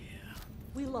yeah.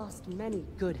 We lost many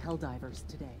good Helldivers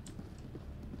today.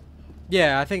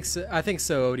 Yeah, I think so,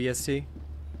 ODST.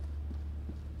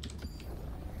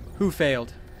 Who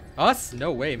failed? Us?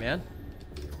 No way, man.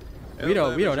 We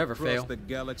don't ever fail.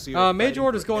 Major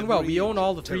order's going well. We own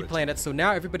all the 3 planets, so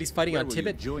now everybody's fighting on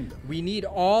Tibit. We need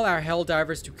all our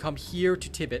Helldivers to come here to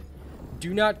Tibit.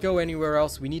 Do not go anywhere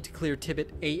else. We need to clear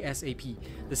Tibit ASAP.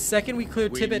 The second we clear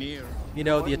Tibit, you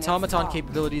know, the automaton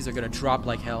capabilities are gonna drop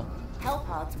like hell.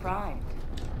 Hellpods primed.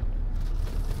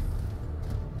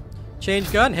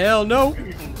 Change gun? Hell no.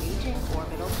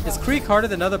 Is Creek harder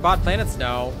than other bot planets?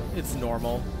 No, it's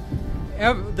normal.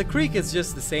 The Creek is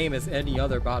just the same as any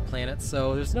other bot planet,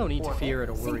 so there's no need to fear it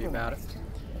or worry about it.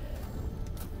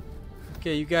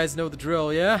 Okay, you guys know the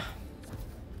drill, yeah?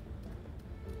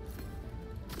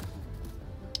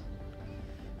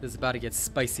 This is about to get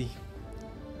spicy.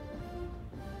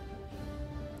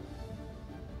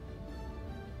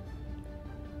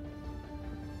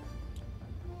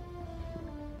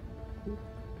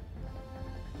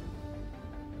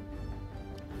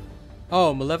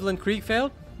 Oh, Malevolent Creek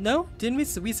failed? No? Didn't we?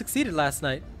 We succeeded last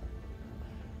night.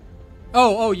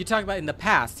 Oh, you're talking about in the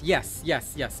past. Yes.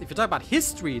 If you're talking about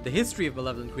history, the history of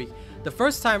Malevolent Creek, the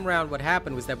first time around what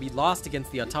happened was that we lost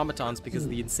against the Automatons because of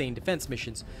the insane defense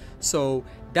missions. So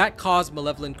that caused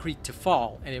Malevolent Creek to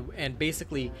fall. And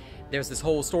basically, there's this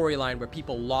whole storyline where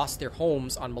people lost their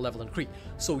homes on Malevolent Creek.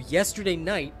 So yesterday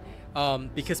night,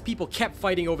 because people kept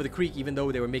fighting over the creek even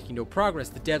though they were making no progress,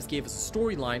 the devs gave us a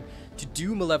storyline to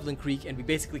do Malevolent Creek, and we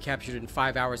basically captured it in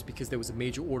 5 hours because there was a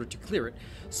major order to clear it.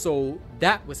 So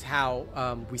that was how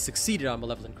we succeeded on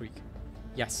Malevolent Creek.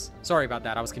 Yes, sorry about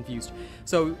that, I was confused.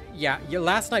 So yeah,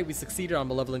 last night we succeeded on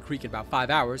Malevolent Creek in about 5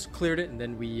 hours, cleared it, and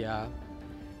then we,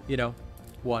 you know,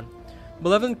 won.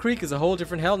 Malevolent Creek is a whole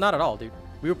different hell? Not at all, dude.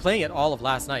 We were playing it all of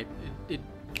last night. It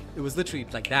was literally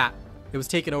like that. It was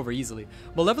taken over easily.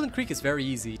 Malevolent Creek is very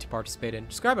easy to participate in.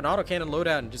 Just grab an autocannon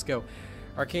loadout and just go.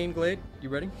 Arcane Glade, you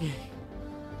ready?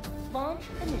 Launch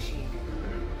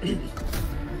initiated.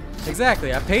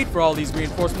 Exactly, I paid for all these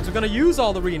reinforcements. We're gonna use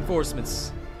all the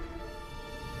reinforcements.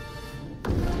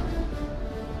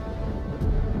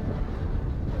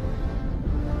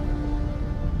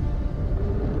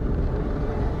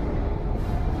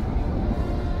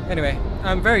 Anyway,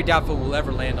 I'm very doubtful we'll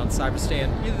ever land on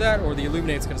Cyberstan. Either that or the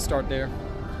Illuminate's gonna start there,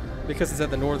 because it's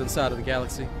at the northern side of the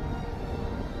galaxy.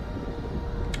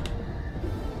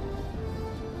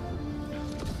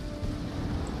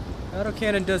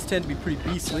 Autocannon does tend to be pretty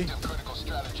beastly.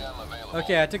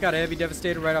 Okay, I took out a heavy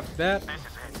devastator right off the bat.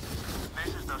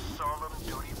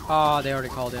 Ah, they already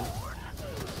called in.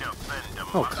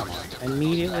 Oh, come on.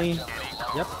 Immediately?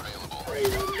 Yep.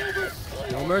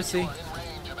 No mercy.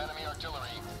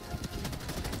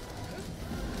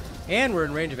 And we're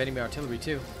in range of enemy artillery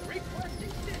too.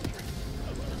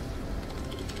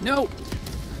 No!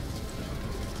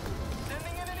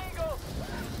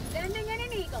 Sending in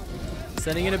an eagle.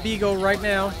 Sending in a beagle right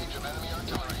now.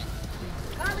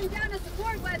 Calling down a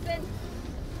support weapon.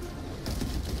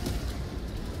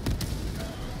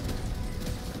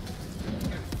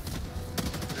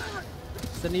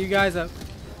 Sending you guys up.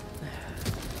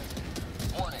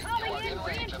 Calling in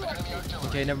reinforcements.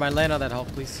 Okay, never mind. Land on that Hulk,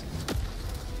 please.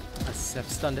 I've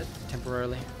stunned it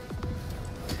temporarily.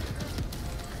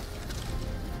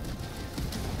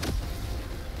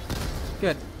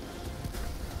 Good.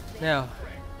 Now,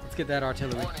 let's get that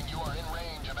artillery.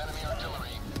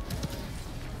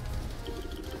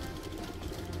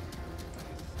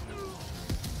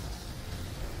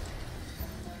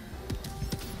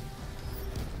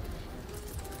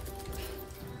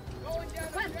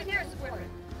 Requesting air support.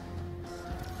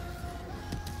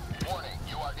 Warning,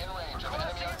 you are in range of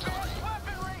enemy artillery.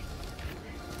 Weaponry!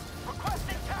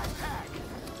 Requesting tac pack!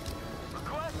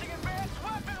 Requesting advanced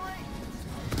weaponry!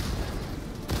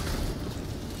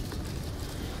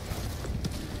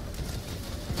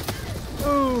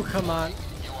 Ooh, come on.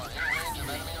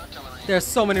 There's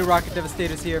so many rocket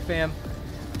devastators here, fam.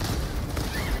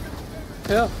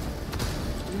 Yeah.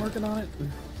 I'm working on it.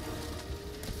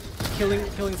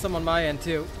 Killing some on my end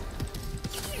too.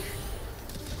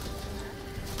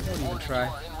 Don't even try.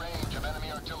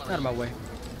 Out of my way.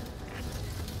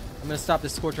 I'm gonna stop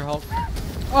this Scorcher Hulk.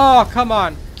 Oh, come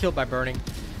on! Killed by burning.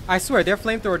 I swear, their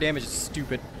flamethrower damage is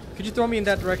stupid. Could you throw me in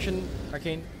that direction,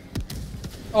 Arcane?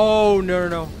 Oh, no,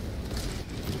 no, no.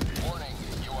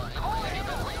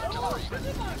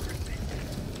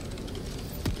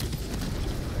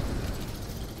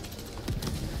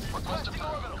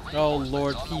 Oh,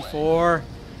 Lord, P4.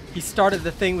 He started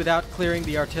the thing without clearing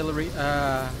the artillery.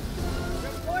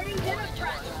 Reporting to the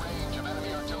front.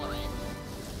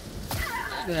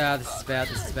 Yeah, this is bad,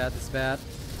 this is bad, this is bad.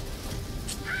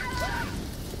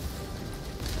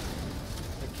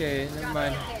 Okay, never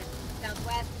mind.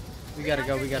 Southwest. We gotta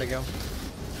go, we gotta go.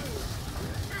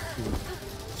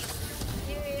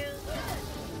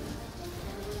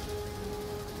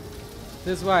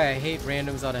 This is why I hate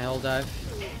randoms on a hell dive.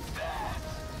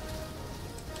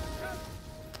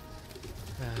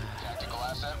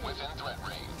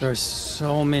 There's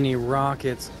so many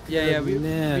rockets. Yeah, we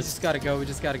just gotta go. We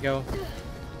just gotta go.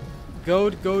 Go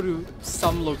to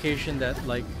some location that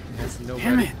like has no.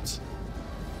 Damn it!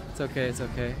 It's okay. It's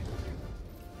okay.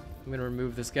 I'm gonna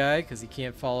remove this guy because he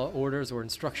can't follow orders or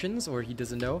instructions, or he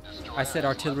doesn't know. I said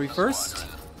artillery first.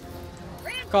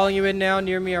 Calling you in now,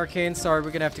 near me, Arcane. Sorry,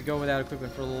 we're gonna have to go without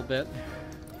equipment for a little bit.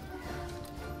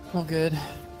 All good.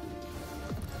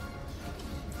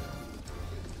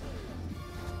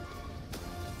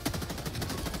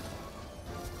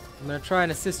 I'm gonna try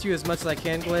and assist you as much as I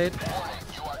can, Glade.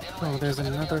 Oh, there's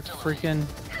another freaking...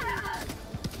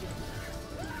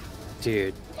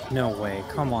 Dude, no way.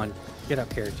 Come on. Get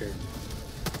up, character.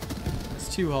 There's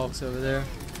two Hulks over there.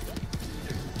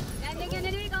 Sending in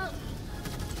an eagle.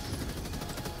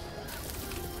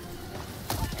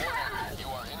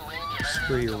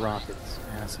 Screw your rockets,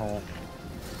 asshole.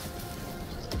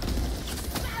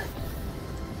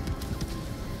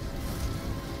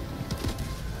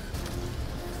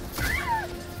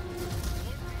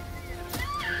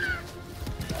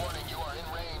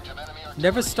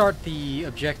 Never start the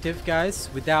objective, guys,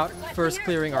 without first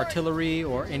clearing artillery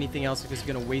or anything else, because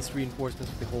you're gonna waste reinforcements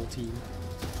with the whole team.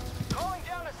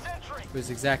 Which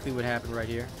is exactly what happened right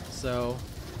here. So,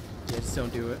 yeah, just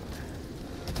don't do it.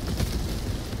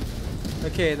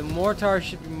 Okay, the mortar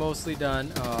should be mostly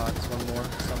done. Oh, there's one more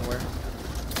somewhere.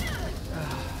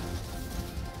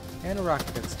 And a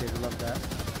rocket devastator, love that.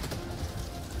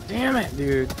 Damn it,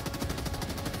 dude.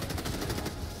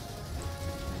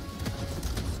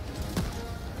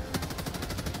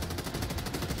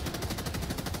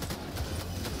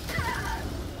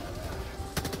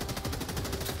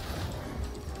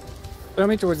 Throw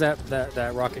me towards that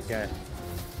rocket guy.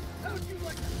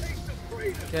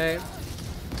 Okay.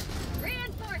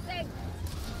 Reinforcing.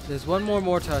 There's one more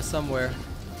mortar somewhere.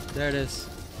 There it is.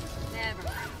 Never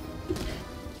mind.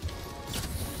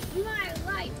 My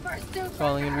life for super.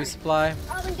 Calling in resupply.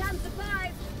 Calling down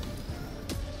supplies.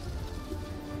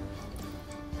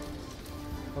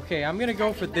 Okay, I'm gonna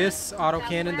go for this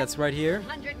autocannon that's right here.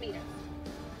 100 meters.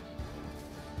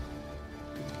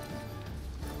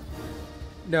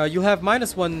 No, you have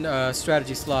 -1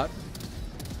 strategy slot.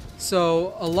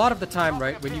 So a lot of the time,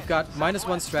 right, when you've got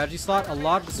 -1 strategy slot, a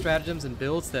lot of the stratagems and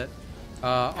builds that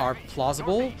are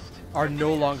plausible are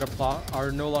no longer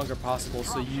possible.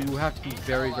 So you have to be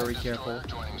very, very careful.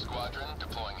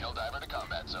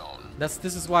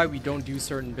 This is why we don't do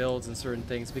certain builds and certain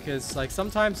things, because like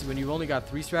sometimes when you've only got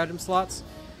 3 stratagem slots,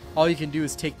 all you can do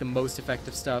is take the most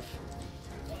effective stuff.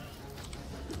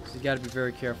 So you got to be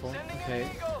very careful.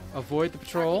 Okay, avoid the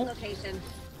patrol.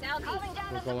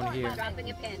 We're going here. Dropping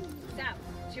a pin. South,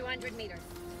 200 meters.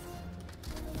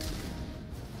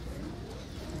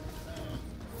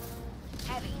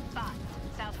 Heavy, box.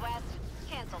 Southwest.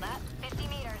 Cancel that. 50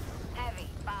 meters. Heavy,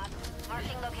 box.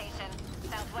 Marking location.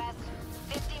 Southwest.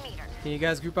 50 meters. Can you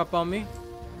guys group up on me?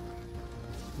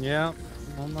 Yeah,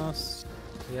 almost.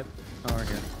 Yep. Oh, we're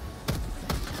here.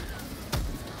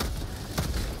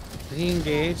 Did he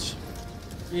engage?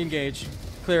 Re-engage.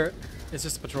 Clear it. It's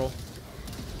just a patrol.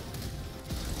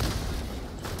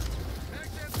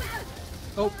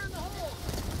 Oh.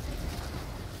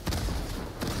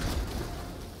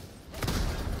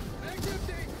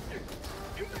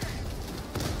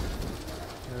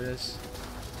 There it is.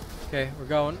 Okay, we're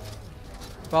going.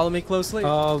 Follow me closely.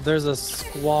 Oh, there's a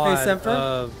squad Hey, Semper?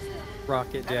 of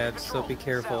rocket devs, so be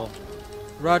careful.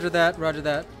 Roger that, roger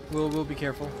that. We'll be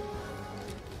careful.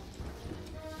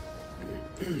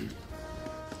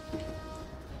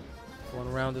 Going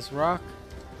around this rock.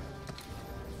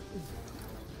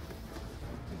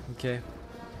 Okay.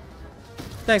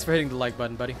 Thanks for hitting the like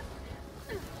button, buddy.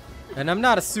 And I'm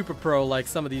not a super pro like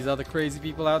some of these other crazy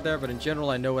people out there, but in general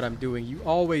I know what I'm doing. You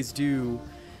always do...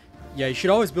 Yeah, you should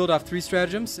always build off 3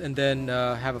 stratagems and then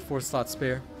have a 4 slot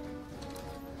spare.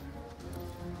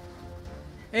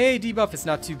 A debuff is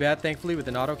not too bad, thankfully, with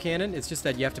an autocannon. It's just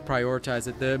that you have to prioritize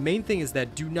it. The main thing is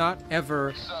that do not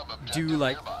ever do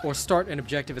like, or start an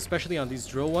objective, especially on these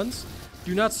drill ones.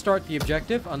 Do not start the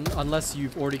objective unless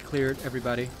you've already cleared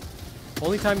everybody.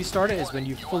 Only time you start it is when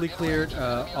you've fully cleared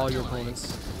all your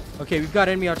opponents. Okay, we've got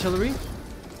enemy artillery.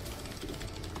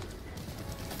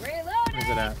 Where's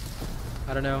it at?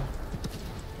 I don't know.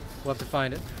 We'll have to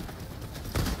find it.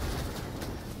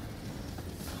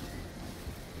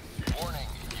 Warning,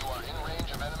 you are in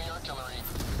range of enemy artillery.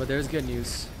 But there's good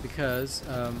news because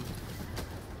I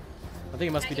think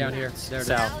it must be down here. There it is.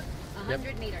 South. Yep.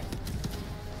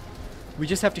 We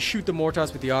just have to shoot the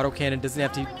mortars with the autocannon. We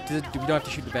don't have to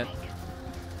shoot the vent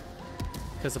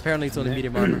because apparently it's only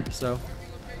medium armor. So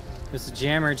there's a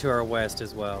jammer to our west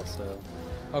as well. So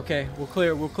okay, we'll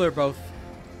clear both.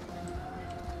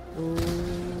 Oh,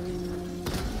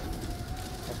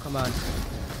 come on.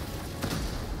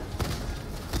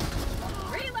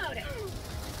 Reloading.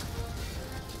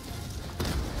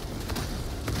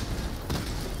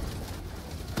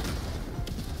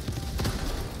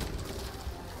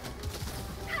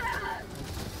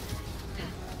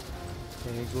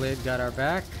 Okay, Glid got our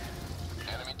back.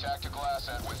 Enemy tactical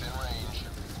asset within range.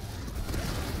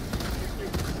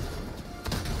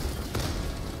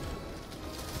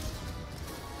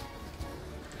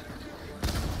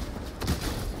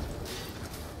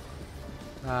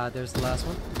 There's the last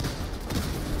one.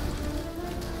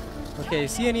 Okay,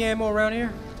 see any ammo around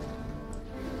here?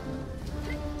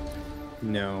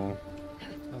 no.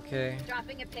 Okay.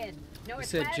 Dropping a pin. You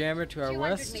said jammer to our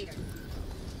west? Meters.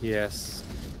 Yes.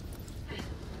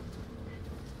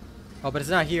 Oh, but it's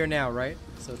not here now, right?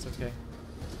 So it's okay.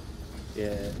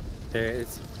 Yeah.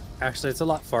 It's actually it's a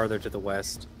lot farther to the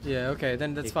west. Yeah, okay,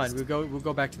 then that's fine. We'll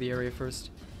go back to the area first.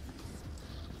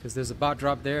 Because there's a bot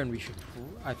drop there and we should...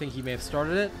 I think he may have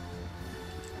started it.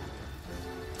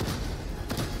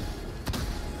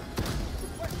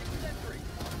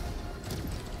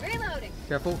 Reloading.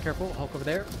 Careful, careful. Hulk over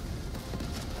there.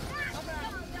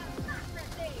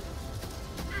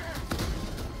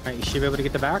 Alright, you should be able to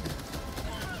get the back.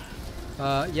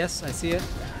 Yes, I see it.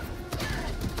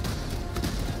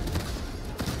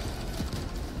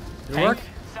 Did it work?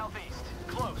 Southeast.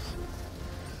 Close.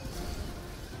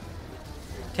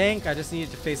 Tank, I just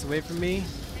needed to face away from me.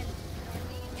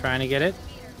 Trying to get it.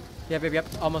 Yep, yep, yep.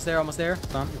 Almost there, almost there.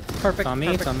 Perfect. It's on me,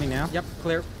 perfect. it's on me now. Yep,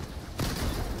 clear.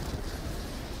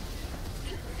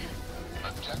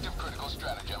 Objective critical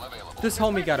stratagem available. This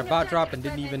homie got a bot drop and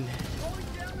didn't even...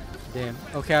 Damn.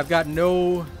 Okay, I've got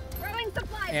no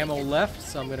ammo left,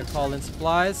 so I'm gonna call in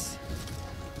supplies.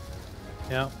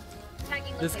 Yep.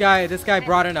 This guy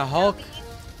brought in a Hulk.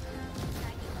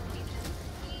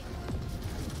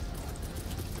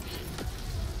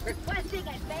 Requesting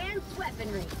advanced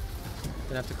weaponry.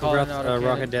 Gonna have to call in autocannon.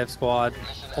 Rocket Dev Squad.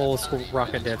 Whole school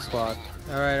Rocket Dev Squad.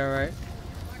 Alright,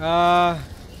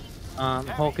 alright.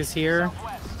 Hulk is here.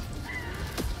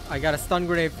 I got a stun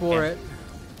grenade for it.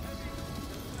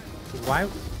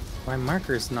 Why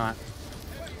marker's not?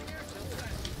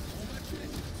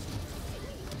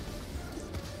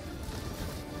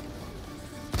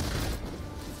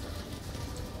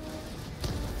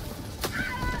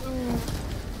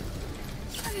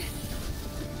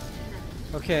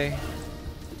 Okay.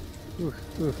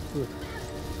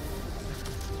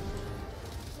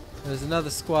 There's another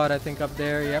squad, I think, up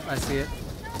there. Yep, I see it.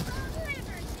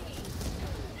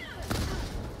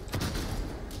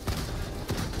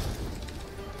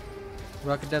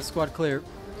 Rocket Dev squad clear.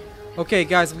 Okay,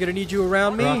 guys, I'm gonna need you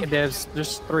around me. Rocket Devs,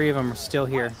 there's 3 of them still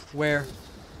here. Where?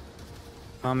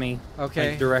 On me. Okay.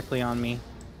 Like, directly on me.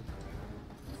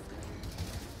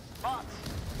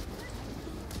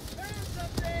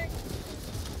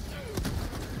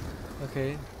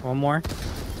 Okay. One more.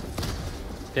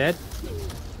 Dead.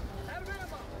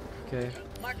 Okay.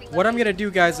 What I'm gonna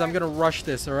do, guys, I'm gonna rush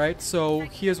this, alright? So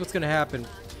here's what's gonna happen.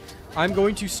 I'm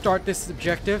going to start this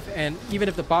objective, and even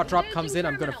if the bot drop comes in,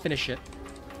 I'm gonna finish it.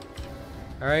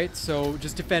 Alright, so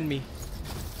just defend me.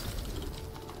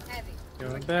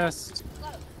 Doing best.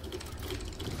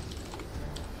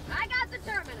 I got the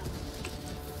terminal.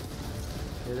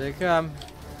 Here they come.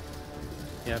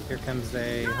 Yep, here comes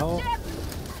a Hulk.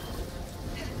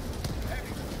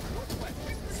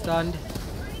 Stunned.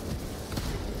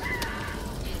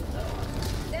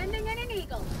 Sending in an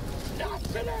eagle.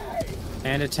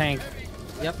 And a tank.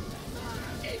 Yep.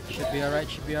 Should be alright,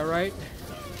 should be alright.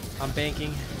 I'm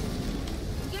banking.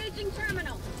 Engaging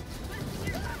terminal.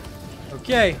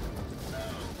 Okay.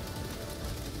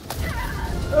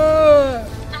 Oh,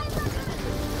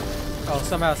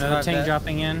 somehow Another survived tank that.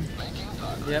 dropping in.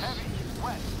 Yep.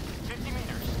 West, 50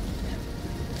 meters.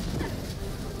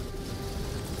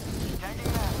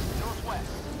 Tagging that,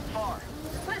 northwest, far.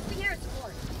 Requesting air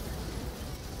support.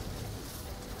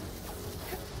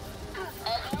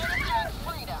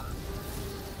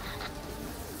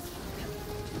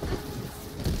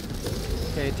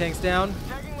 Okay, tank's down.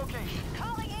 Tagging location.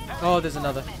 Oh, there's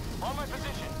another. On my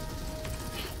position.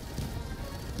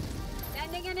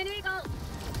 Sending in an eagle.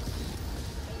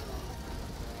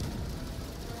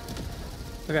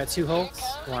 We got 2 Hulks.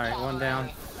 Alright, 1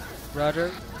 down.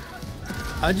 Roger.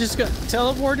 I just got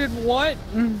teleported. What?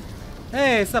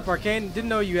 Hey, what's up, Arcane? Didn't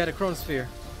know you had a chronosphere.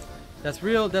 That's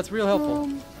real helpful.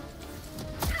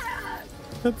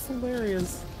 That's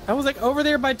hilarious. I was like over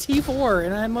there by T4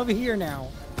 and I'm over here now.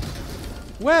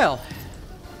 Well,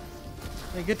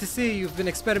 good to see you've been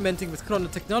experimenting with chrono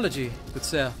technology, good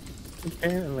sir.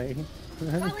 Apparently.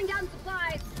 Calling down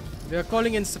supplies. We are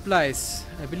calling in supplies.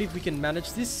 I believe we can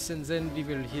manage this, and then we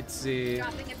will hit the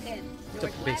Dropping a pin. top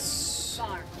Northwest, base.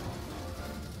 far.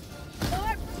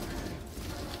 North.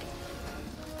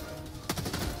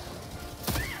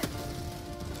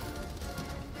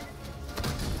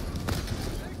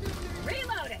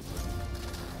 Reloading.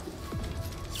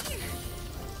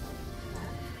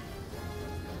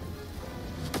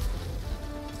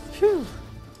 Phew.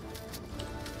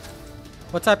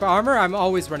 What type of armor? I'm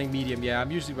always running medium. Yeah,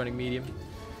 I'm usually running medium.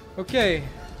 Okay,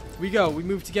 we go. We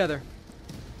move together.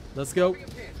 Let's go.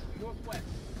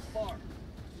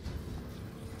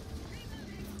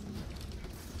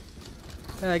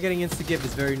 Getting insta-give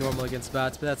is very normal against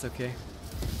bots, but that's okay.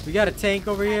 We got a tank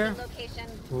over here. Location.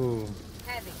 Ooh.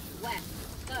 Heavy. West.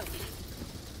 Close.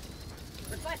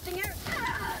 Requesting air.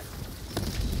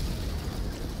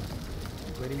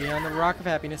 Waiting behind the rock of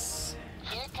happiness.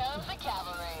 Here comes the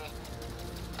cavalry.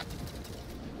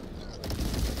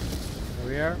 There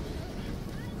we are.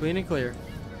 Clean and clear.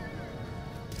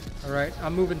 Alright,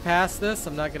 I'm moving past this.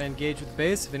 I'm not going to engage with the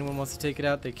base. If anyone wants to take it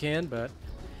out, they can, but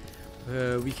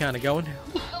we kind of going.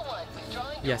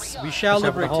 Yes, we shall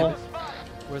liberate Tibit.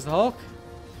 Where's the Hulk?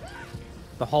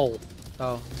 The hole.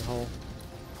 Oh, the hole.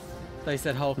 They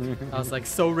said Hulk. I was like,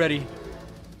 so ready.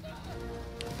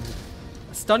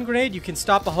 A stun grenade, you can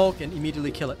stop a Hulk and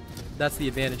immediately kill it. That's the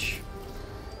advantage.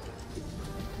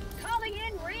 Calling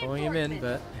in Pulling him in,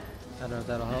 but I don't know if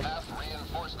that'll help. Half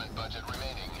reinforcement budget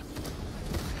remaining.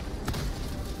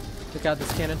 Look out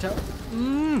this cannon tower.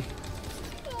 Mmm.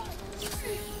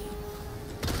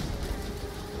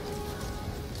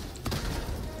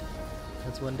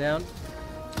 That's one down.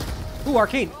 Ooh,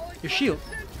 Arcane! Your shield!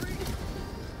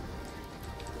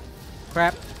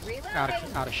 Crap.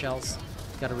 Out of shells.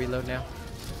 Gotta reload now.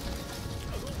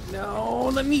 No,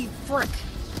 let me frick.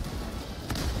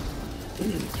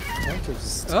 You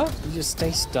just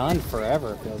stay stunned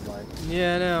forever, it feels like.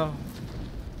 Yeah, I know.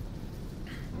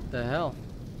 The hell?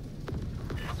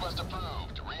 Request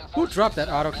approved. Who dropped that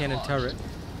autocannon turret?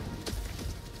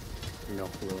 No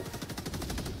clue.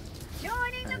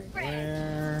 Joining the fray.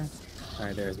 Where?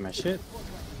 Alright, there's my shit.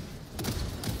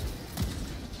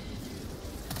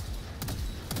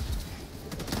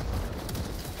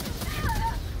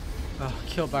 Oh,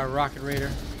 killed by a rocket raider.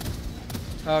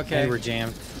 Okay. Hey, we're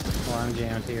jammed. Well, I'm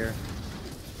jammed here.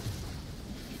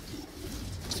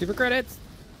 Super credits!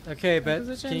 Okay,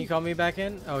 but can you call me back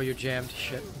in? Oh, you're jammed.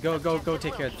 Shit. Go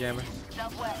take care of the jammer.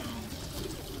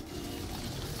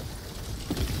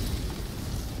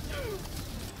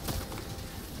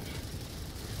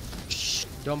 Shh.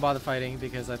 Don't bother fighting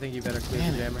because I think you better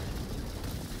clear the jammer.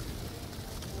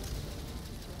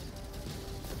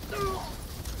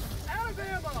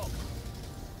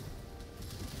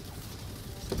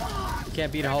 You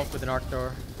can't beat a Hulk with an arc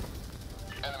thrower.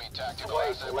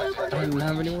 I don't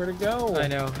have anywhere to go. I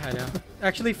know.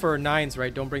 Actually, for 9s,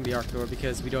 right, don't bring the arc thrower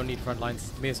because we don't need front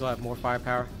lines. May as well have more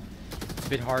firepower. It's a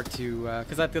bit hard to,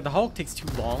 because the Hulk takes too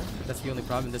long. That's the only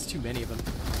problem, and there's too many of them.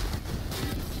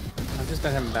 I've just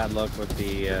been having bad luck with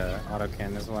the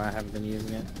autocannon. That's why I haven't been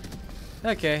using it.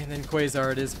 Okay, then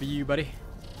Quasar it is for you, buddy.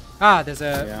 Ah, there's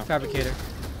a fabricator.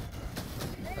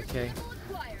 Okay.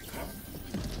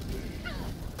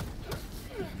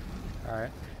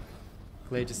 Alright.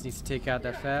 Clay just needs to take out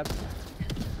that fab.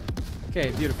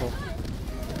 Okay, beautiful.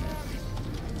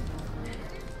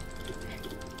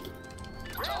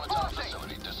 Automaton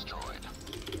facility destroyed.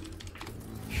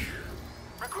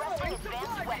 Requesting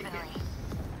advanced weaponry.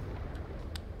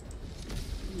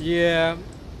 Yeah,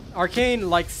 Arcane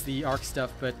likes the arc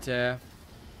stuff, but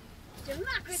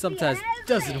sometimes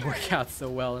doesn't work out so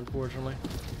well, unfortunately.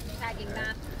 Tagging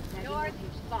map. North,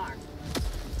 far.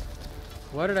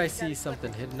 Why did I see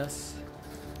something hitting us?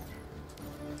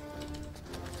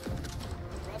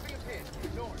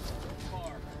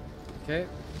 Okay.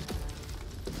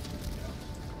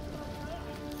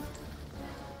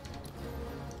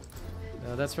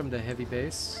 No, that's from the heavy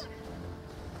base.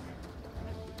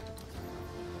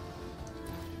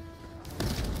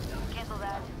 Cancel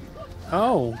that.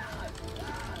 Oh!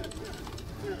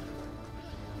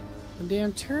 The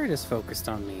damn turret is focused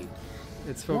on me.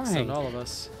 It's focused on Why? all of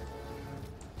us.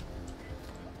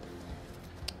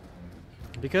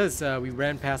 Because we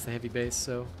ran past the heavy base,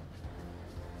 so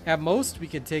at most we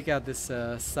can take out this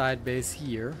side base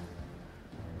here,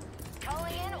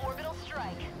 Calling in orbital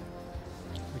strike.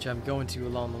 which I'm going to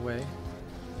along the way.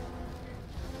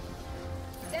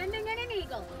 Sending in an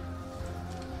eagle.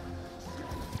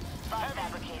 Bomb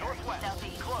fabricator.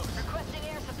 Southeast. Close. Requesting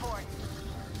air support.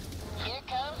 Here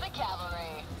comes the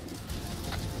cavalry.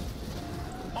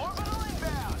 Orbital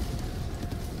inbound.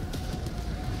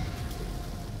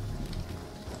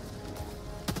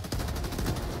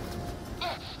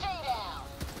 Stay down.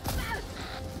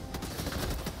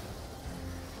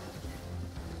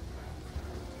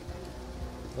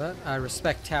 But I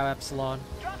respect Tau Epsilon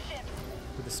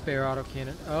with the spare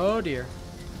autocannon. Oh dear.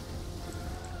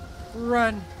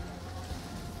 Run!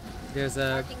 There's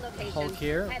a Marking location. Hulk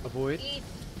here. Heavy. Avoid. East.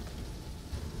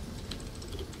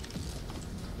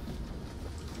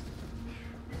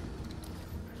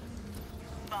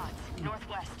 Bots.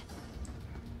 Northwest.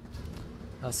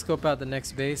 I'll scope out the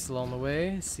next base along the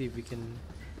way, see if we can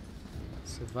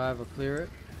survive or clear it.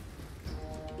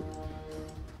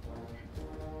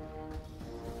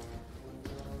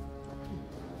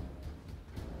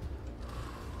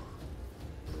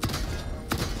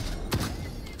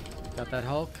 Got that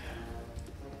Hulk.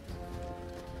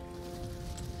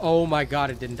 Oh my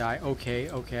god, it didn't die. Okay,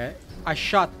 okay. I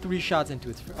shot 3 shots into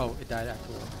its... Oh, it died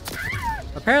after all.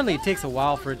 Apparently it takes a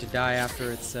while for it to die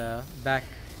after its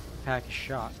backpack is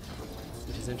shot,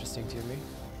 which is interesting to me.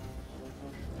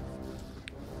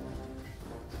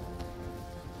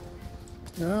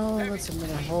 Oh, that's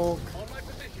another Hulk.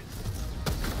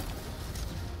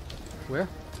 Where?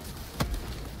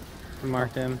 I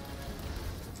marked him.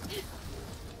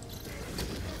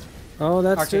 Oh,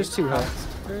 that's Arcade. there's 2 Hulks.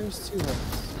 There's 2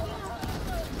 Hulks.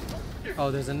 Oh,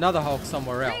 there's another Hulk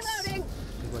somewhere else. Reloading.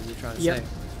 Is what you're trying to Yep. say.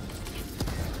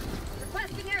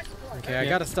 Requesting air support. Okay, I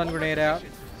got a stun grenade out.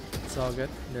 It's all good.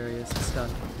 There he is,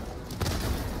 stunned.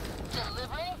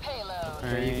 Delivering payload.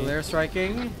 Okay, Eagle air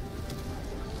striking.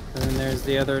 And then there's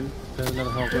the other, there's another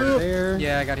Hulk right there.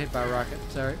 Yeah, I got hit by a rocket.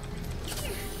 Sorry.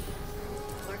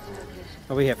 Marking location.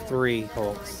 Oh, we have 3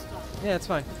 Hulks. Yeah, it's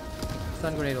fine.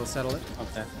 Stun grenade will settle it.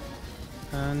 Okay.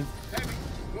 And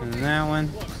that one.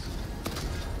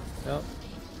 Oh,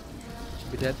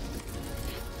 Should be dead.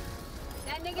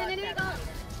 Sending in an eagle.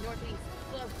 Northeast.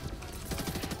 Close.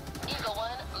 Eagle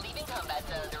 1 leaving combat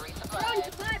zone to Drone resupply.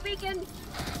 supply beacon.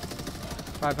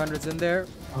 500's in there.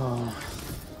 oh.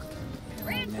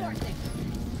 Reinforcing.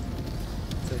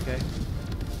 It's okay.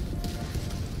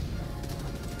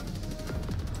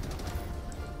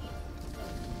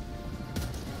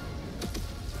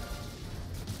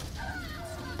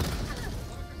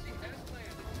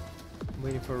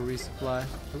 for a resupply.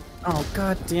 Oop. Oh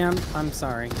god damn! I'm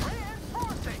sorry.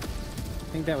 I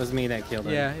think that was me that killed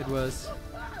him. Yeah, it was.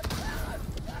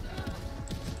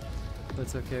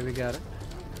 That's okay, we got it.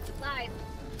 Supplies.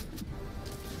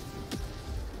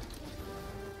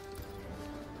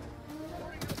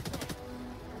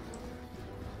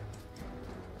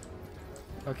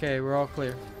 Okay, we're all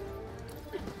clear.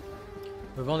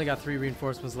 We've only got 3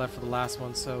 reinforcements left for the last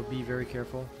one, so be very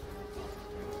careful.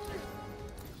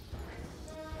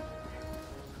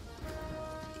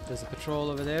 There's a patrol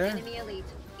over there. Enemy elite.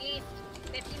 East.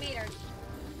 50 meters.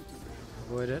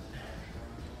 Avoid it.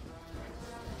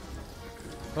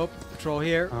 Oh, patrol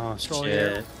here. Oh patrol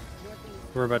shit! here.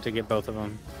 We're about to get both of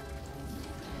them.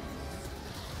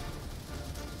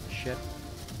 Shit.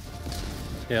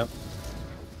 Yep.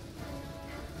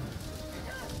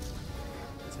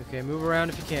 It's okay, move around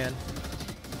if you can.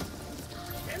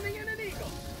 Sending in an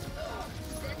eagle.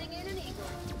 Sending in an eagle.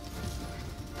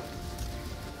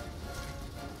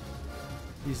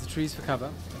 Use the trees for cover.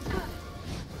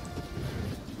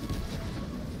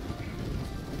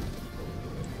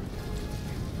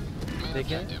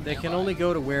 They can only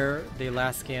go to where they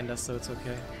last scanned us, so it's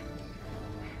okay.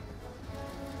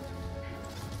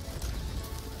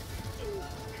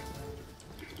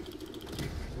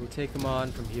 We'll take them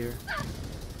on from here.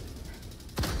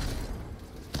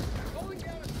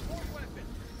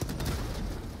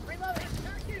 Reloading.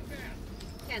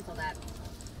 Cancel that.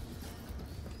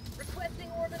 Requesting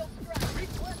orbital strike.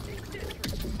 Requesting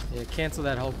district. Yeah, cancel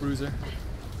that Hulk Bruiser.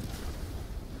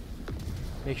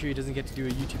 Make sure he doesn't get to do a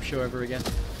YouTube show ever again.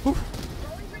 Whew.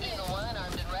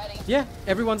 Yeah,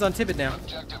 everyone's on Tibit now.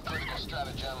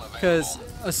 Because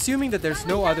assuming that there's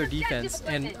no other defense,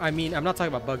 and I mean, I'm not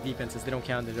talking about bug defenses, they don't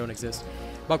count, they don't exist.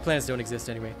 Bug planets don't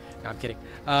exist anyway. No, I'm kidding.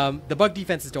 The bug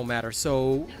defenses don't matter,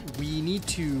 so we need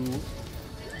to...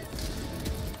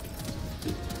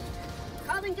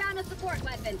 Calling down a support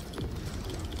weapon.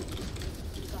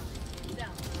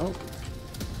 Oh.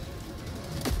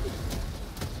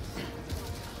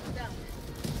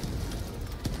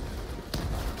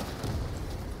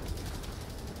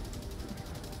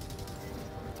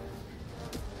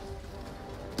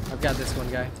 I've got this one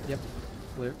guy. Yep.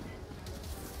 Clear.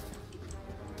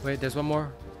 Wait, there's one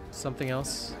more. Something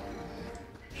else.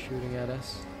 Shooting at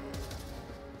us.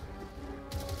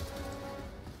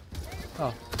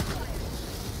 Oh.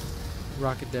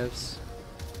 Rocket devs.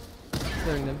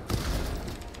 Clearing them.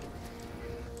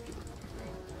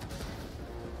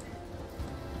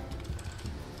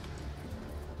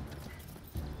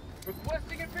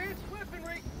 Requesting advanced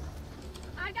weaponry.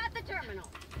 I got the terminal.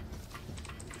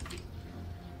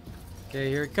 Okay,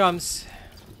 here it comes.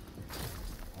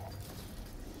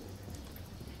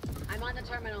 I'm on the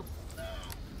terminal.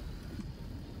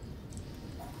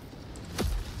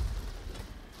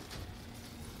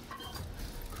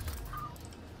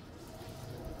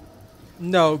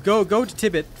 No, go to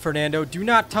Tibit, Fernando. Do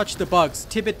not touch the bugs.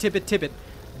 Tibit.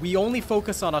 We only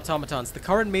focus on automatons. The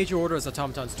current major order is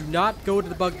automatons. Do not go to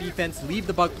the bug defense. Leave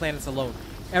the bug planets alone.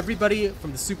 Everybody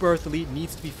from the Super Earth Elite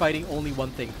needs to be fighting only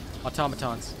one thing.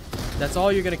 Automatons. That's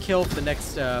all you're going to kill for the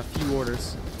next few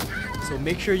orders. So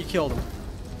make sure you kill them.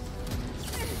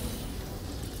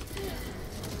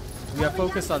 We have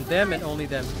focus on them and only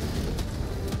them.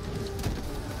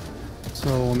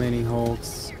 So many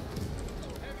Hulks.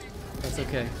 That's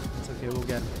okay. That's okay. We'll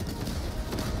get them.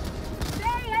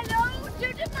 Say hello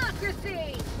to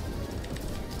democracy.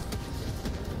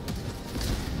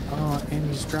 Oh, and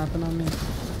he's dropping on me.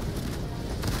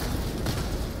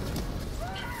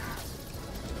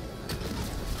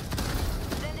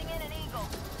 Sending in an eagle.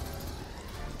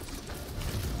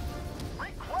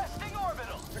 Requesting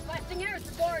orbital. Requesting air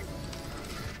support.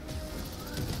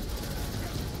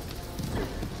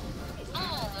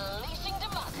 Unleashing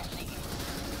democracy.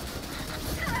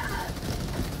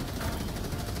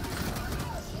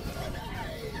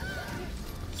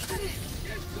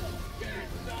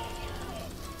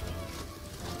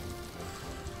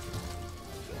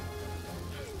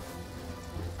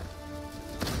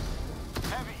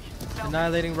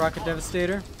 Annihilating Rocket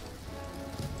Devastator.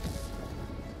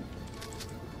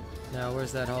 Now,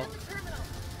 where's that Hulk?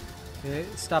 Okay,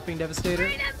 stopping Devastator.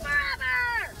 Freedom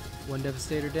forever. One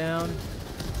Devastator down.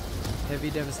 Heavy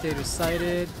Devastator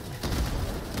sighted.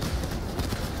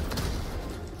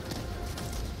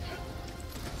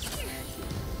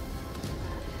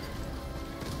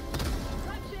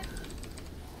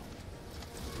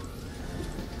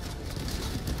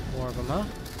 More of them, huh?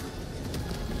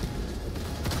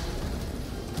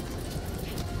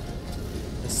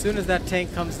 As soon as that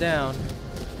tank comes down.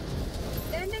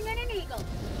 Sending in an eagle.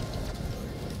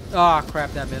 Ah,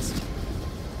 crap, that missed.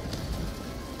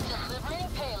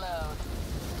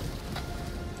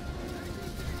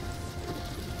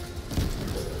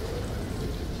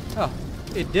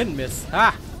 it didn't miss.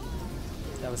 Ah!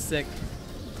 That was sick.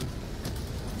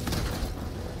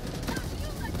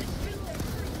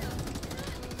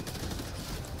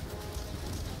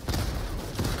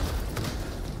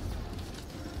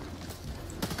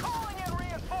 Calling in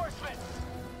reinforcements.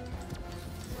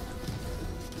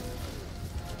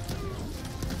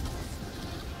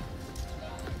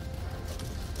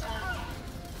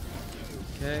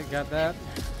 Okay, got that.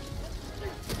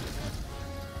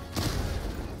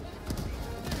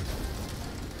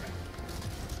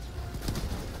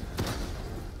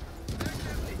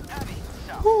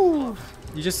 Woo!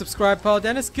 You just subscribed, Paul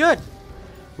Dennis? Good!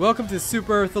 Welcome to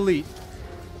Super Earth Elite.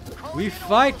 We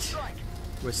fight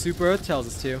where Super Earth tells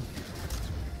us to.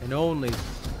 And only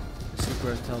where Super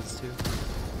Earth tells us to.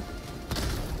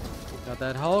 Got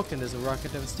that Hulk, and there's a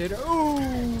Rocket Devastator.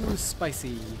 Ooh,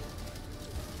 spicy.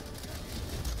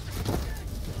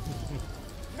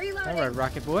 Alright,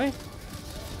 Rocket Boy.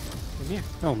 Come here.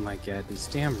 Oh my god, these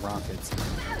damn rockets.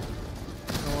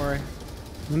 Don't worry.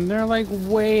 And they're like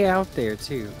way out there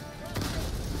too.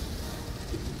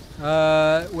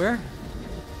 Where?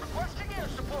 Requesting air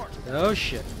support. Oh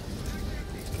shit.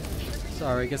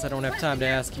 Sorry, I guess I don't have time to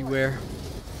ask you where.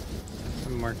 I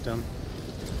marked them.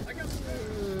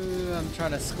 I'm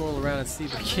trying to scroll around and see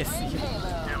if I can't see it.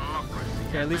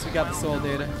 Okay, at least we got the soul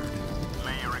data.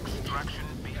 Layer extraction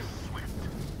be swift.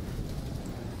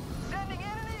 Sending in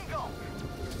an eagle.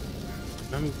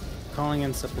 I'm calling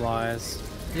in supplies.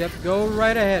 Yep, go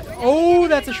right ahead. Oh,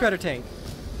 that's a shredder tank.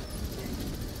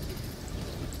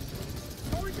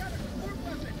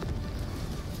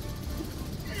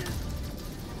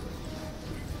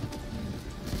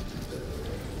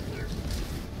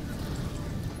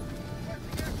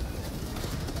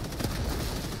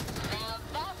 Now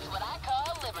that's what I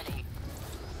call liberty.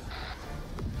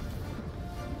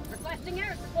 Requesting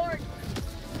air support.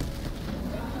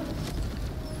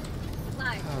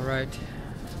 Supplies. All right,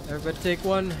 everybody take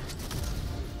one.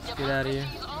 Let's get out of here.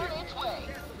 On its way.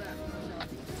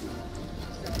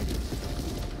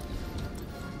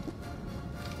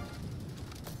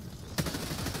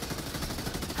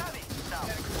 Heavy south.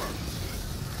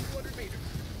 200 meters.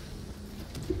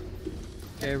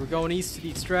 Okay, we're going east to the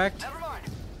extract. Never mind.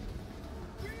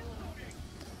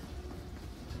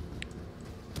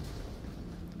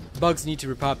 Bugs need to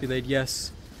repopulate,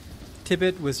 yes.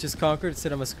 Tibit was just conquered. It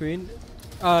said on my screen.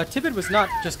 Tibit was not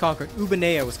just conquered.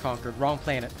 Ubanea was conquered. Wrong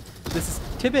planet.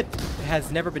 Tibit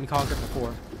has never been conquered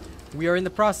before. We are in the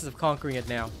process of conquering it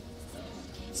now.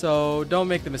 So don't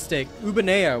make the mistake.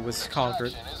 Ubanea was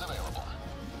conquered.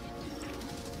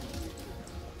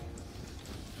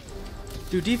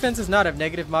 Do defenses not have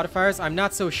negative modifiers? I'm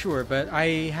not so sure, but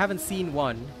I haven't seen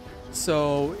one.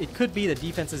 So it could be that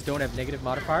defenses don't have negative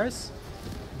modifiers.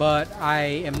 But I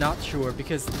am not sure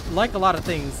because, like a lot of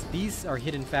things, these are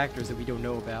hidden factors that we don't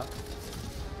know about.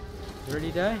 You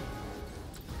ready to die?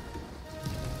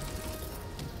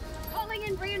 Calling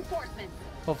in reinforcements.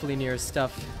 Hopefully near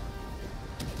stuff.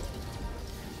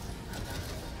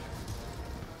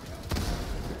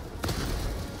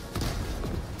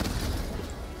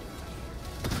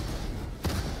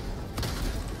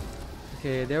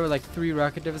 Okay, there were like 3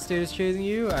 rocket devastators chasing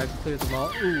you. I've cleared them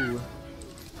all. Ooh.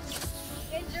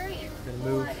 Injury. Gonna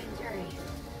move. Blood injury.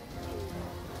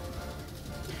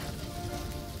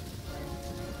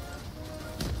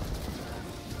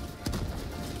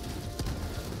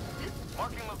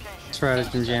 Marking location.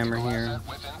 Strategy jammer here.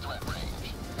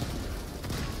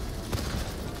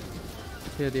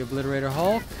 Here, the Obliterator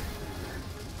Hulk.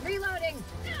 Reloading.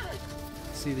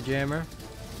 See the jammer.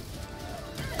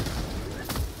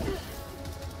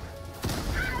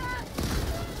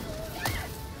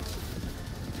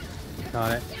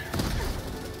 Got it.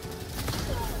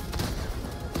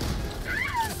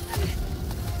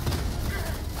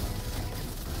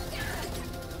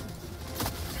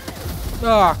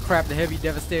 Oh crap, the heavy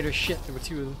devastator. Shit, there were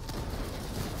 2 of them.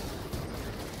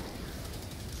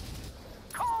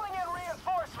 Calling in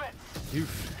reinforcements.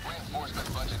 Oof.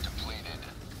 Reinforcement budget depleted.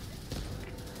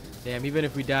 Damn, even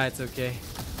if we die, it's okay.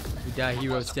 We die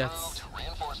heroes' deaths.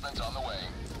 Reinforcements on the way.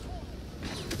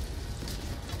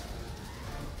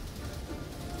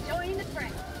 Joining the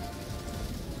fray.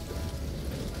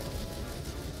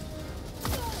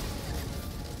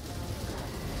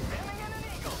 Sending in an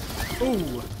eagle.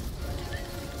 Ooh.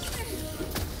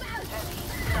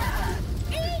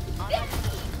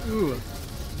 Ooh.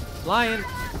 Lion.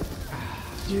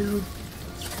 Dude.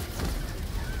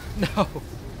 No.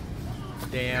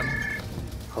 Damn.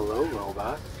 Hello,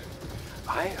 robot.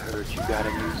 I heard you got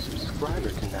a new subscriber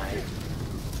tonight.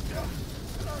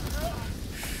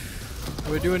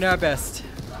 We're doing our best.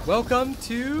 Welcome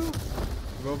to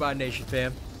Robot Nation,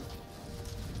 fam.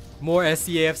 More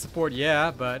SCAF support,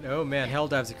 yeah, but oh man,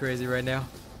 Helldives are crazy right now.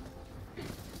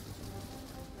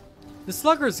 The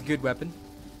Slugger is a good weapon.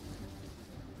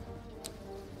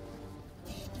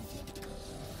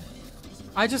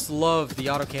 I just love the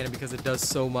autocannon because it does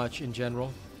so much in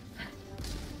general.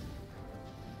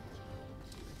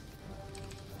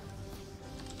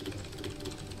 You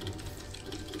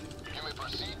may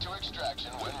proceed to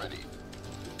extraction when ready.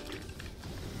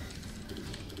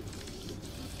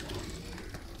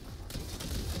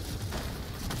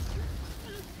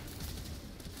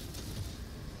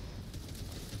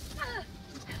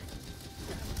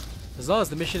 As long as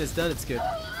the mission is done, it's good.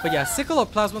 But yeah, Sickle or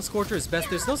Plasma Scorcher is best.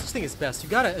 There's no such thing as best. You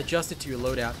gotta adjust it to your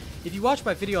loadout. If you watch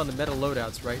my video on the metal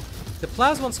loadouts, right, the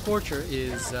Plasma Scorcher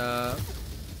is a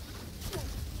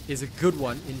good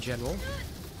one in general.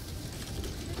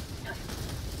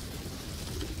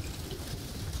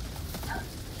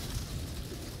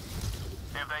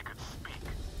 If they could speak,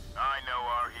 I know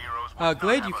our heroes.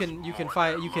 Glade, you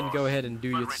can go ahead and do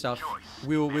your stuff.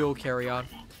 We'll carry on.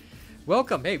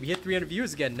 Welcome. Hey, we hit 300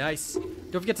 views again. Nice.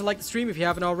 Don't forget to like the stream if you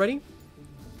haven't already.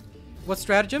 What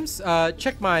stratagems?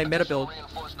 Check my meta build.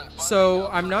 So,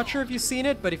 I'm not sure if you've seen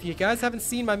it, but if you guys haven't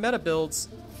seen my meta builds,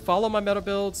 follow my meta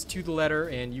builds to the letter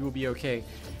and you will be okay.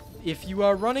 If you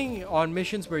are running on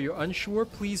missions where you're unsure,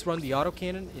 please run the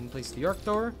autocannon in place of the arc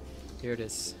thrower. Here it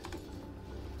is.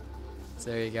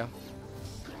 So there you go.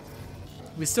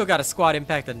 We still got a squad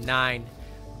impact of 9.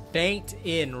 Banked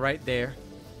in right there.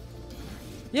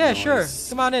 Yeah, nice. Sure.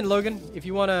 Come on in, Logan. If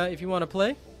you wanna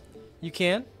play, you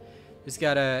can. Just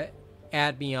gotta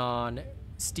add me on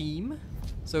Steam.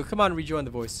 So come on, rejoin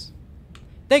the voice.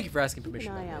 Thank you for asking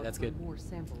permission. That's good. More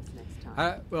samples next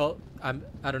time. Well, I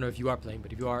don't know if you are playing,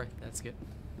 but if you are, that's good.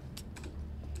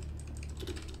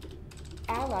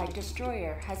 Allied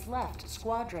destroyer has left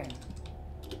squadron.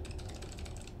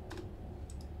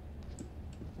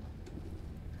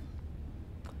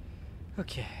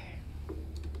 Okay.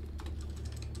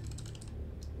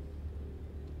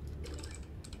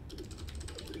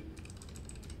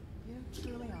 You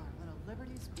truly are one of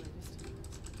Liberty's greatest heroes.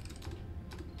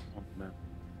 Oh, man.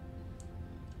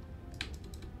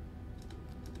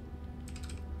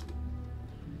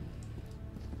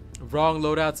 Wrong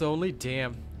loadouts only?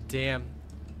 Damn. Damn.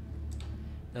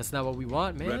 That's not what we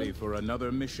want, man. Ready for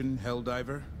another mission,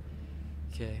 Helldiver?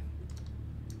 Okay.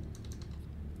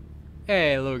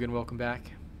 Hey, Logan, welcome back.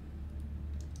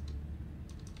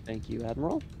 Thank you,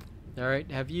 Admiral.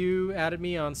 Alright, have you added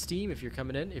me on Steam if you're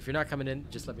coming in? If you're not coming in,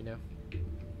 just let me know.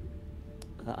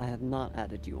 I have not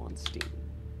added you on Steam.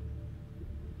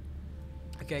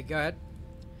 Okay, go ahead.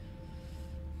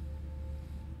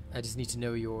 I just need to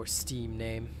know your Steam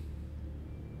name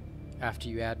after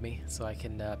you add me so I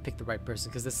can pick the right person.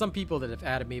 Because there's some people that have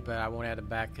added me, but I won't add them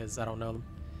back because I don't know them.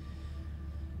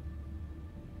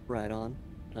 Right on.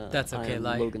 That's okay, I am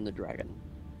Light. Logan the Dragon.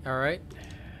 Alright.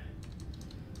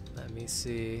 Let me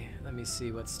see. Let me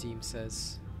see what Steam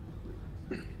says.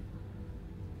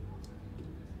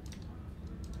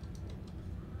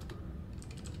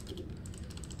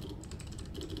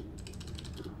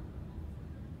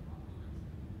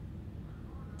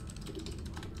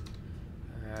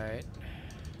 Alright.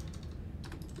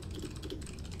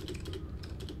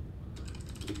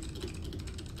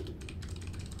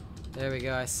 There we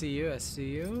go. I see you. I see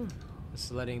you.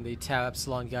 Just letting the Tau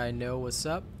Epsilon guy know what's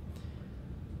up.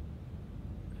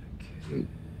 Okay.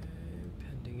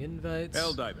 Pending invites.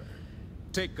 Helldiver,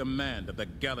 take command of the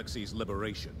galaxy's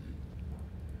liberation.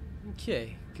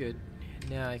 Okay, good.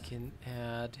 Now I can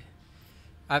add...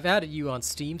 I've added you on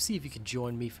Steam. See if you can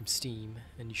join me from Steam,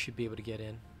 and you should be able to get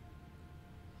in.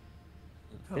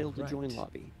 Failed to join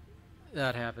lobby.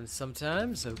 That happens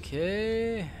sometimes.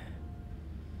 Okay.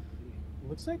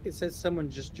 Looks like it says someone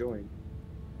just joined.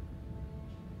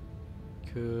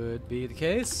 Could be the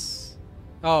case.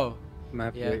 Oh. Might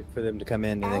have to wait for them to come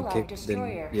in and then kick.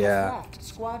 Destroyer Then, yeah. has left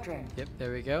squadron. Yep,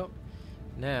 there we go.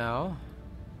 Now.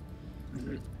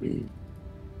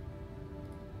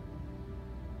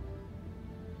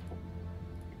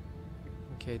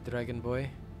 Okay, Dragon Boy.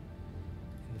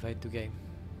 Invite to game.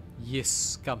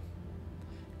 Yes, come.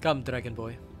 Come, Dragon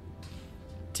Boy.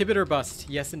 Tibit or bust.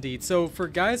 Yes, indeed. So, for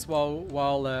guys, for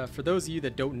those of you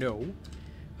that don't know,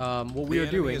 what we are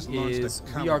doing is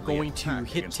we are going to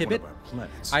hit Tibit.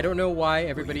 I don't know why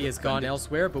everybody has gone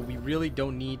elsewhere, but we really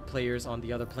don't need players on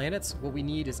the other planets. What we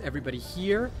need is everybody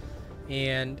here,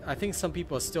 and I think some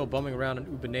people are still bumming around on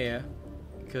Ubanea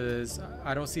because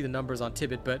I don't see the numbers on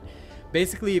Tibit, but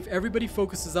basically if everybody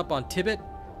focuses up on Tibit,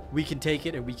 we can take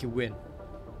it and we can win.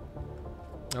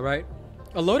 Alright?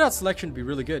 A loadout selection would be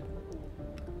really good.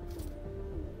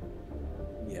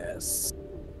 Yes.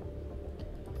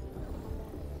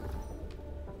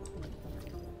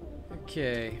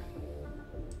 Okay.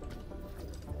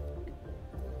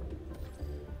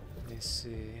 Let me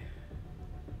see.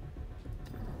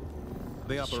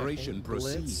 The operation Checking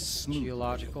proceeds blitz, smoothly.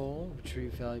 geological,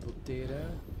 retrieve valuable data.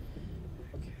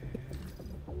 Okay.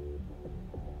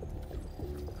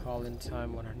 Call in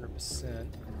time 100%.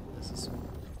 This is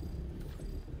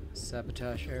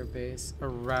sabotage airbase,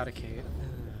 eradicate.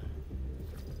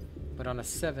 But on a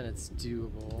 7 it's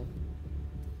doable.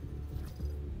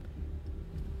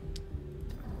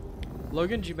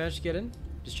 Logan, did you manage to get in?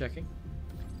 Just checking.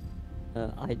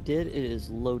 I did. It is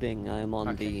loading. I'm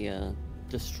on the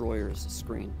destroyer's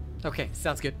screen. Okay,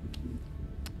 sounds good.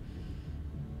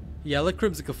 Yeah, let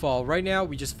Crimsica fall. Right now,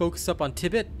 we just focus up on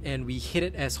Tibit, and we hit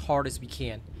it as hard as we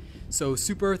can. So,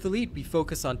 Super Earth Elite, we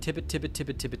focus on Tibit, Tibit,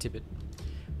 Tibit, Tibit, Tibit.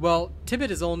 Well,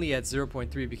 Tibit is only at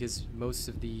 0.3 because most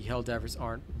of the Helldivers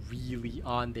aren't really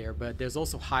on there, but there's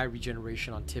also high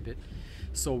regeneration on Tibit.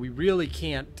 So we really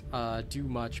can't do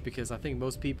much because I think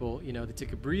most people, you know, they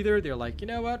take a breather. They're like, you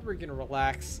know what, we're going to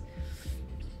relax.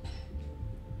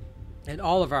 And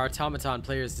all of our Automaton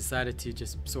players decided to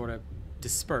just sort of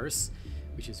disperse,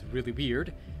 which is really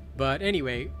weird. But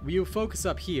anyway, we'll focus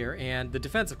up here, and the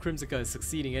defense of Crimsica is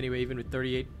succeeding anyway, even with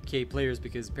 38k players,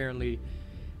 because apparently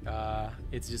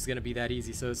it's just going to be that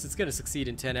easy. So it's going to succeed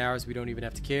in 10 hours. We don't even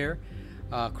have to care.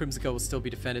 Crimsica will still be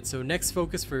defended. So next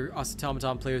focus for us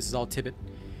Automaton players is all Tibit.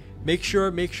 Make sure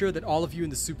that all of you in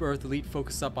the Super Earth Elite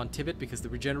focus up on Tibit because the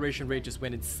regeneration rate just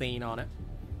went insane on it.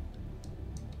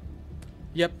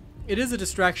 Yep, it is a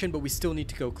distraction, but we still need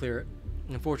to go clear it.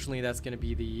 Unfortunately, that's going to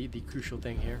be the crucial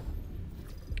thing here.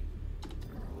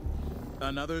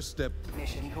 Another step.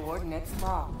 Mission coordinates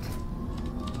locked.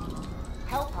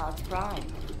 Hellpods primed.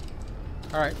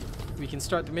 Alright, we can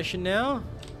start the mission now.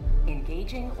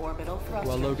 Engaging orbital thrusters.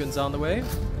 While Logan's on the way.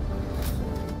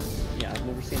 Yeah, I've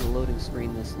never seen a loading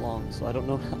screen this long, so I don't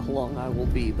know how long I will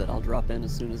be, but I'll drop in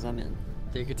as soon as I'm in.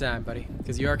 Take your time, buddy,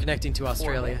 because you are connecting to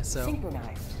Australia, so...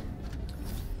 Synchronized.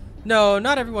 No,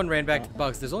 not everyone ran back to the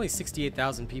bugs. There's only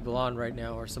 68,000 people on right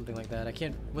now, or something like that. I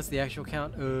can't... What's the actual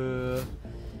count?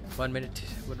 1 minute.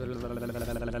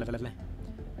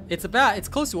 It's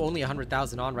close to only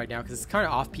 100,000 on right now, because it's kind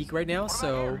of off-peak right now,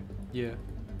 so... Yeah.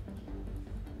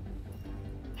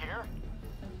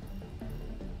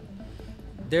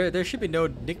 There should be no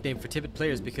nickname for Tibit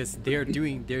players because they're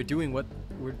doing what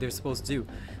they're supposed to do.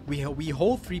 We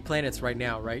hold 3 planets right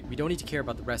now, right? We don't need to care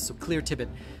about the rest, so clear Tibit.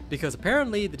 Because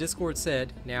apparently the Discord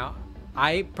said, now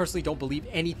I personally don't believe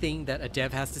anything that a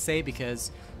dev has to say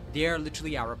because they are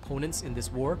literally our opponents in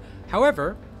this war.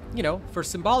 However, you know, for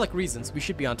symbolic reasons, we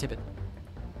should be on Tibit.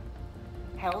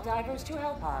 Helldivers to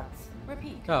Hellpods.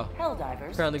 Repeat. Oh,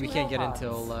 Helldivers apparently we to can't get in Hellpods.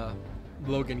 until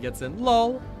Logan gets in.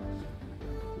 LOL.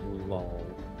 Lol.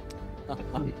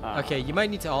 Okay, you might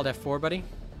need to Alt F4, buddy,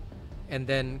 and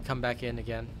then come back in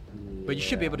again. But you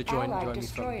should be able to join Allied me from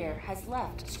destroyer here. has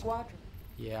left squadron.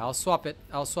 Yeah, I'll swap it.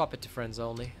 I'll swap it to friends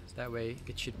only. So that way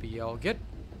it should be all good.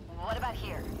 What about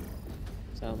here?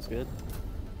 Sounds good.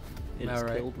 It is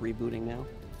Alright. killed, rebooting now.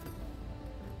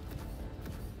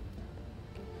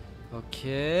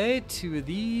 Okay, 2 of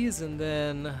these, and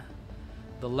then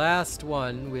the last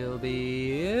one will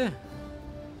be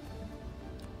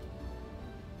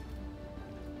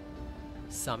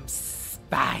some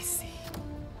spicy.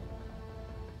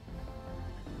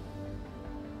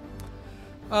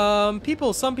 Some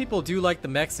people do like the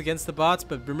mechs against the bots,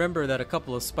 but remember that a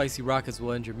couple of spicy rockets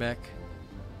will end your mech.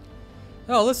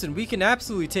 Oh, listen, we can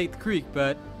absolutely take the creek,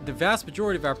 but the vast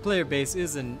majority of our player base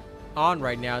isn't on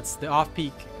right now. It's the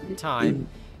off-peak time.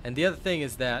 And the other thing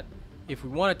is that if we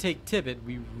want to take Tibit,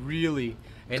 we really,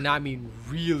 and I mean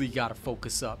really, gotta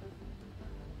focus up.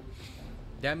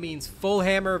 That means full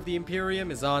hammer of the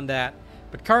Imperium is on that.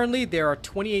 But currently, there are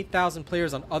 28,000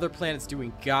 players on other planets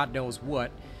doing God knows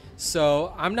what.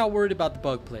 So, I'm not worried about the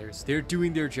bug players. They're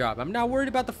doing their job. I'm not worried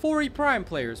about the 4E Prime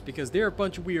players because they're a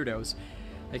bunch of weirdos.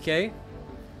 Okay? You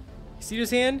see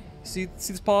this hand? You see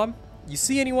this palm? You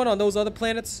see anyone on those other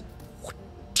planets?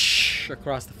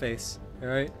 Across the face.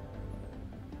 Alright?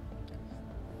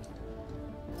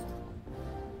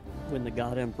 When the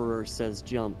God Emperor says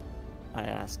jump, I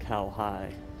ask how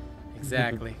high.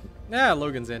 Exactly.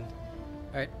 Logan's in.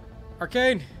 Alright.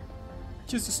 Arcane!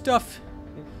 Choose the stuff.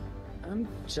 I'm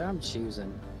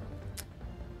choosing.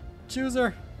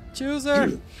 Chooser!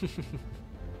 Chooser!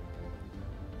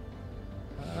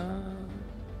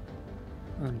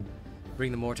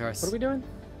 Bring the mortars. What are we doing?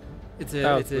 It's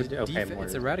Oh, it's okay,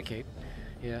 it's eradicate.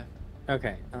 Yeah.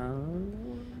 Okay.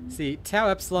 See, Tau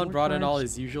Epsilon More brought in all charge.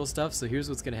 his usual stuff, so here's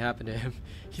what's gonna happen to him.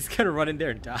 He's gonna run in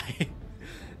there and die.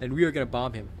 And we are gonna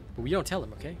bomb him. But we don't tell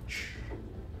him, okay? Shh.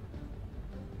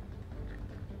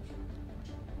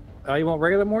 You want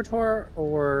regular mortar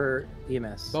or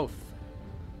EMS? Both.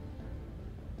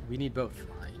 We need both.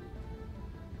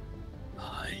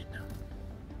 Fine.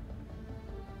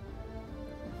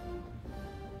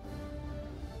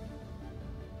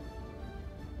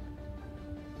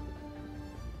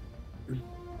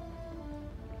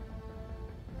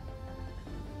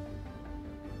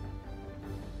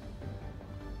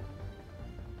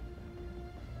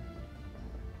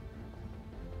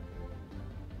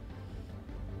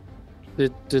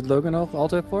 Did Logan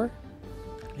alter for?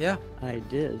 Yeah. I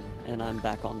did, and I'm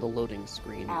back on the loading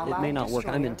screen. It Allied may not work.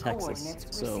 I'm in destroyer Texas,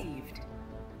 coordinates so received.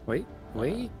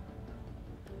 Wait.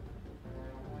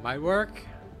 Might work.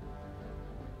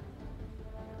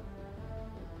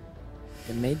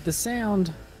 It made the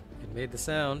sound. It made the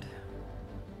sound.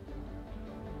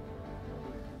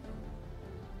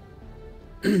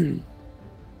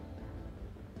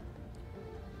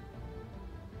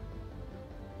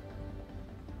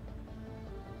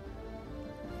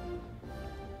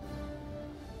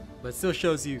 But it still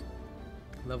shows you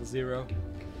level 0.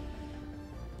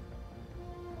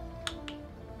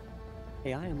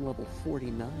 hey, I am level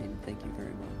 49. Thank you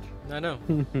very much. I know.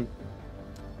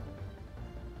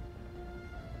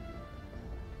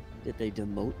 Did they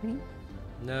demote me?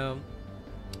 No.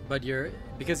 But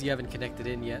because you haven't connected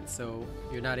in yet, so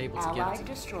you're not able to get Allied it.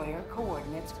 destroyer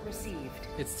coordinates received.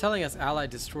 It's telling us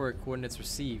Allied destroyer coordinates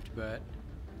received, but...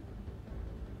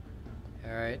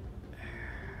 Alright.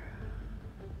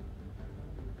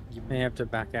 You may have to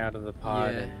back out of the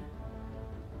pod. Yeah.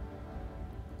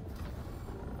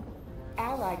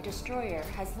 Allied destroyer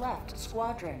has left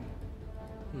squadron.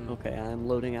 Okay, I'm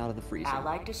loading out of the freezer.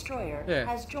 Allied destroyer Yeah.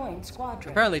 has joined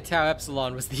squadron. Apparently Tau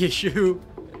Epsilon was the issue.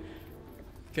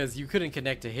 Because you couldn't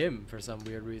connect to him for some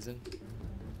weird reason.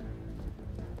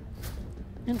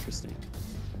 Interesting.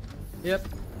 Yep.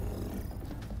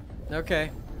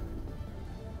 Okay.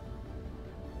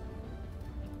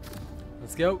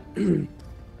 Let's go.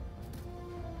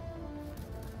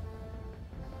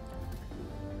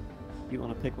 You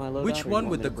want to pick my loadout? Which or one you want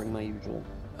would me the to bring my usual?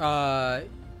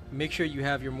 Make sure you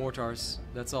have your mortars.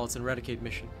 That's all. It's an eradicate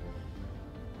mission.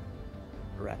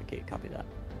 Eradicate, copy that.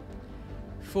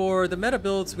 For the meta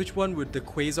builds, which one would the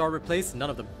Quasar replace? None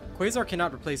of them. Quasar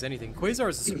cannot replace anything. Quasar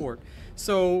is a support.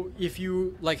 So if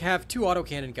you like have 2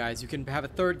 autocannon guys, you can have a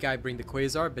 3rd guy bring the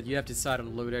Quasar, but you have to decide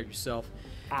on the loadout yourself.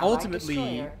 Allied Ultimately,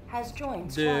 destroyer has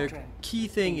joined the squadron. key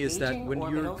thing is that Engaging when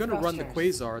you're orbital going to run the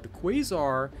thrusters.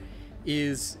 Quasar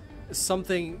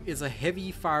is a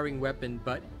heavy firing weapon,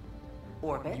 but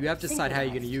Orbit you have to decide how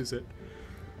you're going to synchronized. use it.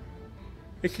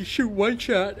 It can shoot 1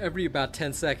 shot every about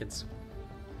 10 seconds.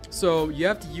 So you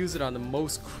have to use it on the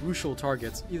most crucial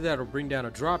targets. Either that'll bring down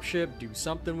a dropship, do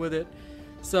something with it.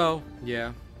 So,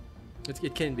 yeah,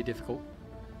 it can be difficult.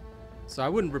 So I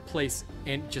wouldn't replace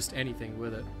just anything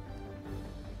with it.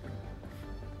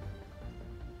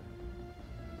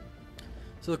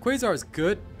 So the Quasar is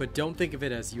good, but don't think of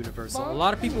it as universal. A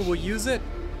lot of people will use it,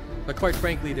 but quite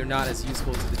frankly, they're not as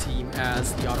useful to the team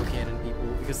as the autocannon people,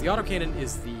 because the autocannon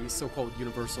is the so-called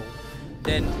universal.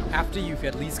 Then after you've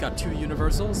at least got 2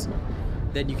 universals,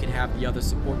 then you can have the other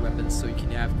support weapons. So you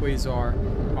can have Quasar,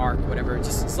 Arc, whatever,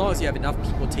 just as long as you have enough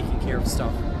people taking care of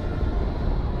stuff.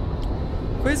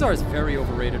 Quasar is very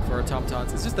overrated for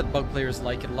automatons. It's just that bug players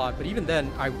like it a lot, but even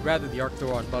then, I would rather the Arc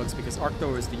Thrower on bugs, because Arc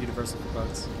Thrower is the universal for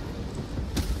bugs.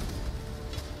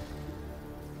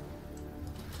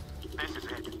 This is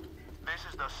it. This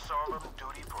is the solemn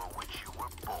duty for which you were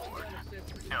born.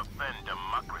 Defend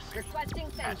democracy Requesting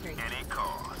at sentry. any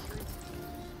cost.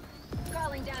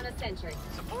 Calling down a sentry.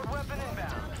 Support weapon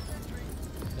inbound.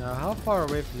 Now, how far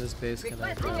away from this base can I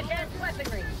Requesting go advanced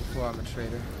weaponry. before I'm a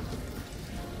traitor?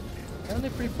 Apparently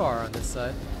pretty far on this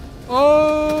side.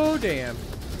 Oh, damn.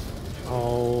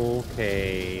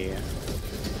 Okay.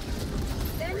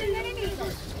 Sending an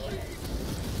eagle.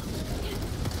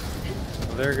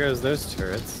 Well, there goes those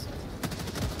turrets.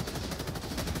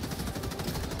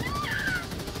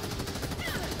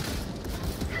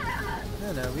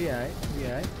 No, we aight. We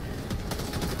aight.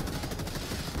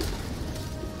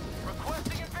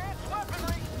 Requesting advanced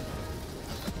weaponry.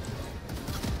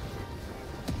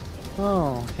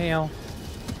 Oh, hail.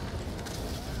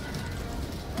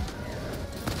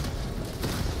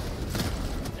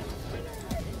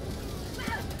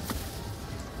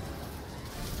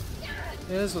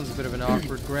 Yeah, this one's a bit of an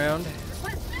awkward ground.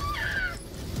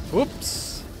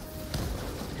 Whoops!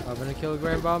 500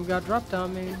 kilogram bomb got dropped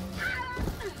on me.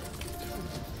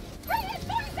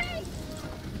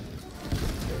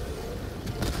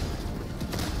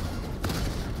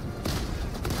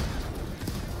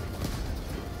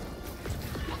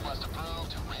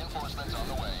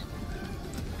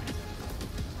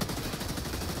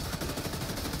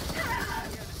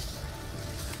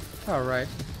 Alright.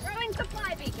 Throwing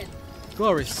supply beacon.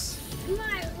 Glorious.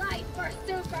 My life for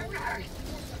Super Earth.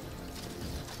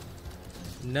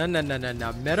 No.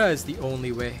 Meta is the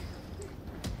only way.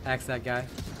 Ask that guy.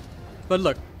 But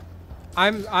look,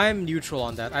 I'm neutral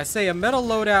on that. I say a meta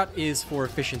loadout is for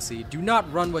efficiency. Do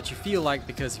not run what you feel like,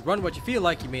 because you run what you feel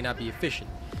like, you may not be efficient.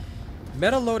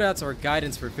 Meta loadouts are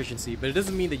guidance for efficiency, but it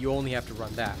doesn't mean that you only have to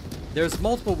run that. There's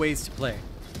multiple ways to play.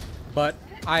 But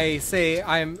I say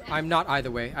I'm not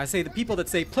either way. I say the people that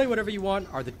say play whatever you want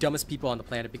are the dumbest people on the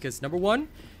planet, because number one,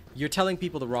 you're telling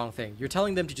people the wrong thing. You're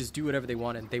telling them to just do whatever they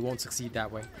want and they won't succeed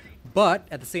that way. But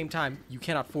at the same time, you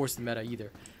cannot force the meta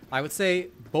either. I would say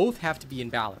both have to be in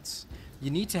balance. You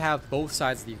need to have both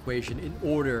sides of the equation in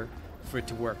order for it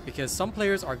to work, because some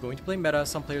players are going to play meta,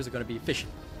 some players are going to be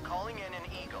efficient. Calling in an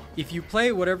Eagle. If you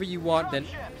play whatever you want, then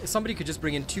somebody could just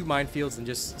bring in 2 minefields and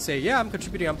just say, yeah, I'm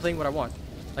contributing, I'm playing what I want.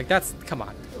 Like, that's, come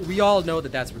on. We all know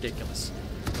that that's ridiculous.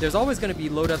 There's always going to be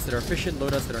loadouts that are efficient,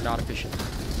 loadouts that are not efficient.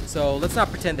 So let's not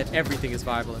pretend that everything is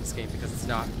viable in this game, because it's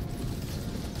not.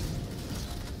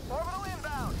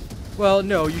 Well,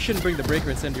 no, you shouldn't bring the Breaker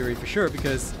Incendiary for sure,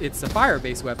 because it's a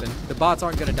fire-based weapon. The bots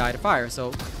aren't going to die to fire,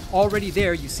 so already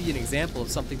there you see an example of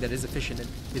something that is efficient and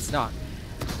it's not.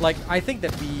 Like, I think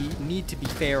that we need to be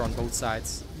fair on both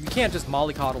sides. You can't just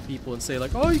mollycoddle people and say,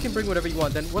 like, oh, you can bring whatever you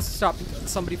want. Then what's to stop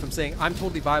somebody from saying, I'm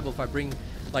totally viable if I bring,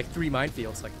 like, 3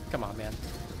 minefields? Like, come on, man.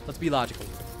 Let's be logical.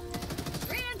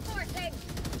 Reinforcing.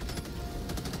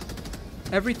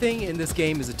 Everything in this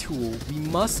game is a tool. We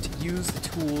must use the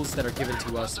tools that are given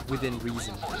to us within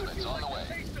reason.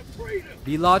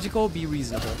 Be logical, be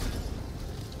reasonable.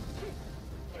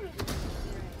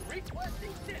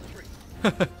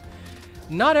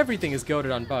 Not everything is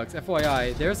goated on bugs.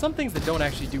 FYI, there are some things that don't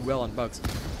actually do well on bugs.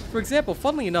 For example,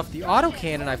 funnily enough, the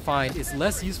autocannon I find is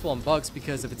less useful on bugs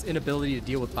because of its inability to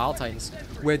deal with Bile Titans,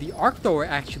 where the Arc Thrower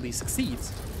actually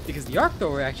succeeds, because the Arc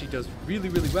Thrower actually does really,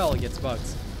 really well against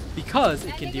bugs, because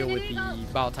it can deal with the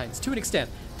Bile Titans to an extent.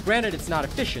 Granted, it's not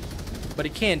efficient, but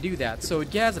it can do that, so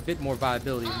it has a bit more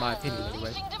viability in my opinion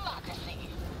anyway.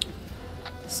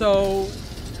 So,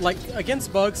 like,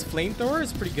 against bugs, Flamethrower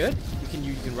is pretty good.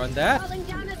 You can run that.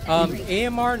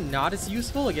 AMR not as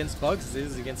useful against bugs as it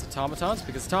is against Automatons,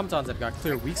 because Automatons have got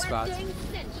clear weak spots.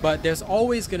 But there's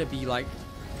always going to be, like,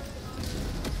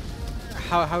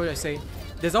 how would I say?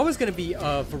 There's always going to be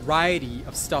a variety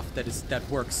of stuff that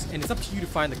works, and it's up to you to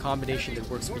find the combination that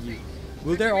works for you.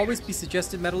 Will there always be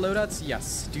suggested meta loadouts?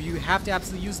 Yes. Do you have to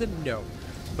absolutely use them? No.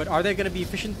 But are there going to be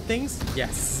efficient things?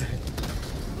 Yes.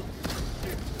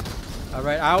 All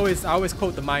right, I always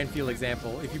quote the minefield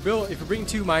example. If you bring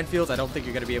 2 minefields, I don't think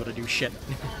you're gonna be able to do shit.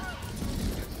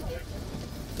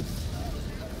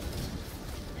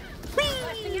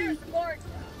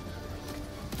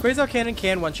 Quasar Cannon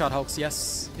can one-shot Hulks.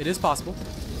 Yes, it is possible.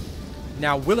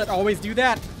 Now, will it always do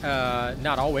that?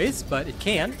 Not always, but it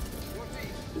can.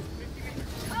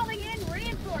 Calling in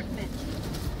reinforcement.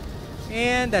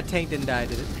 And that tank didn't die,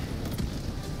 did it?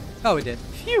 Oh, it did.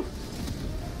 Phew.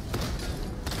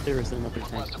 There is another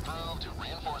tank.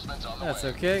 That's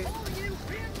okay.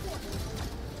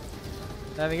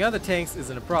 Having other tanks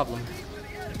isn't a problem.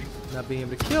 Not being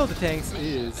able to kill the tanks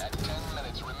is.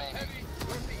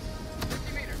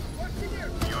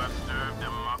 You have served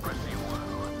democracy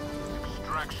well.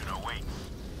 Extraction awaits.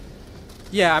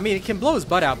 Yeah, I mean, it can blow his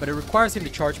butt out, but it requires him to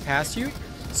charge past you.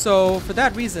 So, for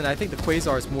that reason, I think the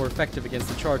Quasar is more effective against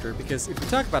the Charger, because if we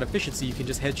talk about efficiency, you can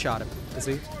just headshot him, you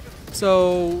see?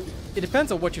 So, it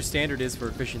depends on what your standard is for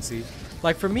efficiency.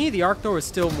 Like, for me, the Arc Thrower is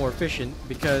still more efficient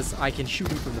because I can shoot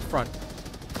him from the front.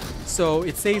 So,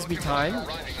 it saves me time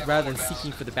rather than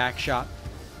seeking for the back shot.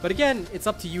 But again, it's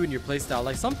up to you and your playstyle.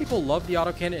 Like, some people love the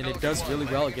autocannon and it does really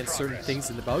well against certain things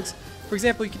in the bugs. For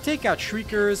example, you can take out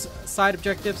Shriekers, side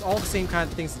objectives, all the same kind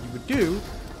of things that you would do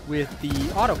with the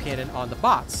autocannon on the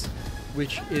bots,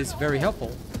 which is very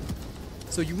helpful.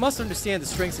 So you must understand the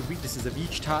strengths and weaknesses of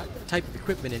each type of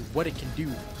equipment and what it can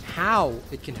do, how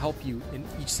it can help you in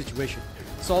each situation.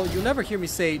 So you'll never hear me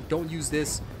say, don't use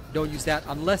this, don't use that,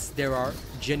 unless there are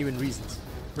genuine reasons.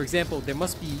 For example, there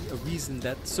must be a reason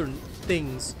that certain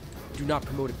things do not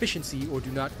promote efficiency or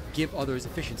do not give others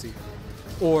efficiency,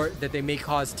 or that they may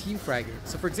cause team fragging.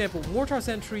 So for example, Mortar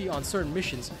Sentry on certain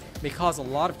missions may cause a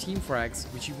lot of team frags,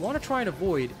 which you want to try and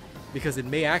avoid because it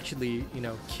may actually, you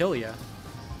know, kill you.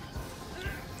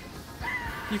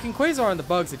 You can Quasar on the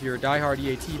bugs if you're a diehard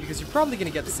EAT because you're probably going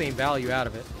to get the same value out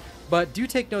of it. But do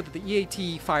take note that the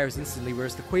EAT fires instantly,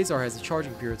 whereas the Quasar has a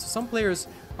charging period, so some players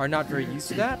are not very used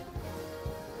to that.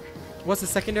 What's the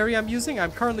secondary I'm using?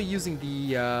 I'm currently using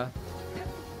the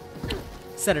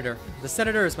Senator. The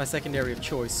Senator is my secondary of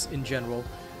choice in general.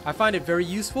 I find it very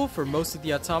useful for most of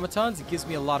the automatons. It gives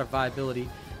me a lot of viability.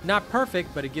 Not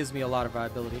perfect, but it gives me a lot of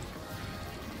viability.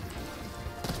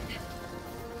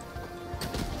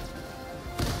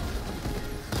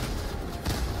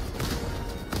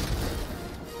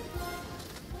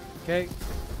 Okay,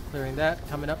 clearing that.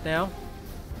 Coming up now.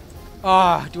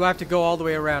 Ah, do I have to go all the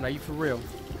way around? Are you for real?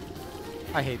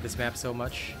 I hate this map so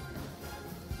much.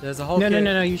 There's a whole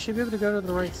No. You should be able to go to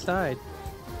the right side.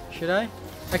 Should I?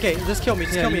 Okay, just kill me.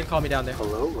 Just kill me and call me down there.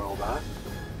 Hello, robot.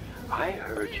 I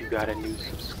heard you got a new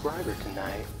subscriber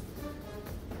tonight.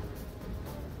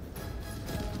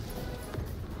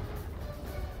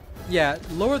 Yeah,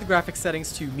 lower the graphics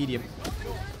settings to medium.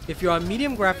 If you're on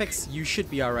medium graphics, you should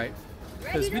be alright.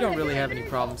 Because we don't really have any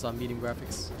problems on medium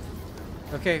graphics.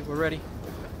 Okay, we're ready.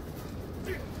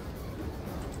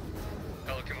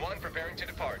 Pelican 1 preparing to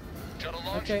depart. Shuttle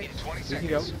launch Okay, in 20 we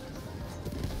seconds. can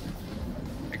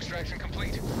go. Extraction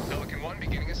complete. Pelican 1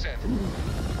 beginning ascent.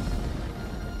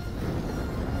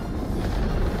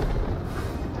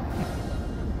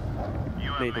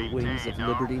 May the wings of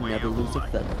liberty never lose a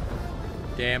feather.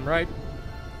 Damn right.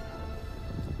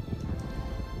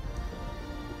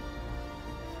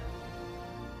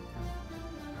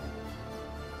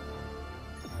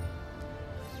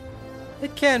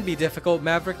 It can be difficult,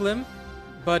 Maverick Limb,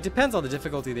 but depends on the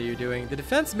difficulty that you're doing. The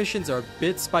defense missions are a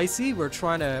bit spicy. We're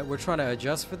trying to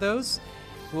adjust for those.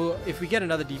 Well, if we get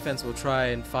another defense, we'll try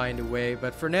and find a way.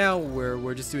 But for now,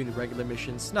 we're just doing the regular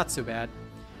missions. Not so bad.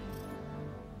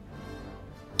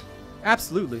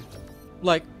 Absolutely.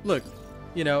 Like, look,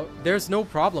 you know, there's no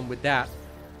problem with that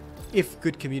if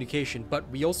good communication. But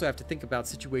we also have to think about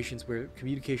situations where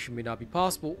communication may not be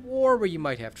possible or where you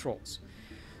might have trolls.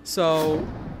 So,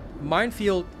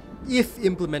 Minefield, if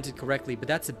implemented correctly, but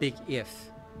that's a big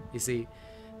if, you see.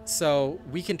 So,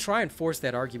 we can try and force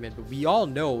that argument, but we all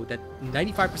know that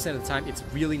 95% of the time, it's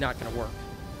really not going to work.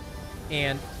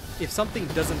 And if something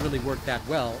doesn't really work that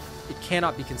well, it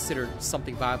cannot be considered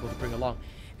something viable to bring along.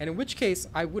 And in which case,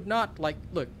 I would not, like,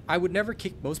 look, I would never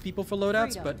kick most people for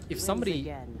loadouts, but if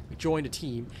somebody joined a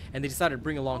team and they decided to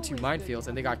bring along 2 minefields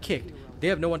and they got kicked, they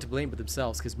have no one to blame but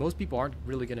themselves, because most people aren't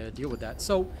really going to deal with that.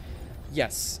 So,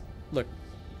 yes, look,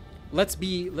 let's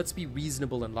be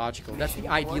reasonable and logical. That's the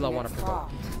ideal I want to promote.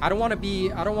 I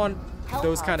don't want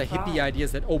those kind of hippie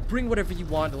ideas that, oh, bring whatever you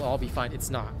want, it'll all be fine.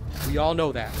 It's not. We all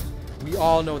know that. We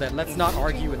all know that. Let's not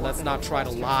argue and let's not try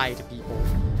to lie to people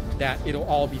that it'll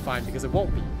all be fine, because it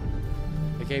won't be.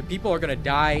 Okay, people are going to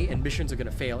die and missions are going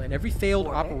to fail, and every failed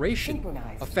operation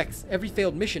affects, every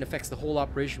failed mission affects the whole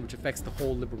operation, which affects the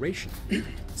whole liberation.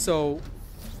 So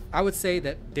I would say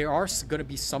that there are going to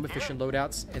be some efficient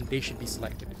loadouts and they should be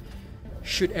selected.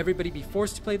 Should everybody be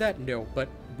forced to play that? No, but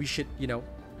we should, you know,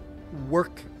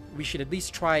 we should at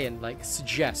least try and, like,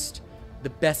 suggest the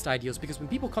best ideas, because when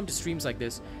people come to streams like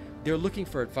this, they're looking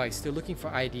for advice, they're looking for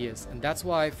ideas, and that's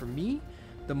why, for me,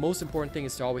 the most important thing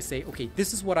is to always say, okay,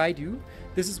 this is what I do,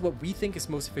 this is what we think is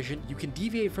most efficient, you can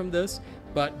deviate from this,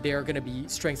 but there are going to be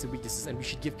strengths and weaknesses, and we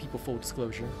should give people full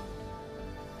disclosure.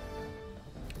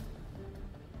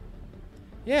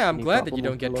 Yeah, I'm glad that you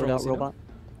don't get trolls. Robot?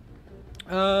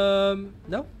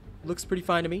 No, looks pretty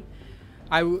fine to me.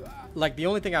 Like, the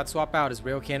only thing I'd swap out is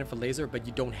rail cannon for laser, but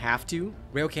you don't have to.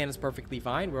 Rail cannon's perfectly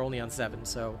fine. We're only on 7,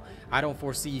 so I don't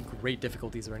foresee great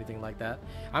difficulties or anything like that.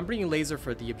 I'm bringing laser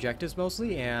for the objectives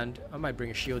mostly, and I might bring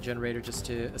a shield generator just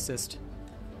to assist.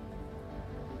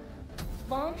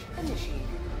 Launch initiated.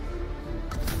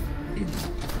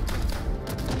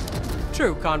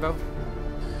 True, Convo.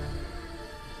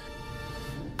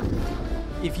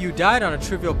 If you died on a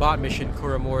trivial bot mission,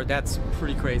 Kuramor, that's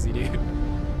pretty crazy, dude.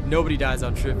 Nobody dies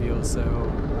on trivial, so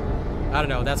I don't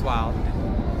know, that's wild.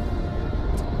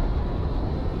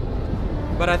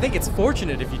 But I think it's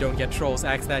fortunate if you don't get trolls,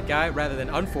 ask that guy, rather than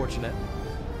unfortunate.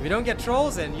 If you don't get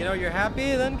trolls and, you know, you're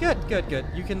happy, then good.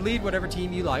 You can lead whatever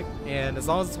team you like, and as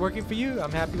long as it's working for you,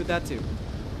 I'm happy with that too.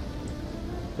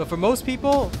 But for most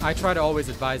people, I try to always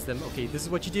advise them, okay, this is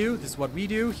what you do, this is what we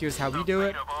do, here's how we do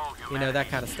it, you know, that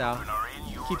kind of style.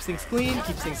 Keeps things clean,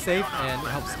 keeps things safe, and it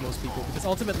helps most people, because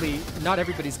ultimately, not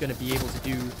everybody's going to be able to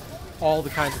do all the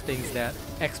kinds of things that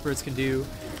experts can do,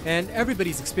 and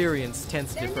everybody's experience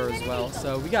tends to differ as well,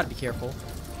 so we got to be careful.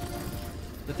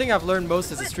 The thing I've learned most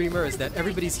as a streamer is that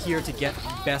everybody's here to get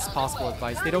the best possible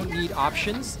advice. They don't need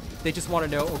options, they just want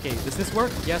to know, okay, does this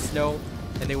work? Yes, no,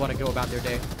 and they want to go about their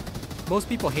day. Most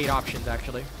people hate options,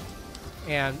 actually,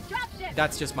 and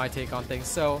that's just my take on things.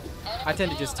 So I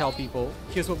tend to just tell people,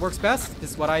 here's what works best,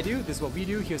 this is what I do, this is what we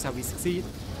do, here's how we succeed,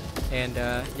 and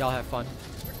y'all have fun.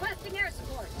 Requesting air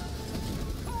support.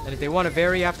 And if they want to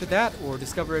vary after that or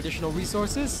discover additional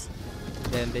resources,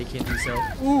 then they can do so.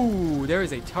 Ooh, there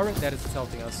is a turret that is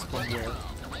assaulting us from here.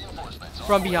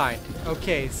 From behind.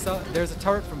 Okay, so there's a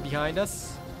turret from behind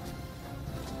us.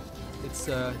 It's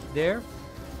there.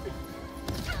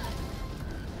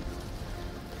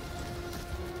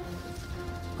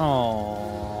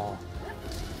 Oh,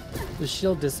 the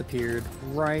shield disappeared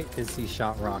right as he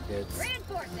shot rockets.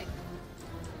 Reinforcing.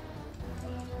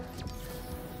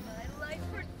 My life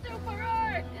for super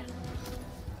art.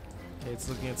 Okay, it's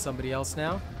looking at somebody else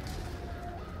now.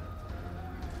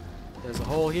 There's a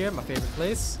hole here, my favorite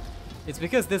place. It's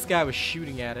because this guy was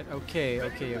shooting at it. Okay.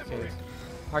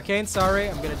 Arcane, sorry,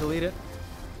 I'm gonna delete it.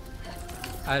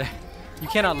 You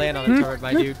cannot land on the turret,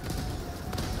 my dude.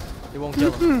 It won't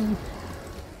kill him.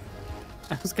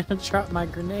 I was gonna drop my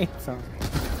grenades on.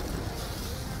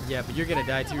 Yeah, but you're gonna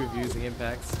die too if you're using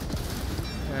impacts.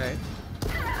 Alright.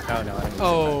 Oh no, I didn't.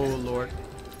 Oh lord.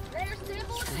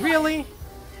 Really?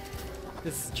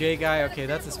 This is J guy. Okay,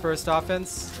 that's his first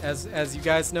offense. As you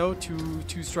guys know,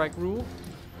 two strike rule.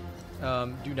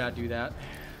 Do not do that.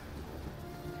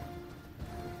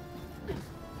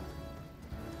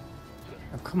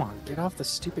 Oh, come on, get off the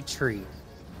stupid tree.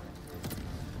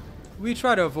 We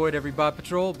try to avoid every bot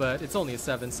patrol, but it's only a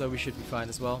 7, so we should be fine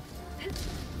as well.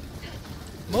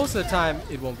 Most of the time,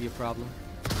 it won't be a problem.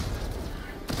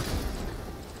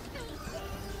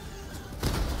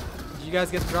 Did you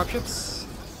guys get the dropships?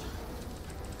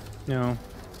 No.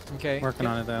 Okay. Working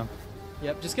on it though.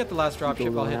 Yep, just get the last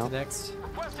dropship. I'll hit the next.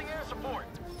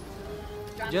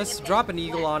 Just drop an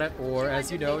eagle on it, or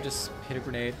as you know, just hit a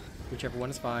grenade. Whichever one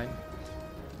is fine.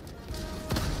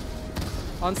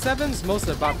 On 7s, most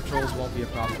of the bot patrols won't be a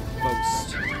problem.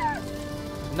 Most.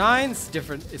 9s,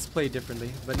 different. It's played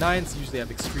differently, but 9s usually have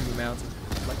extreme amounts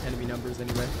of like enemy numbers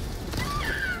anyway.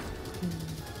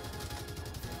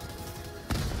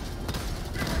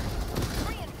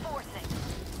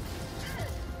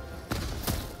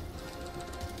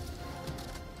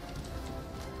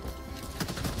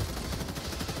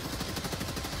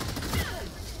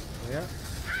 Yeah.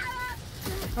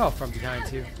 Oh, from behind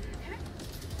too.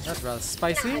 That's rather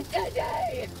spicy.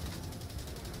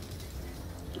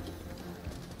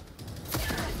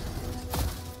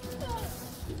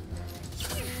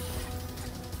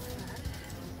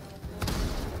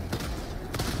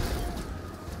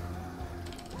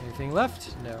 Anything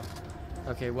left? No.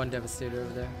 Okay, one devastator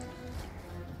over there.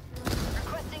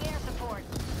 Requesting air support.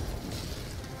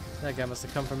 That guy must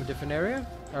have come from a different area.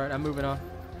 Alright, I'm moving on.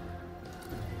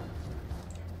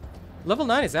 Level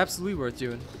 9 is absolutely worth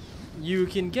doing. You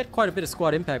can get quite a bit of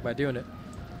squad impact by doing it.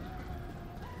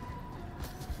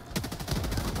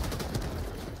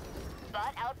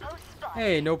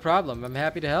 Hey, no problem. I'm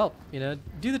happy to help. You know,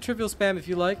 do the trivial spam if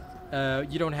you like.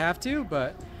 You don't have to,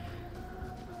 but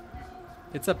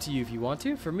it's up to you if you want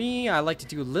to. For me, I like to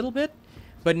do a little bit.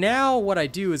 But now what I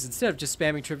do is instead of just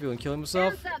spamming trivial and killing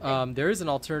myself, there is an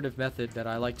alternative method that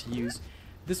I like to use.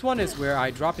 This one is where I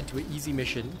drop into an easy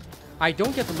mission. I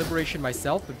don't get the liberation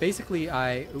myself, but basically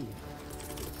I... Ooh.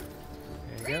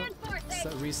 There you go. So,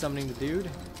 resummoning the dude.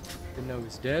 Didn't know he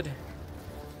was dead.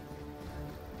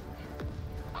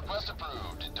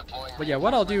 But yeah,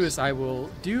 what I'll do is I will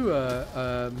do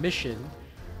a mission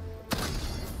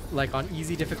like on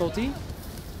easy difficulty.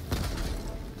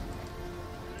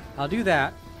 I'll do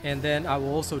that, and then I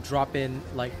will also drop in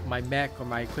like my mech or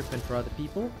my equipment for other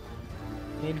people.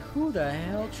 And who the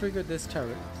hell triggered this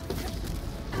turret?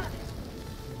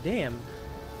 Damn.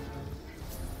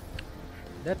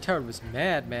 That turret was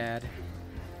mad.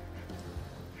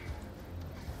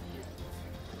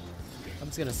 I'm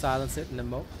just gonna silence it in a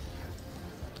mo.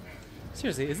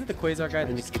 Seriously, is it the Quasar guy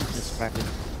that just keeps distracted?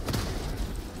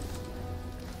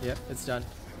 Yep, it's done.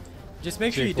 Just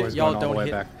make sure y'all don't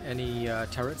hit any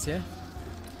turrets here.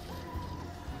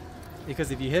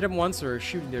 Because if you hit them once or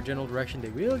shoot in their general direction, they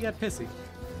will get pissy.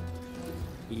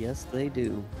 Yes, they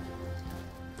do.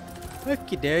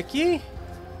 Okie dokie.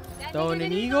 Throwing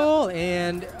an eagle,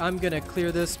 and I'm gonna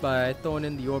clear this by throwing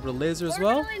in the orbital laser as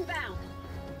well.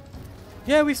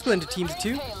 Yeah, we split into teams of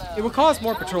 2. It will cause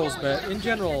more patrols, but in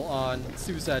general, on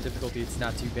suicide difficulty, it's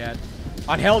not too bad.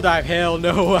 On Helldive, hell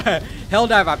no.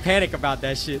 Helldive, I panic about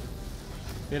that shit.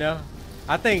 You know,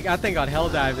 I think on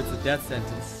Helldive, it's a death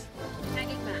sentence.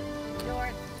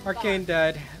 Arcane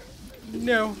died.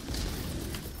 No,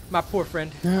 my poor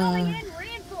friend.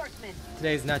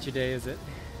 Today's not your day, is it?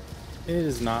 It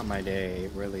is not my day.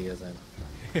 It really isn't.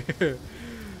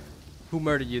 Who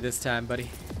murdered you this time, buddy?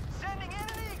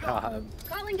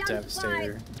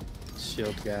 Devastator.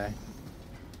 Shield guy.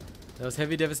 Those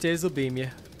heavy devastators will beam you.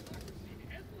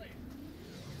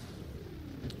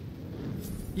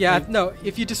 Yeah, no,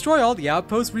 if you destroy all the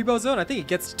outposts, Rebo Zone, I think it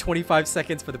gets 25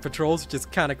 seconds for the patrols, which is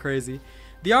kind of crazy.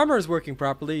 The armor is working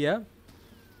properly, yeah?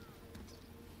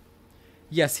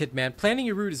 Yes, Hitman. Planning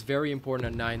your route is very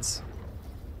important on 9s.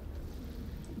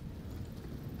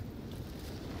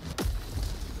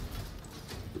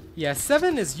 Yeah,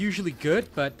 7 is usually good,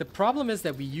 but the problem is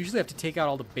that we usually have to take out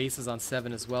all the bases on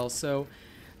 7 as well. So,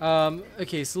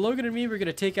 okay, so Logan and me, we're going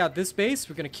to take out this base.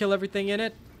 We're going to kill everything in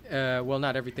it. Well,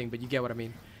 not everything, but you get what I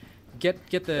mean. Get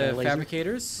the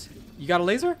fabricators. You got a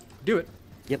laser? Do it.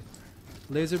 Yep.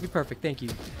 Laser would be perfect. Thank you.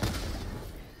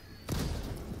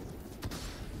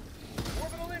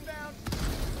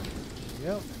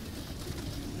 Yep.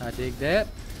 I dig that,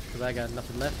 because I got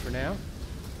nothing left for now.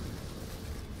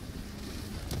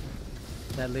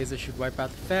 That laser should wipe out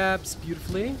the fabs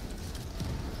beautifully.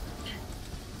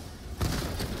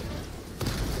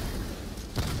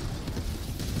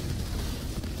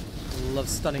 Love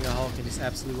stunning a Hulk and just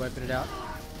absolutely wiping it out.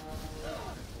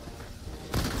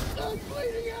 I'm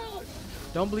bleeding out.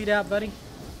 Don't bleed out, buddy.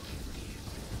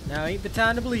 Now ain't the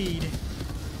time to bleed.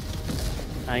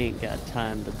 I ain't got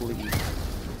time to bleed.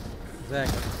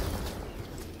 Exactly.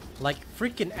 Like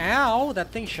freaking ow!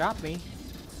 That thing shot me.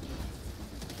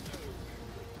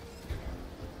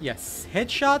 Yes,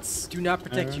 headshots do not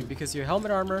protect you because your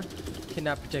helmet armor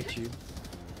cannot protect you.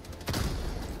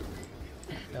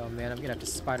 Oh man, I'm gonna have to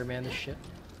Spider-Man this shit.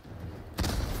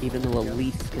 Even though a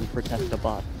leaf can protect a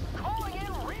bot.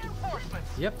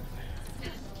 Yep.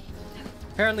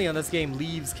 Apparently on this game,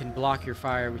 leaves can block your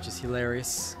fire, which is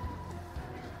hilarious.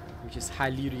 Which is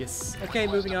hilarious. Okay,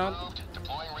 moving on.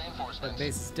 That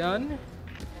base is done.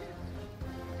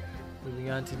 Moving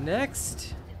on to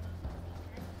next.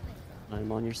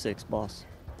 I'm on your 6, boss.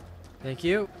 Thank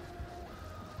you.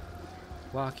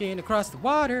 Walking across the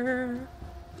water.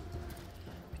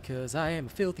 Because I am a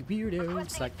filthy weirdo,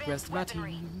 just like the rest of my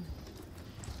team.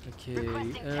 Okay,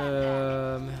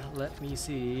 let me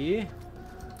see.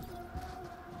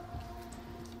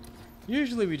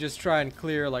 Usually we just try and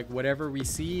clear like whatever we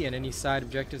see and any side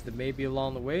objectives that may be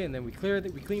along the way, and then we clear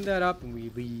that, we clean that up, and we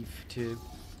leave to,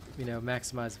 you know,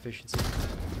 maximize efficiency.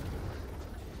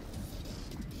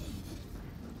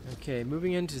 Okay,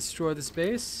 moving in to destroy the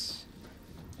space.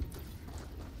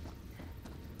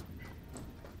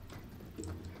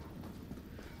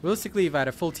 Realistically, if I had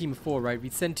a full team of 4, right,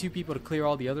 we'd send 2 people to clear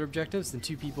all the other objectives, and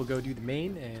 2 people go do the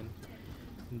main, and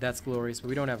that's glorious. But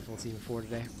we don't have a full team of 4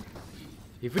 today.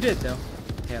 If we did, though,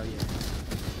 hell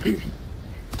yeah.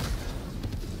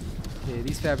 Okay,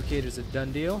 these fabricators are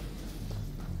done deal.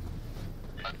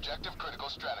 Objective critical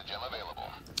stratagem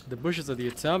available. The bushes are the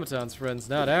Automatons, friends,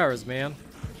 not ours, man.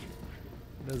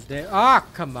 Those damn. Ah,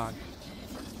 come on.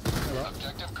 Hello.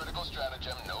 Objective critical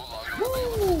stratagem no longer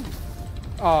available.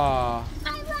 Aw.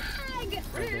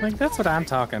 Like, that's what I'm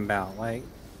talking about. Like,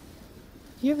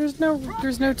 yeah, there's no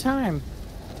time.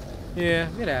 Yeah,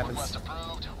 it happens.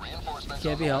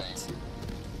 Can't be helped.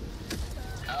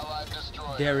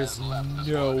 There is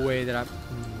no way that I'm.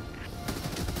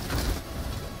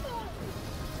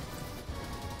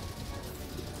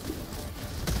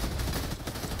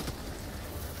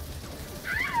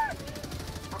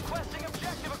 Requesting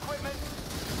objective equipment.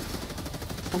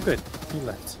 Oh, good. He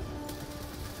left.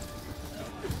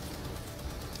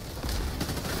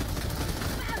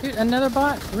 Dude, another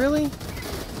bot? Really?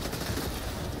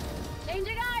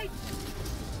 Changing eyes.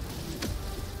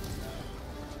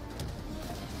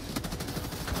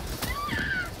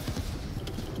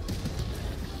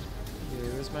 Okay,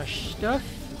 where's my stuff?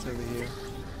 It's over here.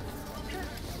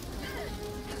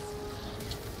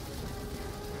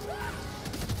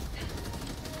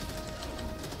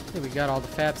 Okay, we got all the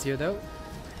fabs here though.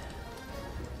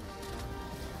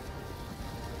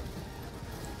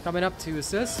 Coming up to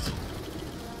assist.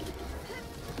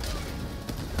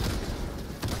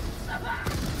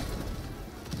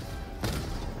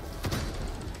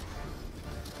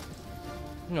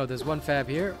 No, there's one fab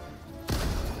here.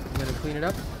 I'm gonna clean it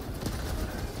up.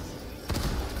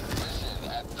 Mission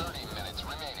at 30 minutes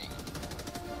remaining.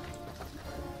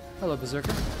 Hello,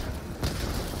 Berserker.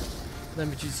 Let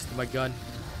me introduce you to my gun.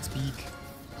 It's big.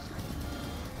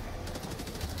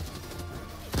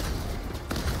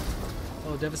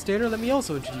 Oh, Devastator, let me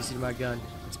also introduce you to my gun.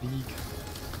 It's big.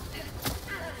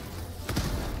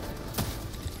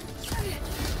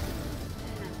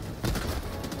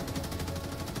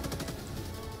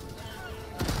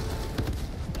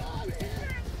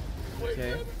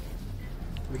 Okay.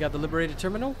 We got the liberated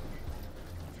terminal?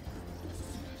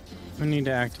 We need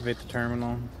to activate the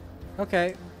terminal.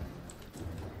 Okay.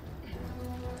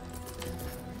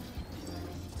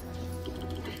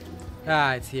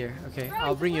 Ah, it's here. Okay,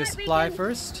 I'll bring you a supply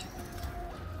first.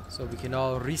 So we can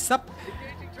all resup.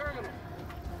 Engaging terminal.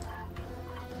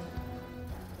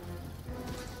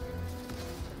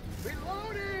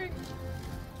 Reloading.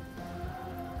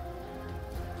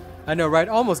 I know, right?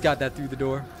 Almost got that through the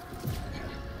door.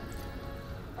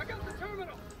 I got the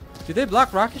terminal. Do they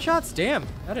block rocket shots? Damn,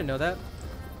 I didn't know that.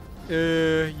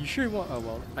 You sure you want? Oh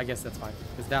well, I guess that's fine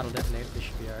because that'll detonate. They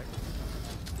should be alright.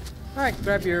 Alright,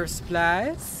 grab your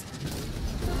supplies.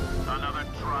 Another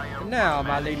triumph. And now,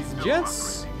 my ladies and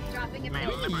gents, Dropping a May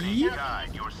base. liberty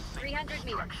guide your safe 300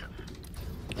 meters. destruction.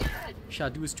 shall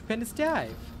do a stupendous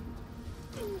dive.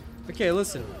 Okay,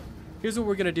 listen. Here's what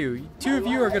we're gonna do. Two of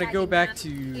you are gonna go back to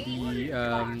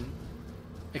the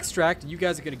extract. You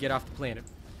guys are gonna get off the planet.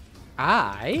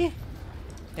 I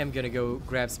am gonna go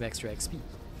grab some extra XP.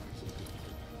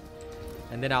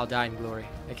 And then I'll die in glory.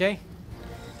 Okay?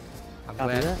 I'm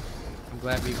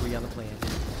glad we agree on the plan.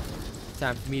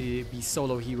 Time for me to be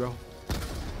solo hero.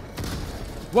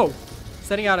 Whoa!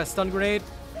 Setting out a stun grenade.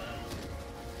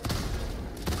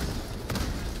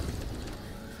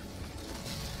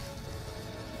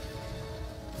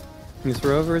 This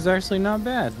rover is actually not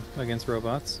bad against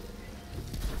robots.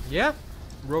 Yeah?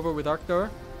 Rover with arc thrower.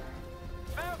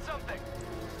 Found something.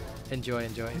 Enjoy,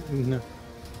 enjoy. No.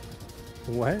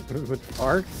 What? With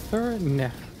arc thrower?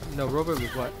 No. No, rover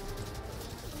with what?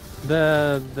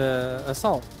 The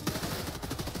assault.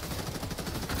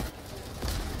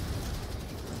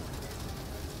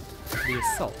 The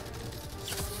assault.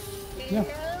 Yeah.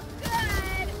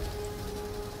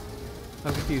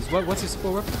 I'm confused. What's your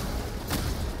support weapon?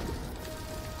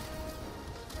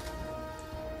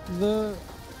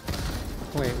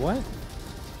 Wait, what?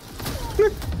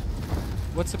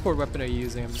 What support weapon are you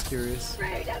using? I'm just curious.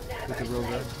 With the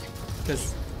rover.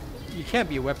 Because you can't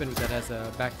be a weapon that has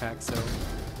a backpack, so...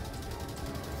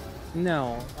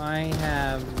 No, I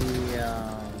have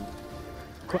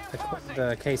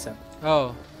the queso.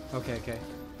 Oh, okay, okay.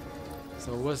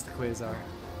 So what's the Quasar?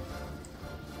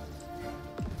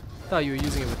 Thought you were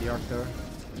using it with the arc thrower.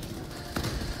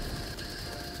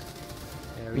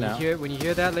 Yeah, when you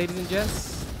hear that, ladies and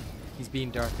gents, he's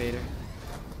being Darth Vader.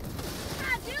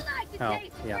 I do like to Oh,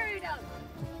 taste yeah. freedom.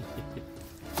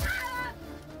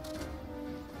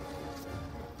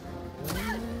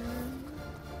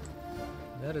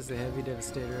 That is a heavy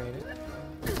devastator, ain't it?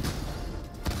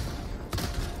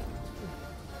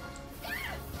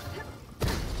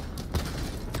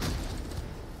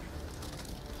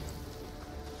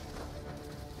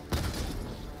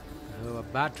 Oh, a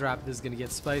bot drop is gonna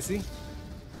get spicy.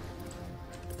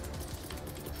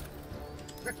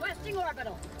 Requesting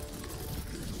orbital.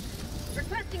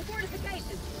 Requesting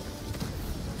fortification.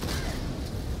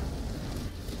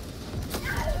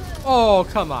 Oh,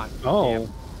 come on. Oh.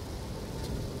 Damn.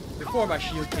 Before my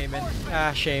shield came in.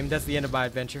 Ah, shame. That's the end of my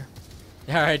adventure.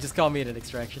 Alright, just call me an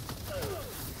extraction.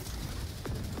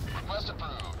 Request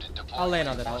approved. Deploy I'll land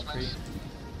on that alt for you.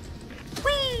 reinforcements.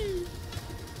 Whee!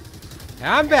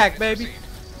 I'm back, baby.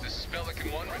 This is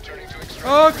Pelican 1 returning to extraction.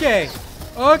 Okay.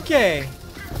 Okay.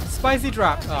 Spicy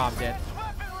drop. Oh, I'm dead.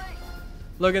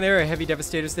 Logan, there are heavy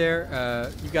devastators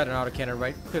there. You got an autocannon,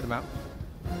 right? Clear them out.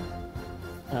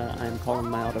 I'm calling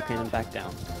my autocannon back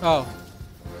down. Oh.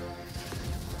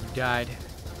 You died.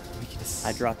 Weakness.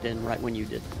 I dropped in right when you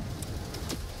did.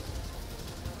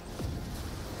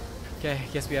 Okay,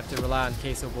 guess we have to rely on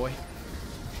Queso Boy.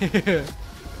 There's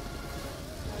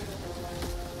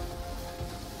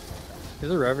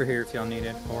a rover here if y'all need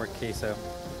it, or queso.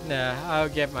 Nah, I'll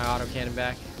get my autocannon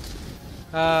back.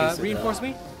 Reinforce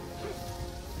me?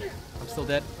 I'm still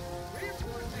dead.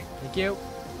 Thank you.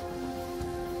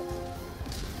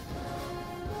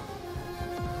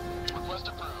 Request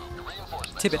approved.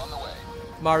 Reinforcements Tibit. on the way.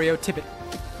 Mario, Tibit.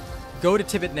 Go to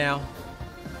Tibit now.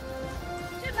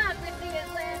 Democracy has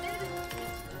landed.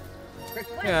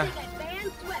 Requesting Yeah.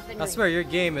 advanced weaponry. I swear your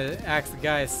game acts the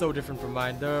guy is so different from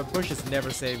mine. The bushes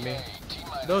never save me.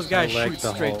 Those guys Select shoot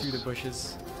the straight holes. through the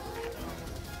bushes.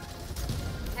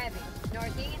 Heavy.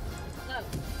 Northeast. Close.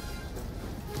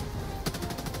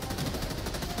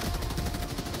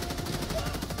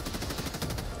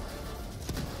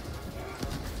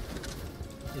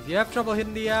 If you have trouble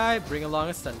hitting the eye, bring along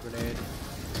a stun grenade.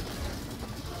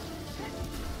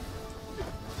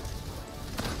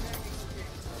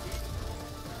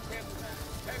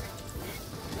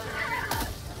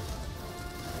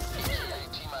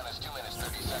 T-minus 2 minutes,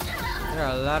 30 seconds. There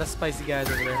are a lot of spicy guys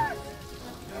over there.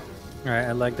 Alright,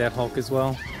 I like that Hulk as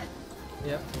well.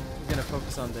 Yep, we're gonna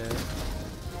focus on the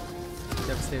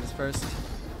Devastators first.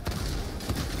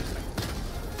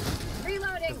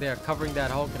 Reloading. Because they are covering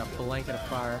that Hulk in a blanket of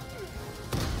fire.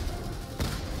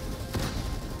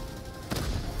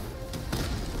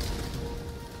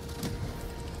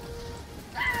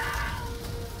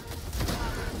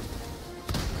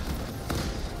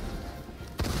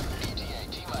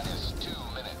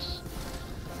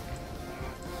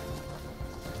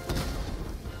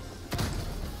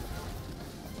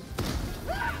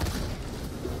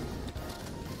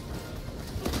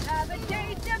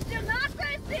 Gift of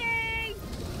democracy!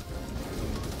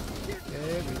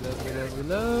 Okay,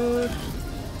 reload.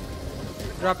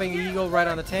 Dropping Eagle right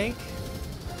on the tank.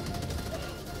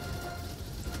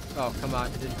 Oh, come on,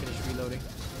 it didn't finish reloading.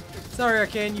 Sorry,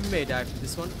 Arcane, you may die for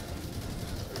this one.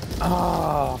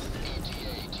 Oh.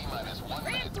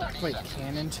 Wait,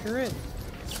 cannon turret?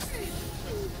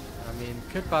 I mean,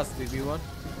 could possibly be one.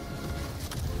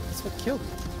 That's what killed me.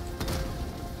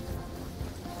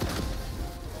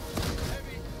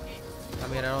 I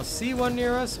mean, I don't see one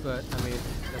near us, but I mean,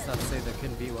 that's not to say there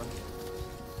couldn't be one.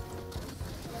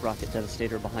 Rocket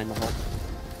Devastator behind the hull.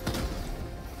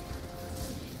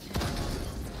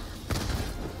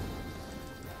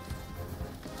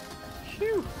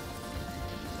 Phew.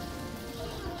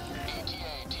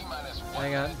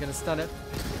 Hang on, gonna stun it.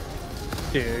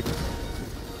 Dude.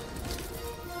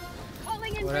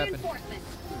 Calling in What happened? reinforcements.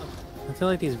 I feel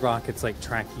like these rockets like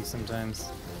track you sometimes.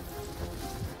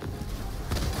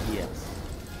 Yes.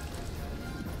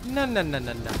 No.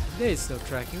 There is no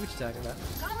tracking. What you talking about?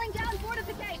 Calling down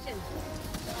fortifications.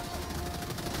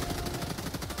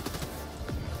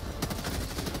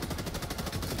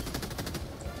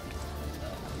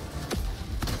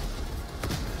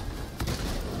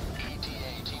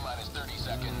 ETA T-minus 30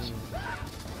 seconds.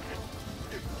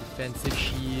 Defensive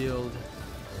shield.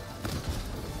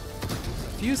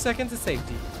 A few seconds of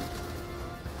safety.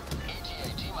 ETA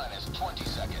T-minus 20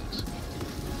 seconds.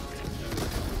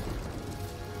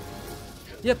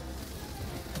 Yep.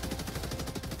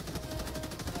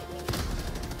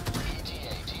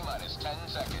 ETA T-minus 10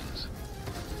 seconds.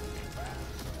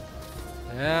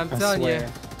 Yeah, I'm I telling you.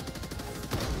 swear.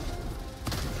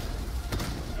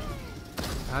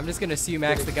 I'm just gonna assume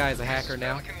Max the guy is a hacker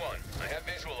now. Pelican 1, I have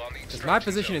visual on the Because my extraction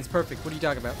position zone. is perfect. What are you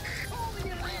talking about?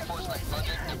 Reinforcement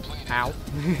budget depleted. Ow.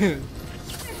 I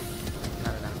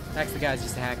don't know. Max the guy is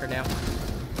just a hacker now.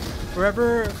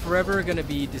 Forever gonna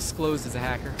be disclosed as a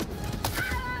hacker.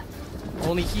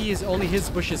 Only his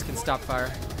bushes can stop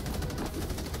fire.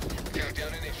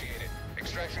 Countdown initiated.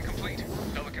 Extraction complete.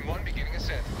 Pelican 1 beginning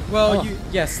ascent. Well,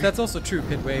 yes, that's also true,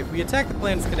 Pitway. If we attack the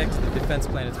planets connected to the defense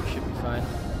planets, we should be fine.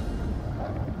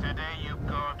 Today you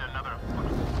carved another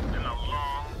foothold in a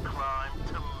long climb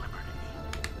to liberty.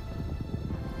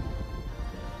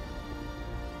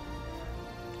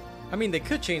 I mean, they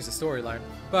could change the storyline,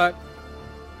 but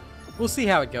we'll see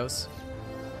how it goes.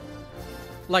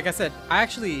 Like I said, I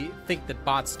actually think that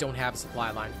bots don't have a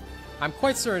supply line. I'm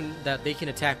quite certain that they can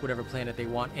attack whatever planet they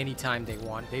want anytime they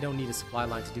want. They don't need a supply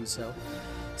line to do so.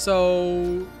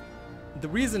 So the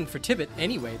reason for Tibit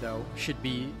anyway, though, should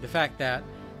be the fact that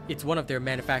it's one of their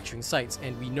manufacturing sites,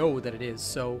 and we know that it is.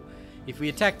 So if we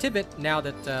attack Tibit, now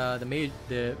that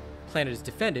the planet is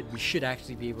defended, we should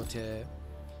actually be able to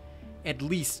at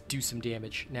least do some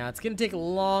damage. Now, it's going to take a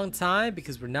long time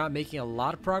because we're not making a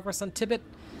lot of progress on Tibit,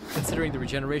 considering the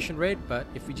regeneration rate, but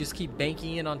if we just keep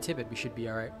banking in on Tibit, we should be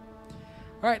alright.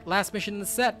 Alright, last mission in the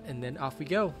set, and then off we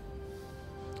go.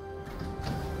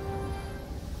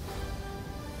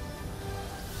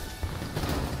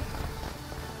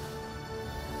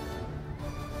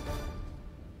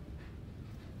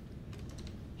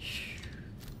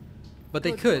 But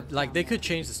they could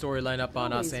change the storyline up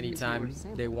on us anytime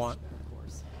they want.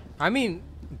 I mean,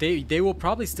 they will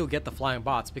probably still get the flying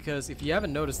bots, because if you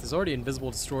haven't noticed, there's already invisible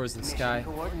destroyers in the sky.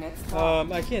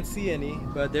 I can't see any,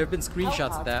 but there have been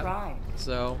screenshots of that.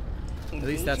 So at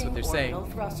least that's what they're saying.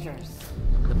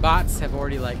 The bots have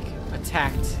already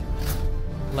attacked,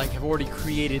 have already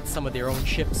created some of their own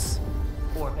ships.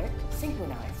 Orbit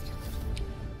synchronized.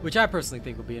 Which I personally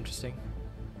think will be interesting.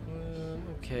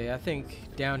 Okay, I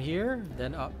think down here,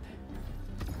 then up.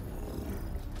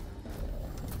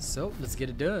 So let's get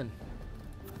it done.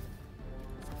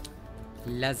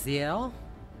 Laziel,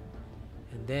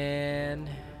 and then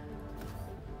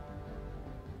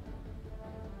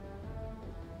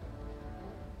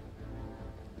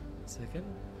second.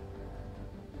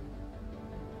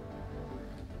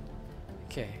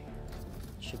 Okay,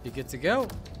 should be good to go.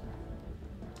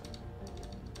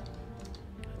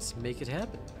 Let's make it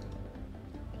happen.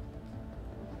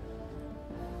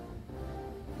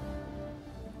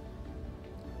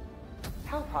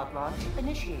 Hellpod launch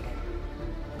initiated.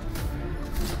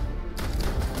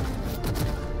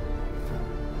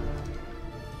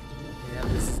 Yeah,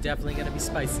 this is definitely gonna be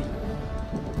spicy.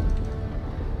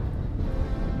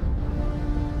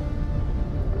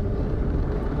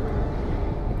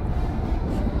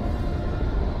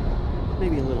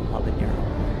 Maybe a little habanero.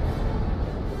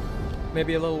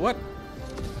 Maybe a little what?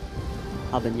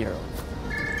 Habanero.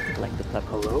 Like the pepper.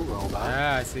 Hello, robot.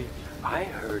 Ah, I see. I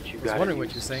heard you I was got wondering a new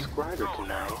what you're saying. subscriber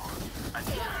tonight.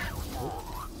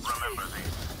 Remember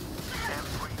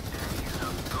this.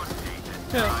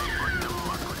 That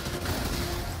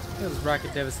was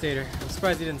Rocket Devastator. I'm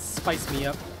surprised he didn't spice me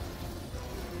up.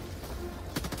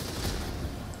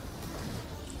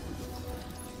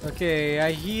 Okay,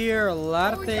 I hear a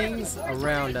lot of things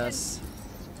around us.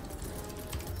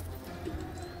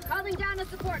 Calling down a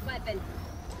support weapon.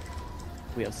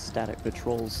 We have static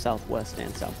patrols southwest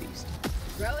and southeast.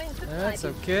 Throwing supply. That's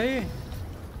okay.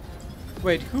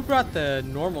 Wait, who brought the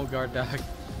normal guard dog?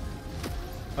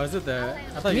 Oh, is it the...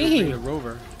 I thought you were bringing the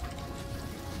rover.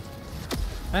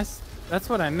 That's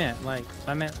what I meant. Like,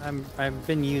 I've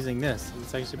been using this.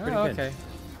 It's actually pretty good. Okay.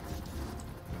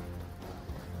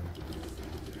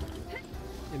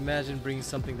 Imagine bringing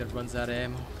something that runs out of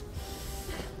ammo.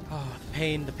 Oh,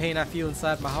 the pain I feel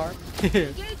inside my heart.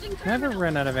 Never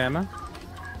run out of ammo.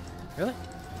 Really?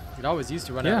 It always used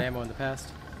to run out of ammo in the past.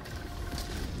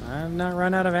 I've not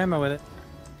run out of ammo with it.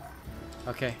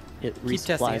 Okay. It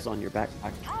resupplies on your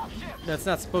backpack. That's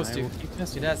not supposed to. Keep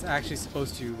testing. It is actually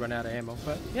supposed to run out of ammo,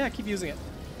 but yeah, keep using it.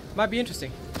 Might be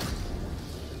interesting.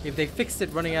 If they fixed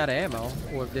it running out of ammo,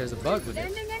 or if there's a bug with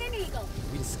it,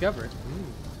 we discover it.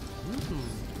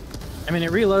 I mean,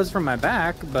 it reloads from my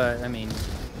back, but I mean,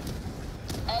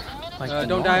 like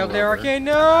don't die up there, Arcane.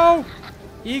 No,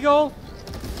 Eagle.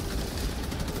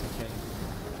 Okay.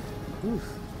 Oof.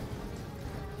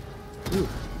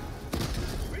 Oof.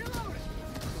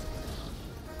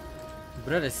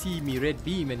 Brother see me red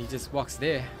beam and he just walks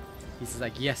there. He's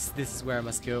like, yes, this is where I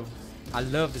must go. I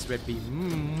love this red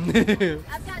beam.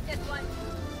 I've got this one.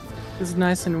 This is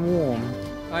nice and warm.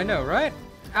 I know, right?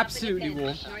 Absolutely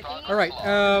warm. All right,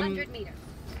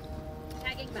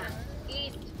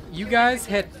 you guys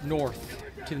head north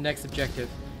to the next objective.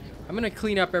 I'm gonna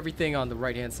clean up everything on the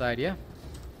right-hand side, yeah?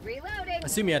 Reloading.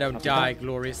 Assuming I don't die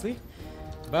gloriously,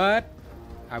 but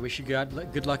I wish you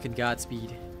good luck and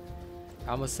Godspeed.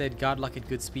 I almost said God luck and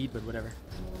good speed, but whatever.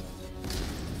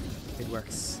 It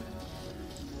works.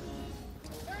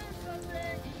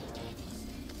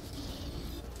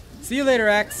 See you later,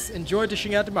 Axe. Enjoy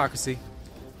dishing out democracy.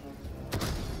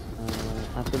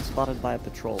 I've been spotted by a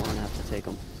patrol. I'm gonna have to take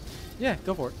them. Yeah,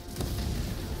 go for it.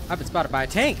 I've been spotted by a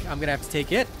tank. I'm gonna have to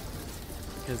take it.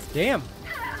 Because damn.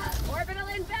 Orbital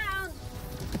inbound.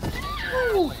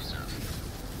 Woo.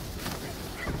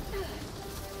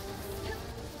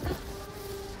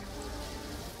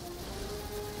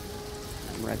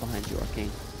 I'm right behind you,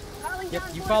 Arcane. Yep,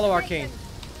 you follow Arcane.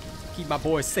 Keep my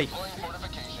boys safe.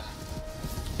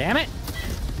 Damn it!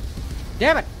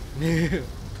 Damn it!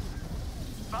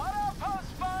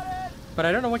 But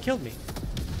I don't know what killed me.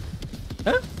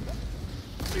 Huh?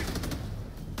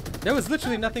 There was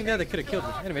literally nothing there that could have killed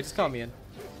me. Anyway, just call me in,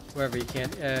 wherever you can,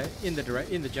 in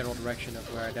the general direction of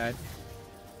where I died.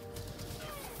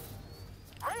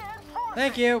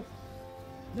 Thank you.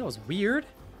 That was weird.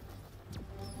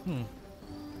 The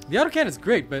autocan is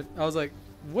great, but I was like,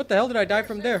 what the hell did I die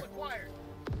from there?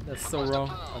 That's so wrong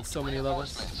on so many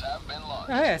levels. Oh,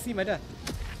 hey, I see my death.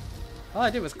 All I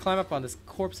did was climb up on this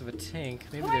corpse of a tank.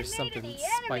 Maybe there's something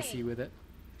spicy with it.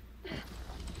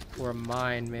 Or a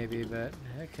mine, maybe, but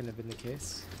that couldn't have been the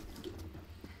case.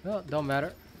 Well, don't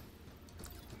matter.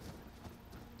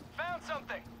 Found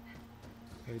something.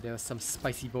 Maybe there was some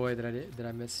spicy boy that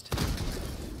I missed.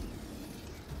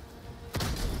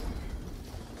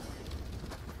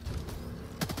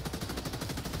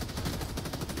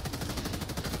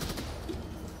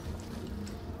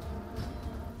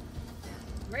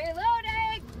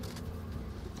 Reloading.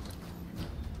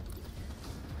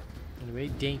 Anyway,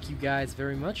 thank you guys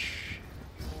very much.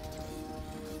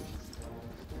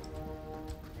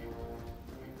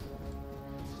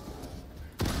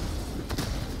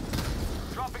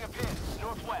 Dropping a pin,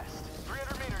 northwest,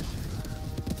 300 meters.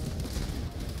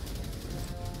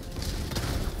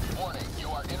 Warning, you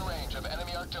are in range of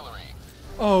enemy artillery.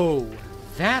 Oh,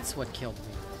 that's what killed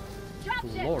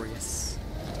me. Glorious.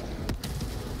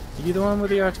 You the one with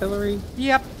the artillery?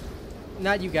 Yep.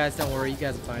 Not you guys, don't worry. You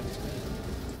guys are fine.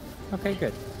 Okay,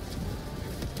 good.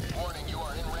 Warning, you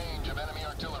are in range of enemy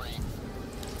artillery.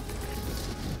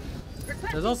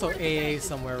 There's also AA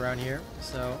somewhere around here,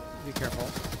 so be careful.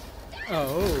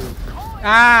 Oh.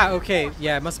 Ah, okay.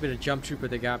 Yeah, it must have been a jump trooper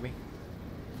that got me.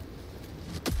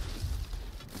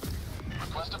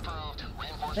 Request approved.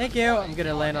 Thank you. I'm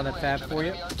gonna land on that fab for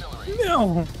you.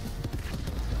 No.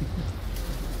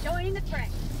 Joining the fray.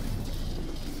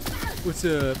 What's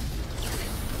up?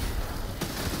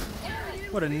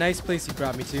 What a nice place you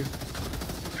brought me to.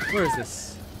 Where is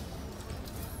this?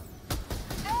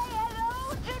 Say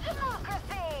hello to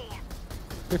democracy.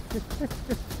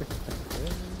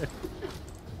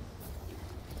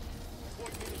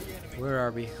 Where are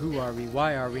we? Who are we?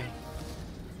 Why are we?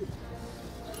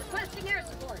 Request Requesting air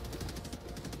support.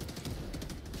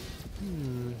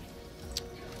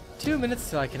 2 minutes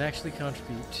till I can actually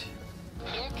contribute.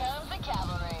 Here comes the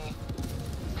cavalry.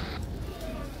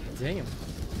 Damn.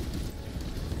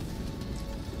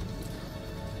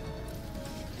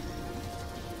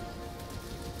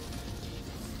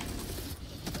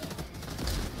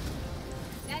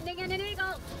 Sending in an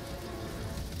eagle.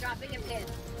 Dropping a pin.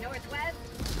 Northwest,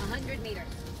 100 meters.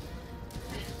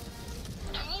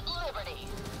 Keep liberty.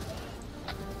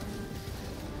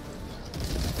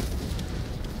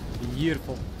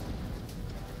 Beautiful.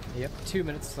 Yep, 2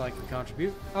 minutes till I can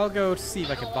contribute. I'll go see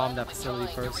if I can bomb that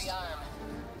facility first.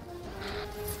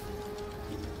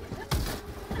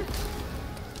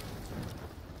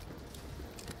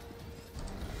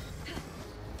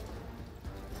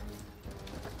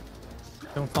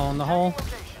 Don't fall in the hole.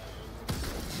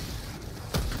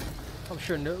 I'm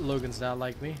sure Logan's not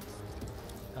like me.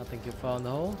 I don't think he'll fall in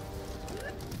the hole.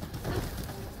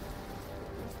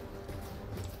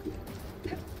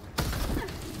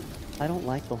 I don't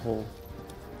like the hole.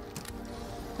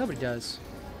 Nobody does.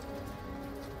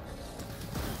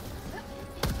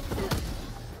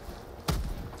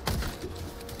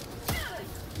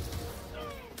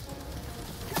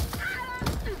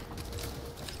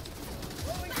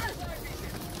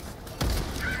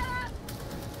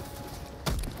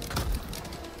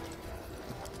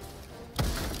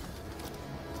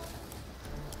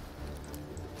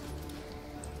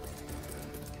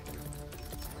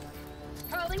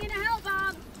 Calling in a hell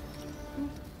bomb.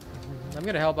 I'm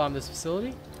gonna hell bomb this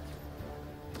facility.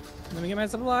 Let me get my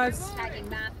supplies. Tagging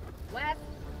map. West,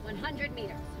 100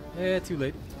 meters. Eh, too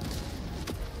late.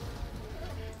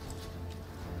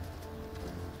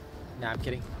 Nah, I'm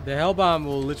kidding. The hell bomb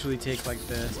will literally take like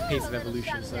the pace of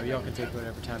evolution, so y'all can take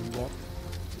whatever time you want.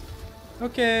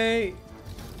 Okay.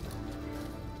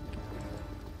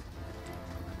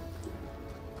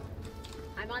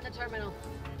 I'm on the terminal.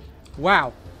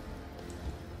 Wow.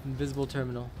 Invisible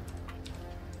terminal.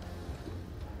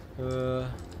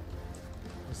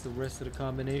 What's the rest of the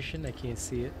combination? I can't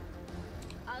see it.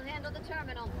 I'll handle the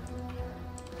terminal.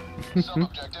 Some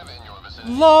objective in your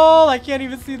vicinity. LOL! I can't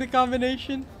even see the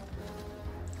combination.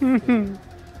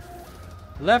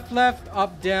 Left, left,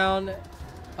 up, down,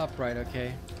 up, right.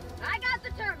 Okay. I got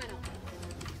the terminal.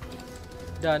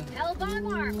 Done. Hell bomb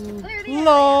marked. Clear the area.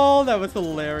 LOL! That was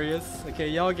hilarious. Okay,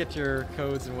 y'all get your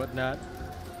codes and whatnot.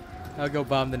 I'll go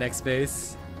bomb the next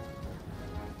base.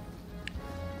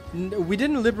 We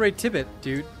didn't liberate Tibit,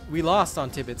 dude. We lost on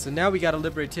Tibit, so now we gotta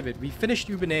liberate Tibit. We finished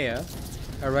Ubanea.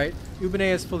 Alright,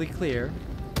 Ubanea is fully clear.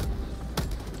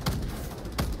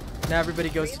 Now everybody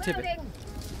goes to Tibit.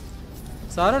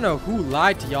 So I don't know who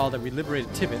lied to y'all that we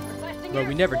liberated Tibit, but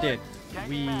we never did.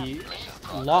 We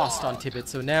lost on Tibit,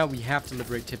 so now we have to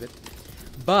liberate Tibit.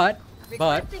 But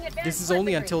this is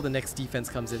only until the next defense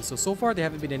comes in. So far there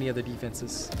haven't been any other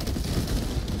defenses,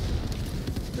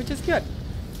 which is good.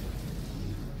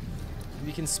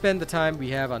 We can spend the time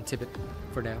we have on Tibit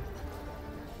for now.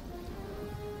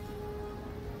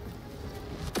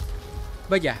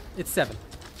 But yeah, it's 7.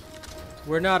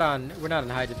 We're not on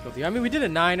high difficulty. I mean, we did a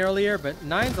 9 earlier, but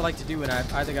 9s I like to do when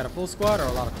I've either got a full squad or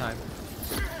a lot of time.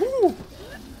 Woo!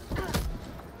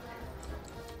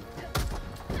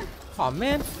 Aw,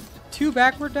 man. 2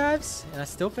 backward dives and I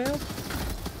still failed?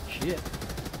 Shit.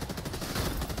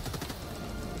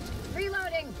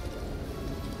 Reloading.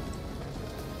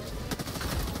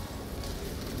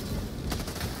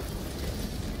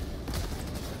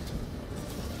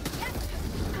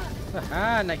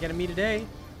 Haha, not getting me today.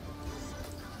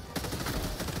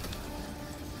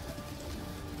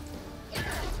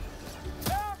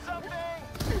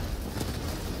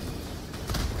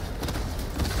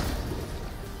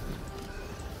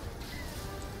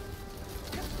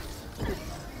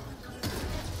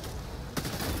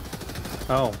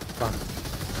 Oh, fuck.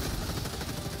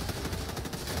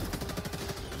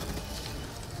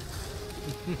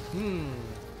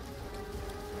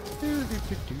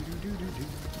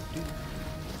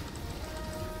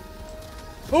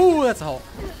 Oh, that's a Hulk.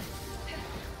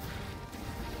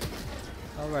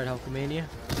 Alright, Hulkamania.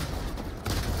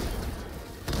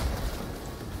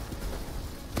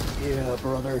 Yeah,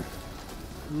 brother.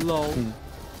 Lol.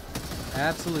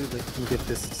 Absolutely. Get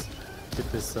this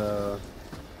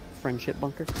friendship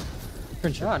bunker.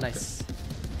 Friendship. Ah, nice.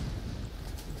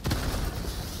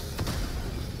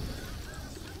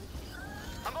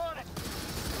 I'm on it.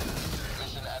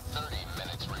 Mission at 30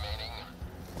 minutes remaining.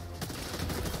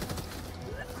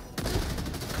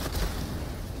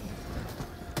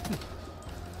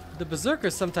 The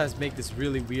berserkers sometimes make this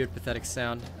really weird, pathetic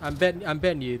sound. I'm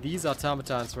betting you these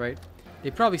automatons, right? They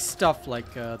probably stuff like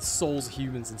souls of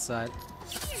humans inside.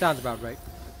 Sounds about right.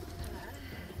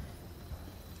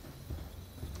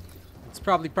 It's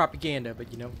probably propaganda,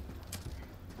 but you know,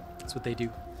 that's what they do.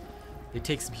 They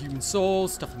take some human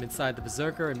souls, stuff them inside the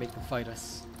berserker, and make them fight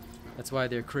us. That's why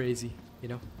they're crazy, you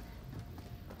know.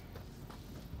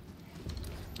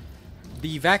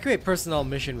 The evacuate personnel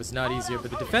mission was not easier,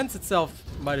 but the defense itself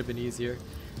might have been easier.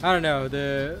 I don't know.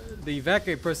 The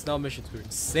evacuate personnel missions were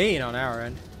insane on our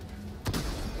end.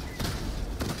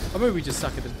 Or maybe we just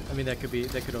suck at them. I mean, that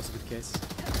could also be the case.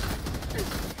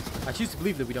 I choose to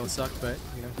believe that we don't suck, but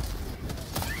you know.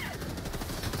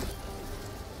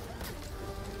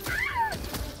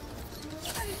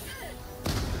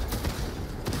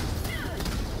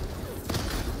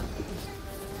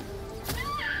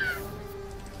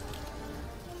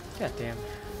 God damn.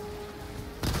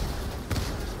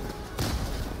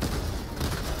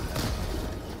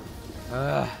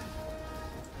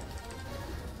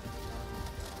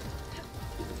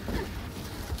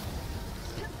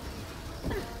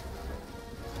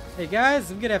 Hey guys,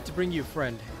 I'm gonna have to bring you a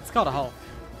friend. It's called a Hulk.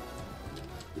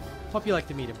 Hope you like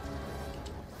to meet him.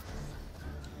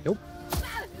 Nope.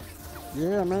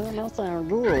 Yeah, man, that sounds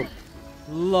good.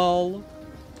 Lol.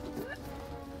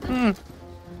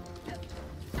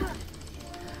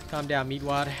 Calm down,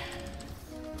 Meatwad.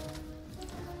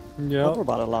 Yeah. We're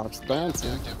about a lot of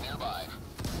dancing.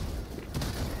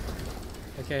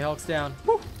 Okay, Hulk's down.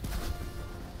 Woo.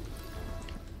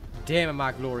 Damn, am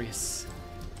I glorious.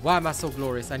 Why am I so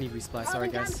glorious? I need resupply. Sorry,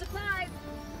 guys.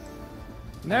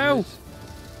 No!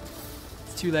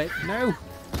 It's too late. No! No!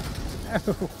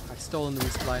 I've stolen the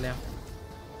resupply now.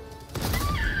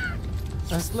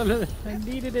 I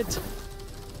needed it.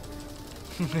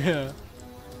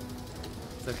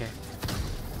 It's okay.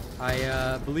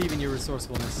 I believe in your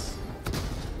resourcefulness.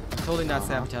 Totally not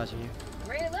sabotaging you.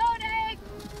 Reloading!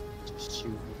 Just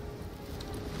shoot.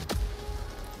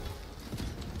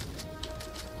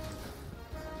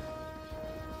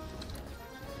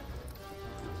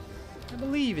 I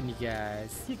believe in you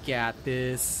guys. You got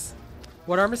this.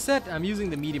 What armor set? I'm using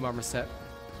the medium armor set.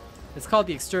 It's called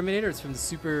the Exterminator. It's from the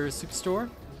Superstore.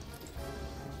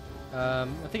 I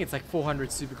think it's like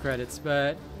 400 super credits,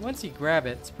 but once you grab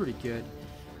it, it's pretty good.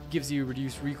 Gives you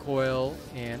reduced recoil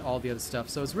and all the other stuff,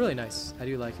 so it's really nice. I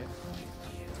do like it.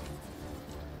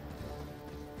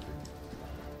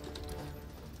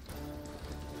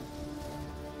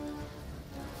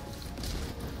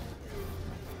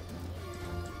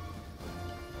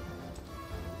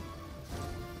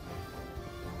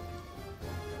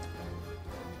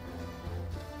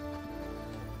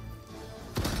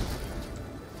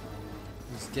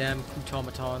 These damn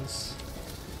Automatons.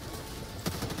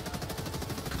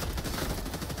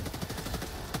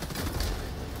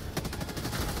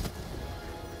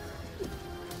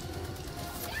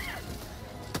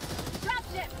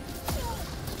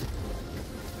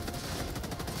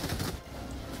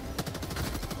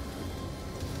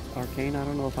 Arcane, I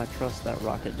don't know if I trust that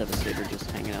rocket devastator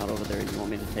just hanging out over there. You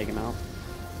want me to take him out?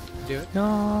 Do it.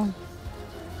 No.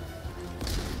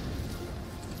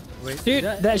 Wait, dude,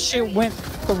 that shit went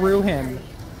through him.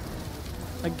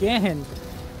 Again.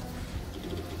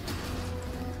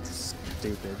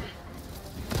 Stupid.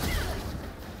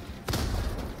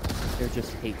 They're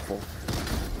just hateful.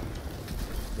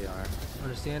 They are.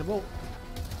 Understandable.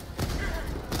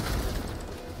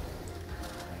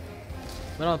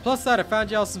 But on the plus side, I found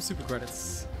y'all some super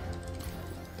credits.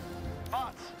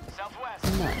 Bots,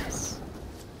 southwest. Nice.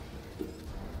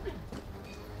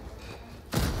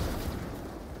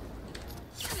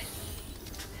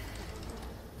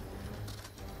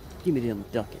 Give me them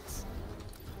ducats.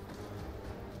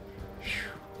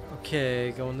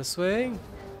 Okay, going this way.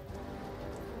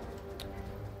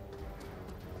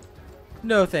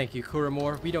 No, thank you,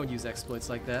 Kuramore. We don't use exploits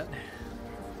like that.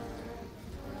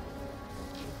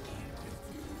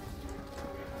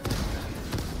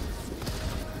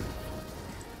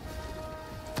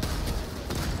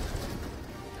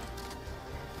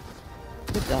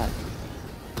 Good dive.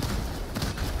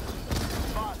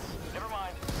 Bots, never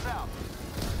mind. South.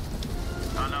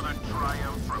 Another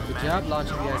triumph from Good job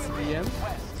launching the ICBM.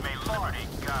 West. May liberty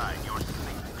guide your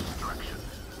safe destruction.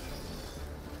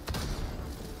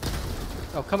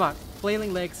 Oh, come on.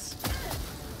 Flailing legs.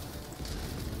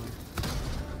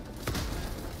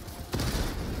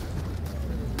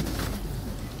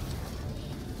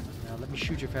 Now let me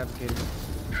shoot your fabricator.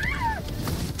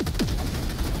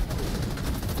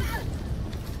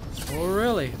 Oh,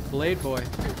 really? Blade boy.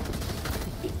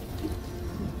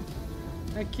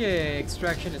 Okay,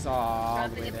 extraction is all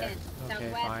the way there.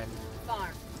 Okay, fine.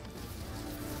 Farm.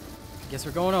 Guess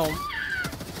we're going home.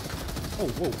 Oh,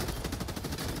 whoa.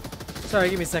 Sorry,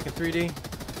 give me a second, 3D.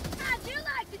 I do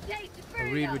like to taste the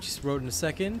I'll read what you wrote in a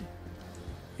second.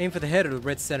 Aim for the head or the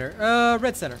red center.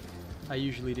 Red center. I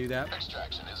usually do that.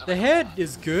 The head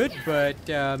is good, but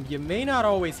you may not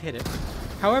always hit it.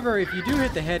 However, if you do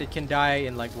hit the head, it can die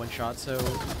in like one shot. So,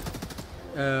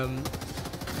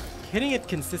 hitting it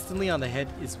consistently on the head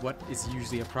is what is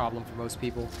usually a problem for most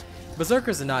people.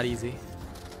 Berserkers are not easy.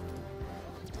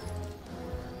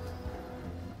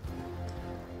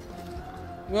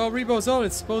 Well, Rebo's Zone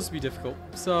is supposed to be difficult,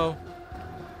 so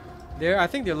I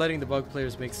think they're letting the bug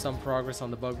players make some progress on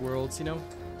the bug worlds, you know?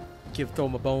 Give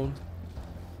them a bone.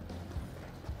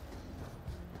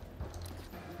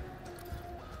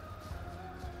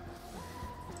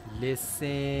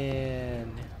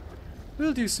 Listen.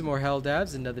 We'll do some more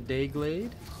Helldivers another day,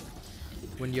 Glade.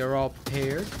 When you're all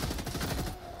prepared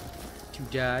to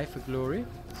die for glory.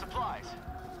 Supplies.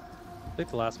 Pick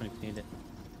the last one if you need it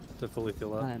to fully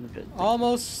fill up. I'm good.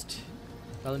 Almost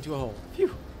fell into a hole.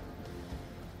 Phew.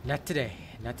 Not today.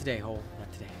 Not today, hole.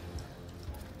 Not today.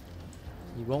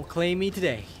 You won't claim me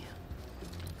today.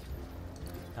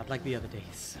 Not like the other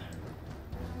days.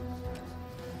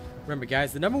 Remember,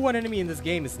 guys, the #1 enemy in this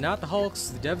game is not the Hulks,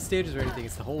 the Devastators, or anything.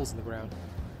 It's the holes in the ground.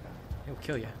 They'll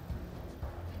kill you.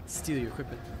 Steal your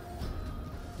equipment.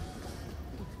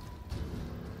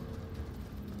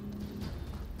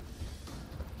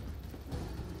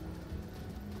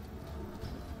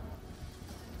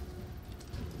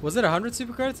 Was it 100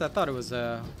 supercards? I thought it was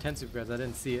 10 supercards. I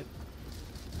didn't see it.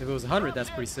 If it was 100,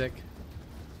 that's pretty sick.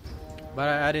 But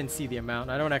I didn't see the amount.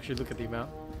 I don't actually look at the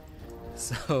amount.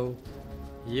 So,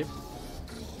 yep.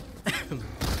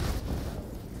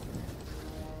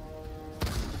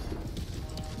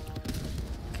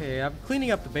 Okay, I'm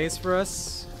cleaning up the base for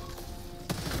us.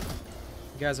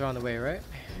 You guys are on the way, right?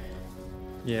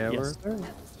 Yeah, we're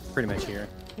pretty much here.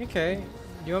 Okay.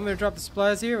 Do you want me to drop the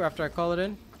supplies here after I call it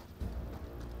in?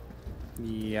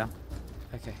 Yeah.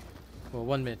 Okay. Well,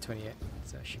 1 minute 28,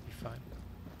 so that should be fine.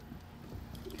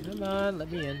 Come on, let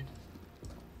me in.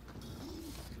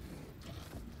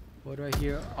 What do I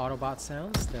hear? Autobot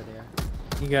sounds? There they are.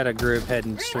 You got a group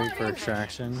heading straight for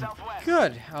extraction.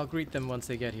 Good. I'll greet them once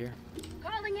they get here.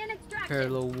 Calling in extraction. Prepare a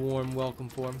little warm welcome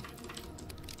for them.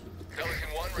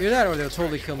 Either that or they'll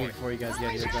totally kill me before you guys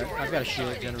get here, but I've got a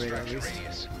shield generator at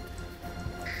least.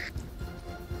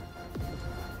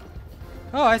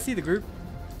 Oh, I see the group.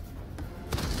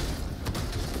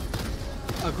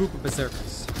 A group of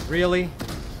berserkers. Really?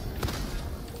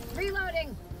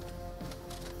 Reloading.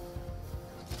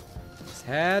 This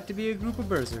had to be a group of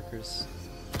berserkers.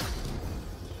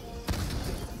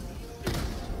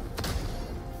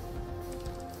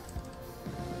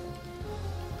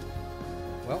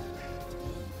 Well.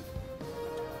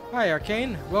 Hi,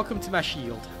 Arcane. Welcome to my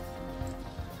shield.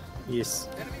 Yes.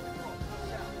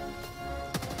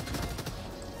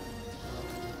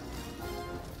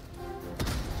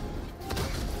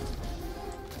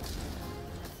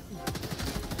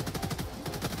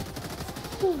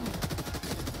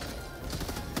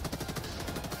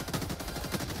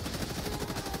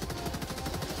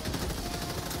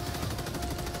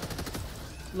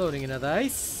 Loading another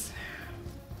ice.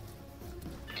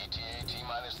 ETA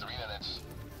T-minus 3 minutes.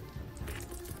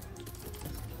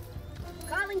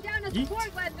 Calling down a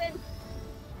support weapon.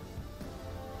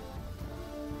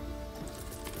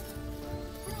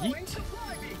 Yeet.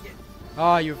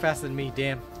 Oh, you were faster than me,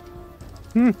 damn.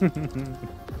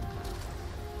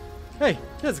 Hey,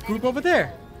 there's a group over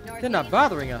there. They're not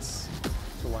bothering us.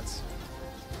 For once.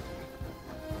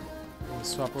 We'll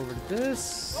swap over to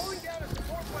this.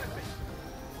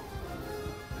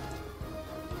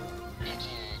 ETA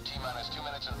T-minus 2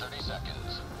 minutes and 30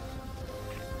 seconds.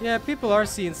 Yeah, people are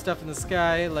seeing stuff in the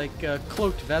sky, like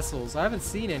cloaked vessels. I haven't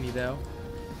seen any though.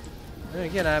 And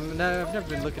again, I've never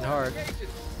been looking hard.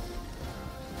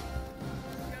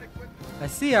 I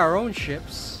see our own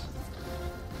ships,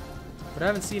 but I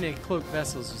haven't seen any cloaked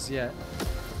vessels just yet.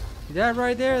 See that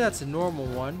right there? That's a normal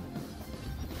one.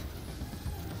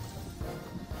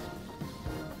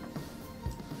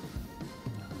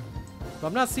 But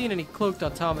I'm not seeing any cloaked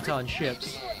automaton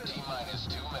ships. T-minus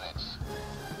 2 minutes.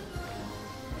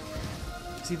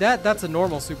 See that's a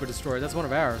normal super destroyer. That's one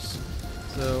of ours.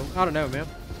 So I don't know, man.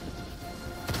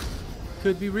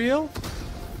 Could be real.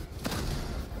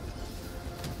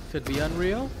 Could be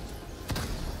unreal.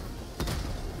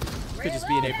 Could just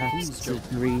be an April Fool's joke.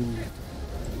 Dream.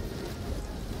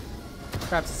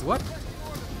 Perhaps it's what?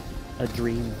 A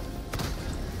dream.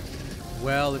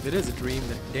 Well, if it is a dream,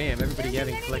 then damn, everybody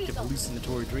having collective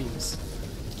hallucinatory dreams.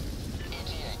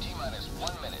 ETA T-minus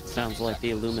 1 minute. Sounds like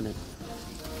the Illuminate.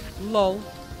 Lol.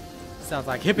 Sounds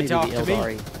like hippie Maybe talk the to me.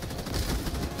 Eldari.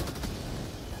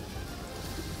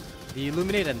 The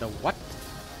Illuminate and the what?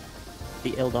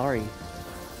 The Eldari.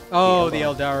 Oh, the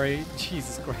Eldari.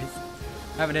 Jesus Christ.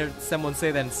 I haven't heard someone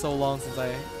say that in so long since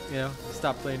I,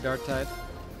 stopped playing Dark Tide.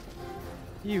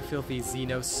 You filthy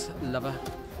Xenos lover.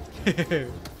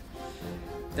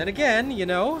 Then again,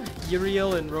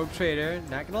 Uriel and Rogue Trader,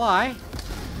 not gonna lie.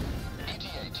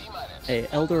 Hey,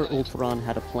 Elder Ultron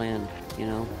had a plan,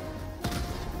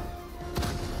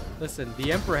 Listen,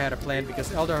 the Emperor had a plan because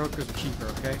Eldar hookers were cheaper,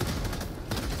 okay?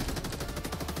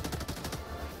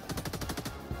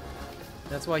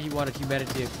 That's why he wanted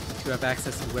humanity to have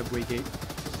access to the Webway Gate.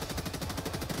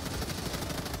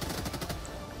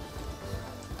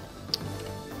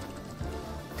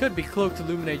 Could be cloaked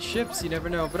illuminate ships, you never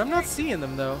know, but I'm not seeing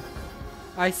them though.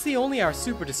 I see only our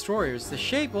super destroyers. The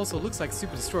shape also looks like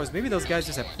super destroyers. Maybe those guys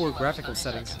just have poor graphical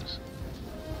settings.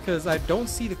 Because I don't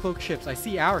see the cloaked ships, I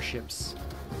see our ships.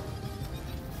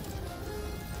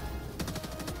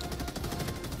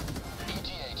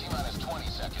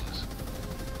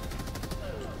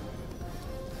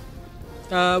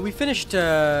 We finished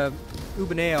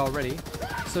Ubanea already,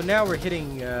 so now we're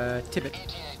hitting Tibit.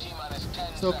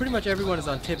 So pretty much everyone is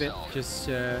on Tibit, just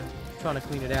trying to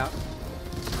clean it out.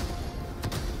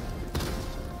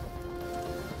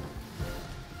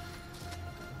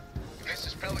 This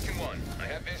is Pelican 1. I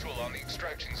have visual on the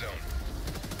extraction zone.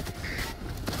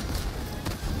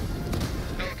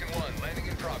 Pelican 1, landing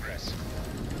in progress.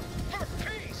 For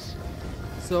peace!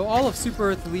 So all of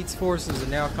Super Earth Elite's forces are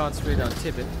now concentrated on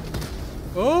Tibit.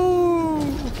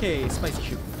 Oh, okay, spicy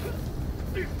shoot.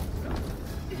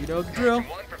 You know the drill.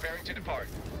 One preparing to depart.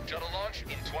 Shuttle launch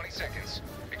in 20 seconds.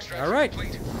 All right.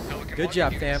 Good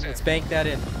job, fam. Let's bank that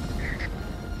in.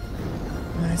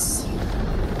 Nice.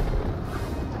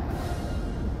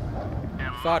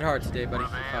 Fought hard today, buddy.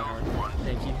 Fought hard.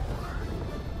 Thank you.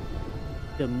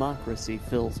 Democracy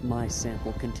fills my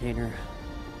sample container.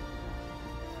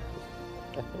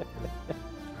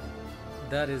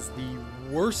 That is the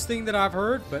worst thing that I've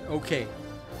heard, but okay.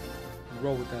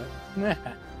 Roll with that.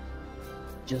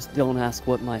 Just don't ask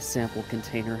what my sample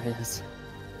container is.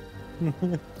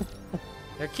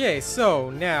 Okay, so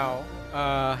now,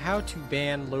 how to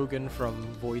ban Logan from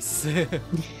voice.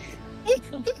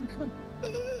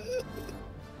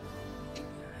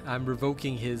 I'm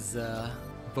revoking his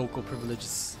vocal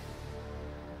privileges.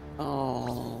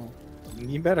 Oh.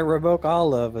 You better revoke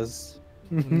all of us.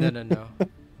 No.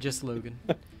 Just Logan.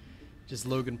 Just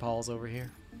Logan Paul's over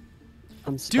here.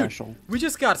 I'm special. Dude, we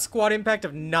just got squad impact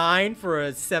of 9 for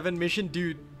a 7 mission.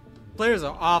 Dude, players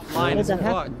are offline as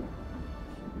fuck.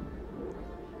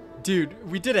 Dude,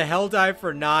 we did a Helldive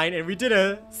for 9 and we did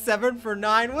a 7 for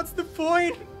 9. What's the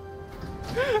point?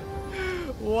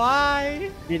 Why?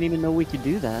 Didn't even know we could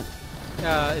do that.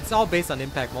 It's all based on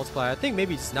impact multiplier. I think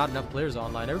maybe just not enough players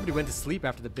online. Everybody went to sleep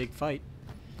after the big fight.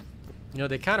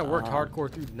 They kind of worked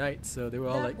hardcore through the night, so they were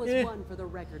all like, That was one for the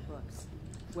record books,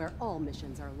 where all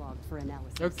missions are logged for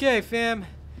analysis. Okay, fam.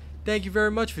 Thank you very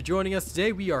much for joining us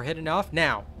today. We are heading off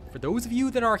now. For those of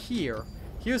you that are here,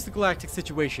 here's the Galactic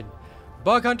situation.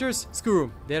 Bug hunters, screw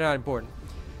them. They're not important.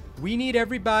 We need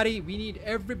everybody. We need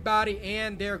everybody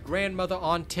and their grandmother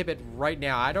on Tibit right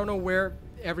now. I don't know where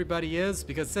everybody is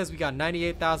because it says we got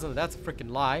 98,000. That's a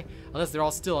freaking lie. Unless they're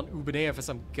all still on Ubanea for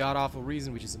some god-awful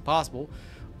reason, which is impossible.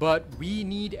 But we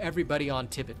need everybody on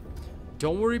Tibit.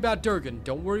 Don't worry about Durgan.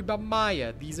 Don't worry about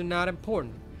Maya. These are not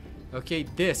important. Okay,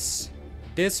 this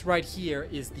right here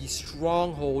is the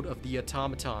stronghold of the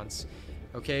Automatons.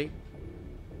 Okay?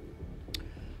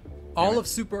 All of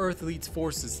Super Earth Elite's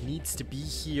forces needs to be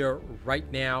here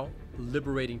right now,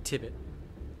 liberating Tibit.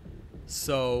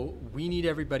 So, we need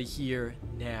everybody here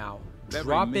now.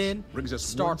 Drop in,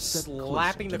 start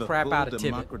slapping the crap out of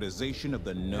Tibit.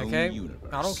 Okay?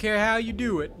 I don't care how you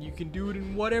do it. You can do it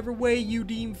in whatever way you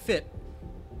deem fit.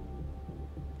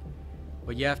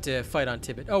 But you have to fight on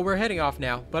Tibit. Oh, we're heading off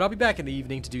now, but I'll be back in the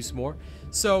evening to do some more.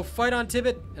 So, fight on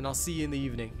Tibit, and I'll see you in the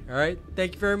evening. Alright?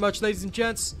 Thank you very much, ladies and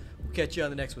gents. We'll catch you on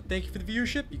the next one. Thank you for the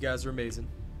viewership. You guys are amazing.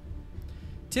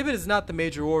 Tibit is not the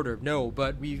major order, no,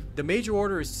 but the major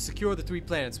order is to secure the 3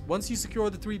 planets. Once you secure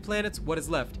the 3 planets, what is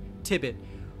left? Tibit.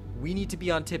 We need to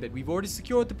be on Tibit. We've already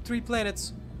secured the 3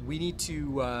 planets. We need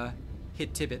to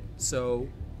hit Tibit. So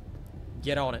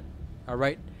get on it.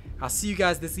 Alright? I'll see you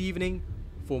guys this evening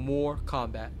for more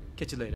combat. Catch you later.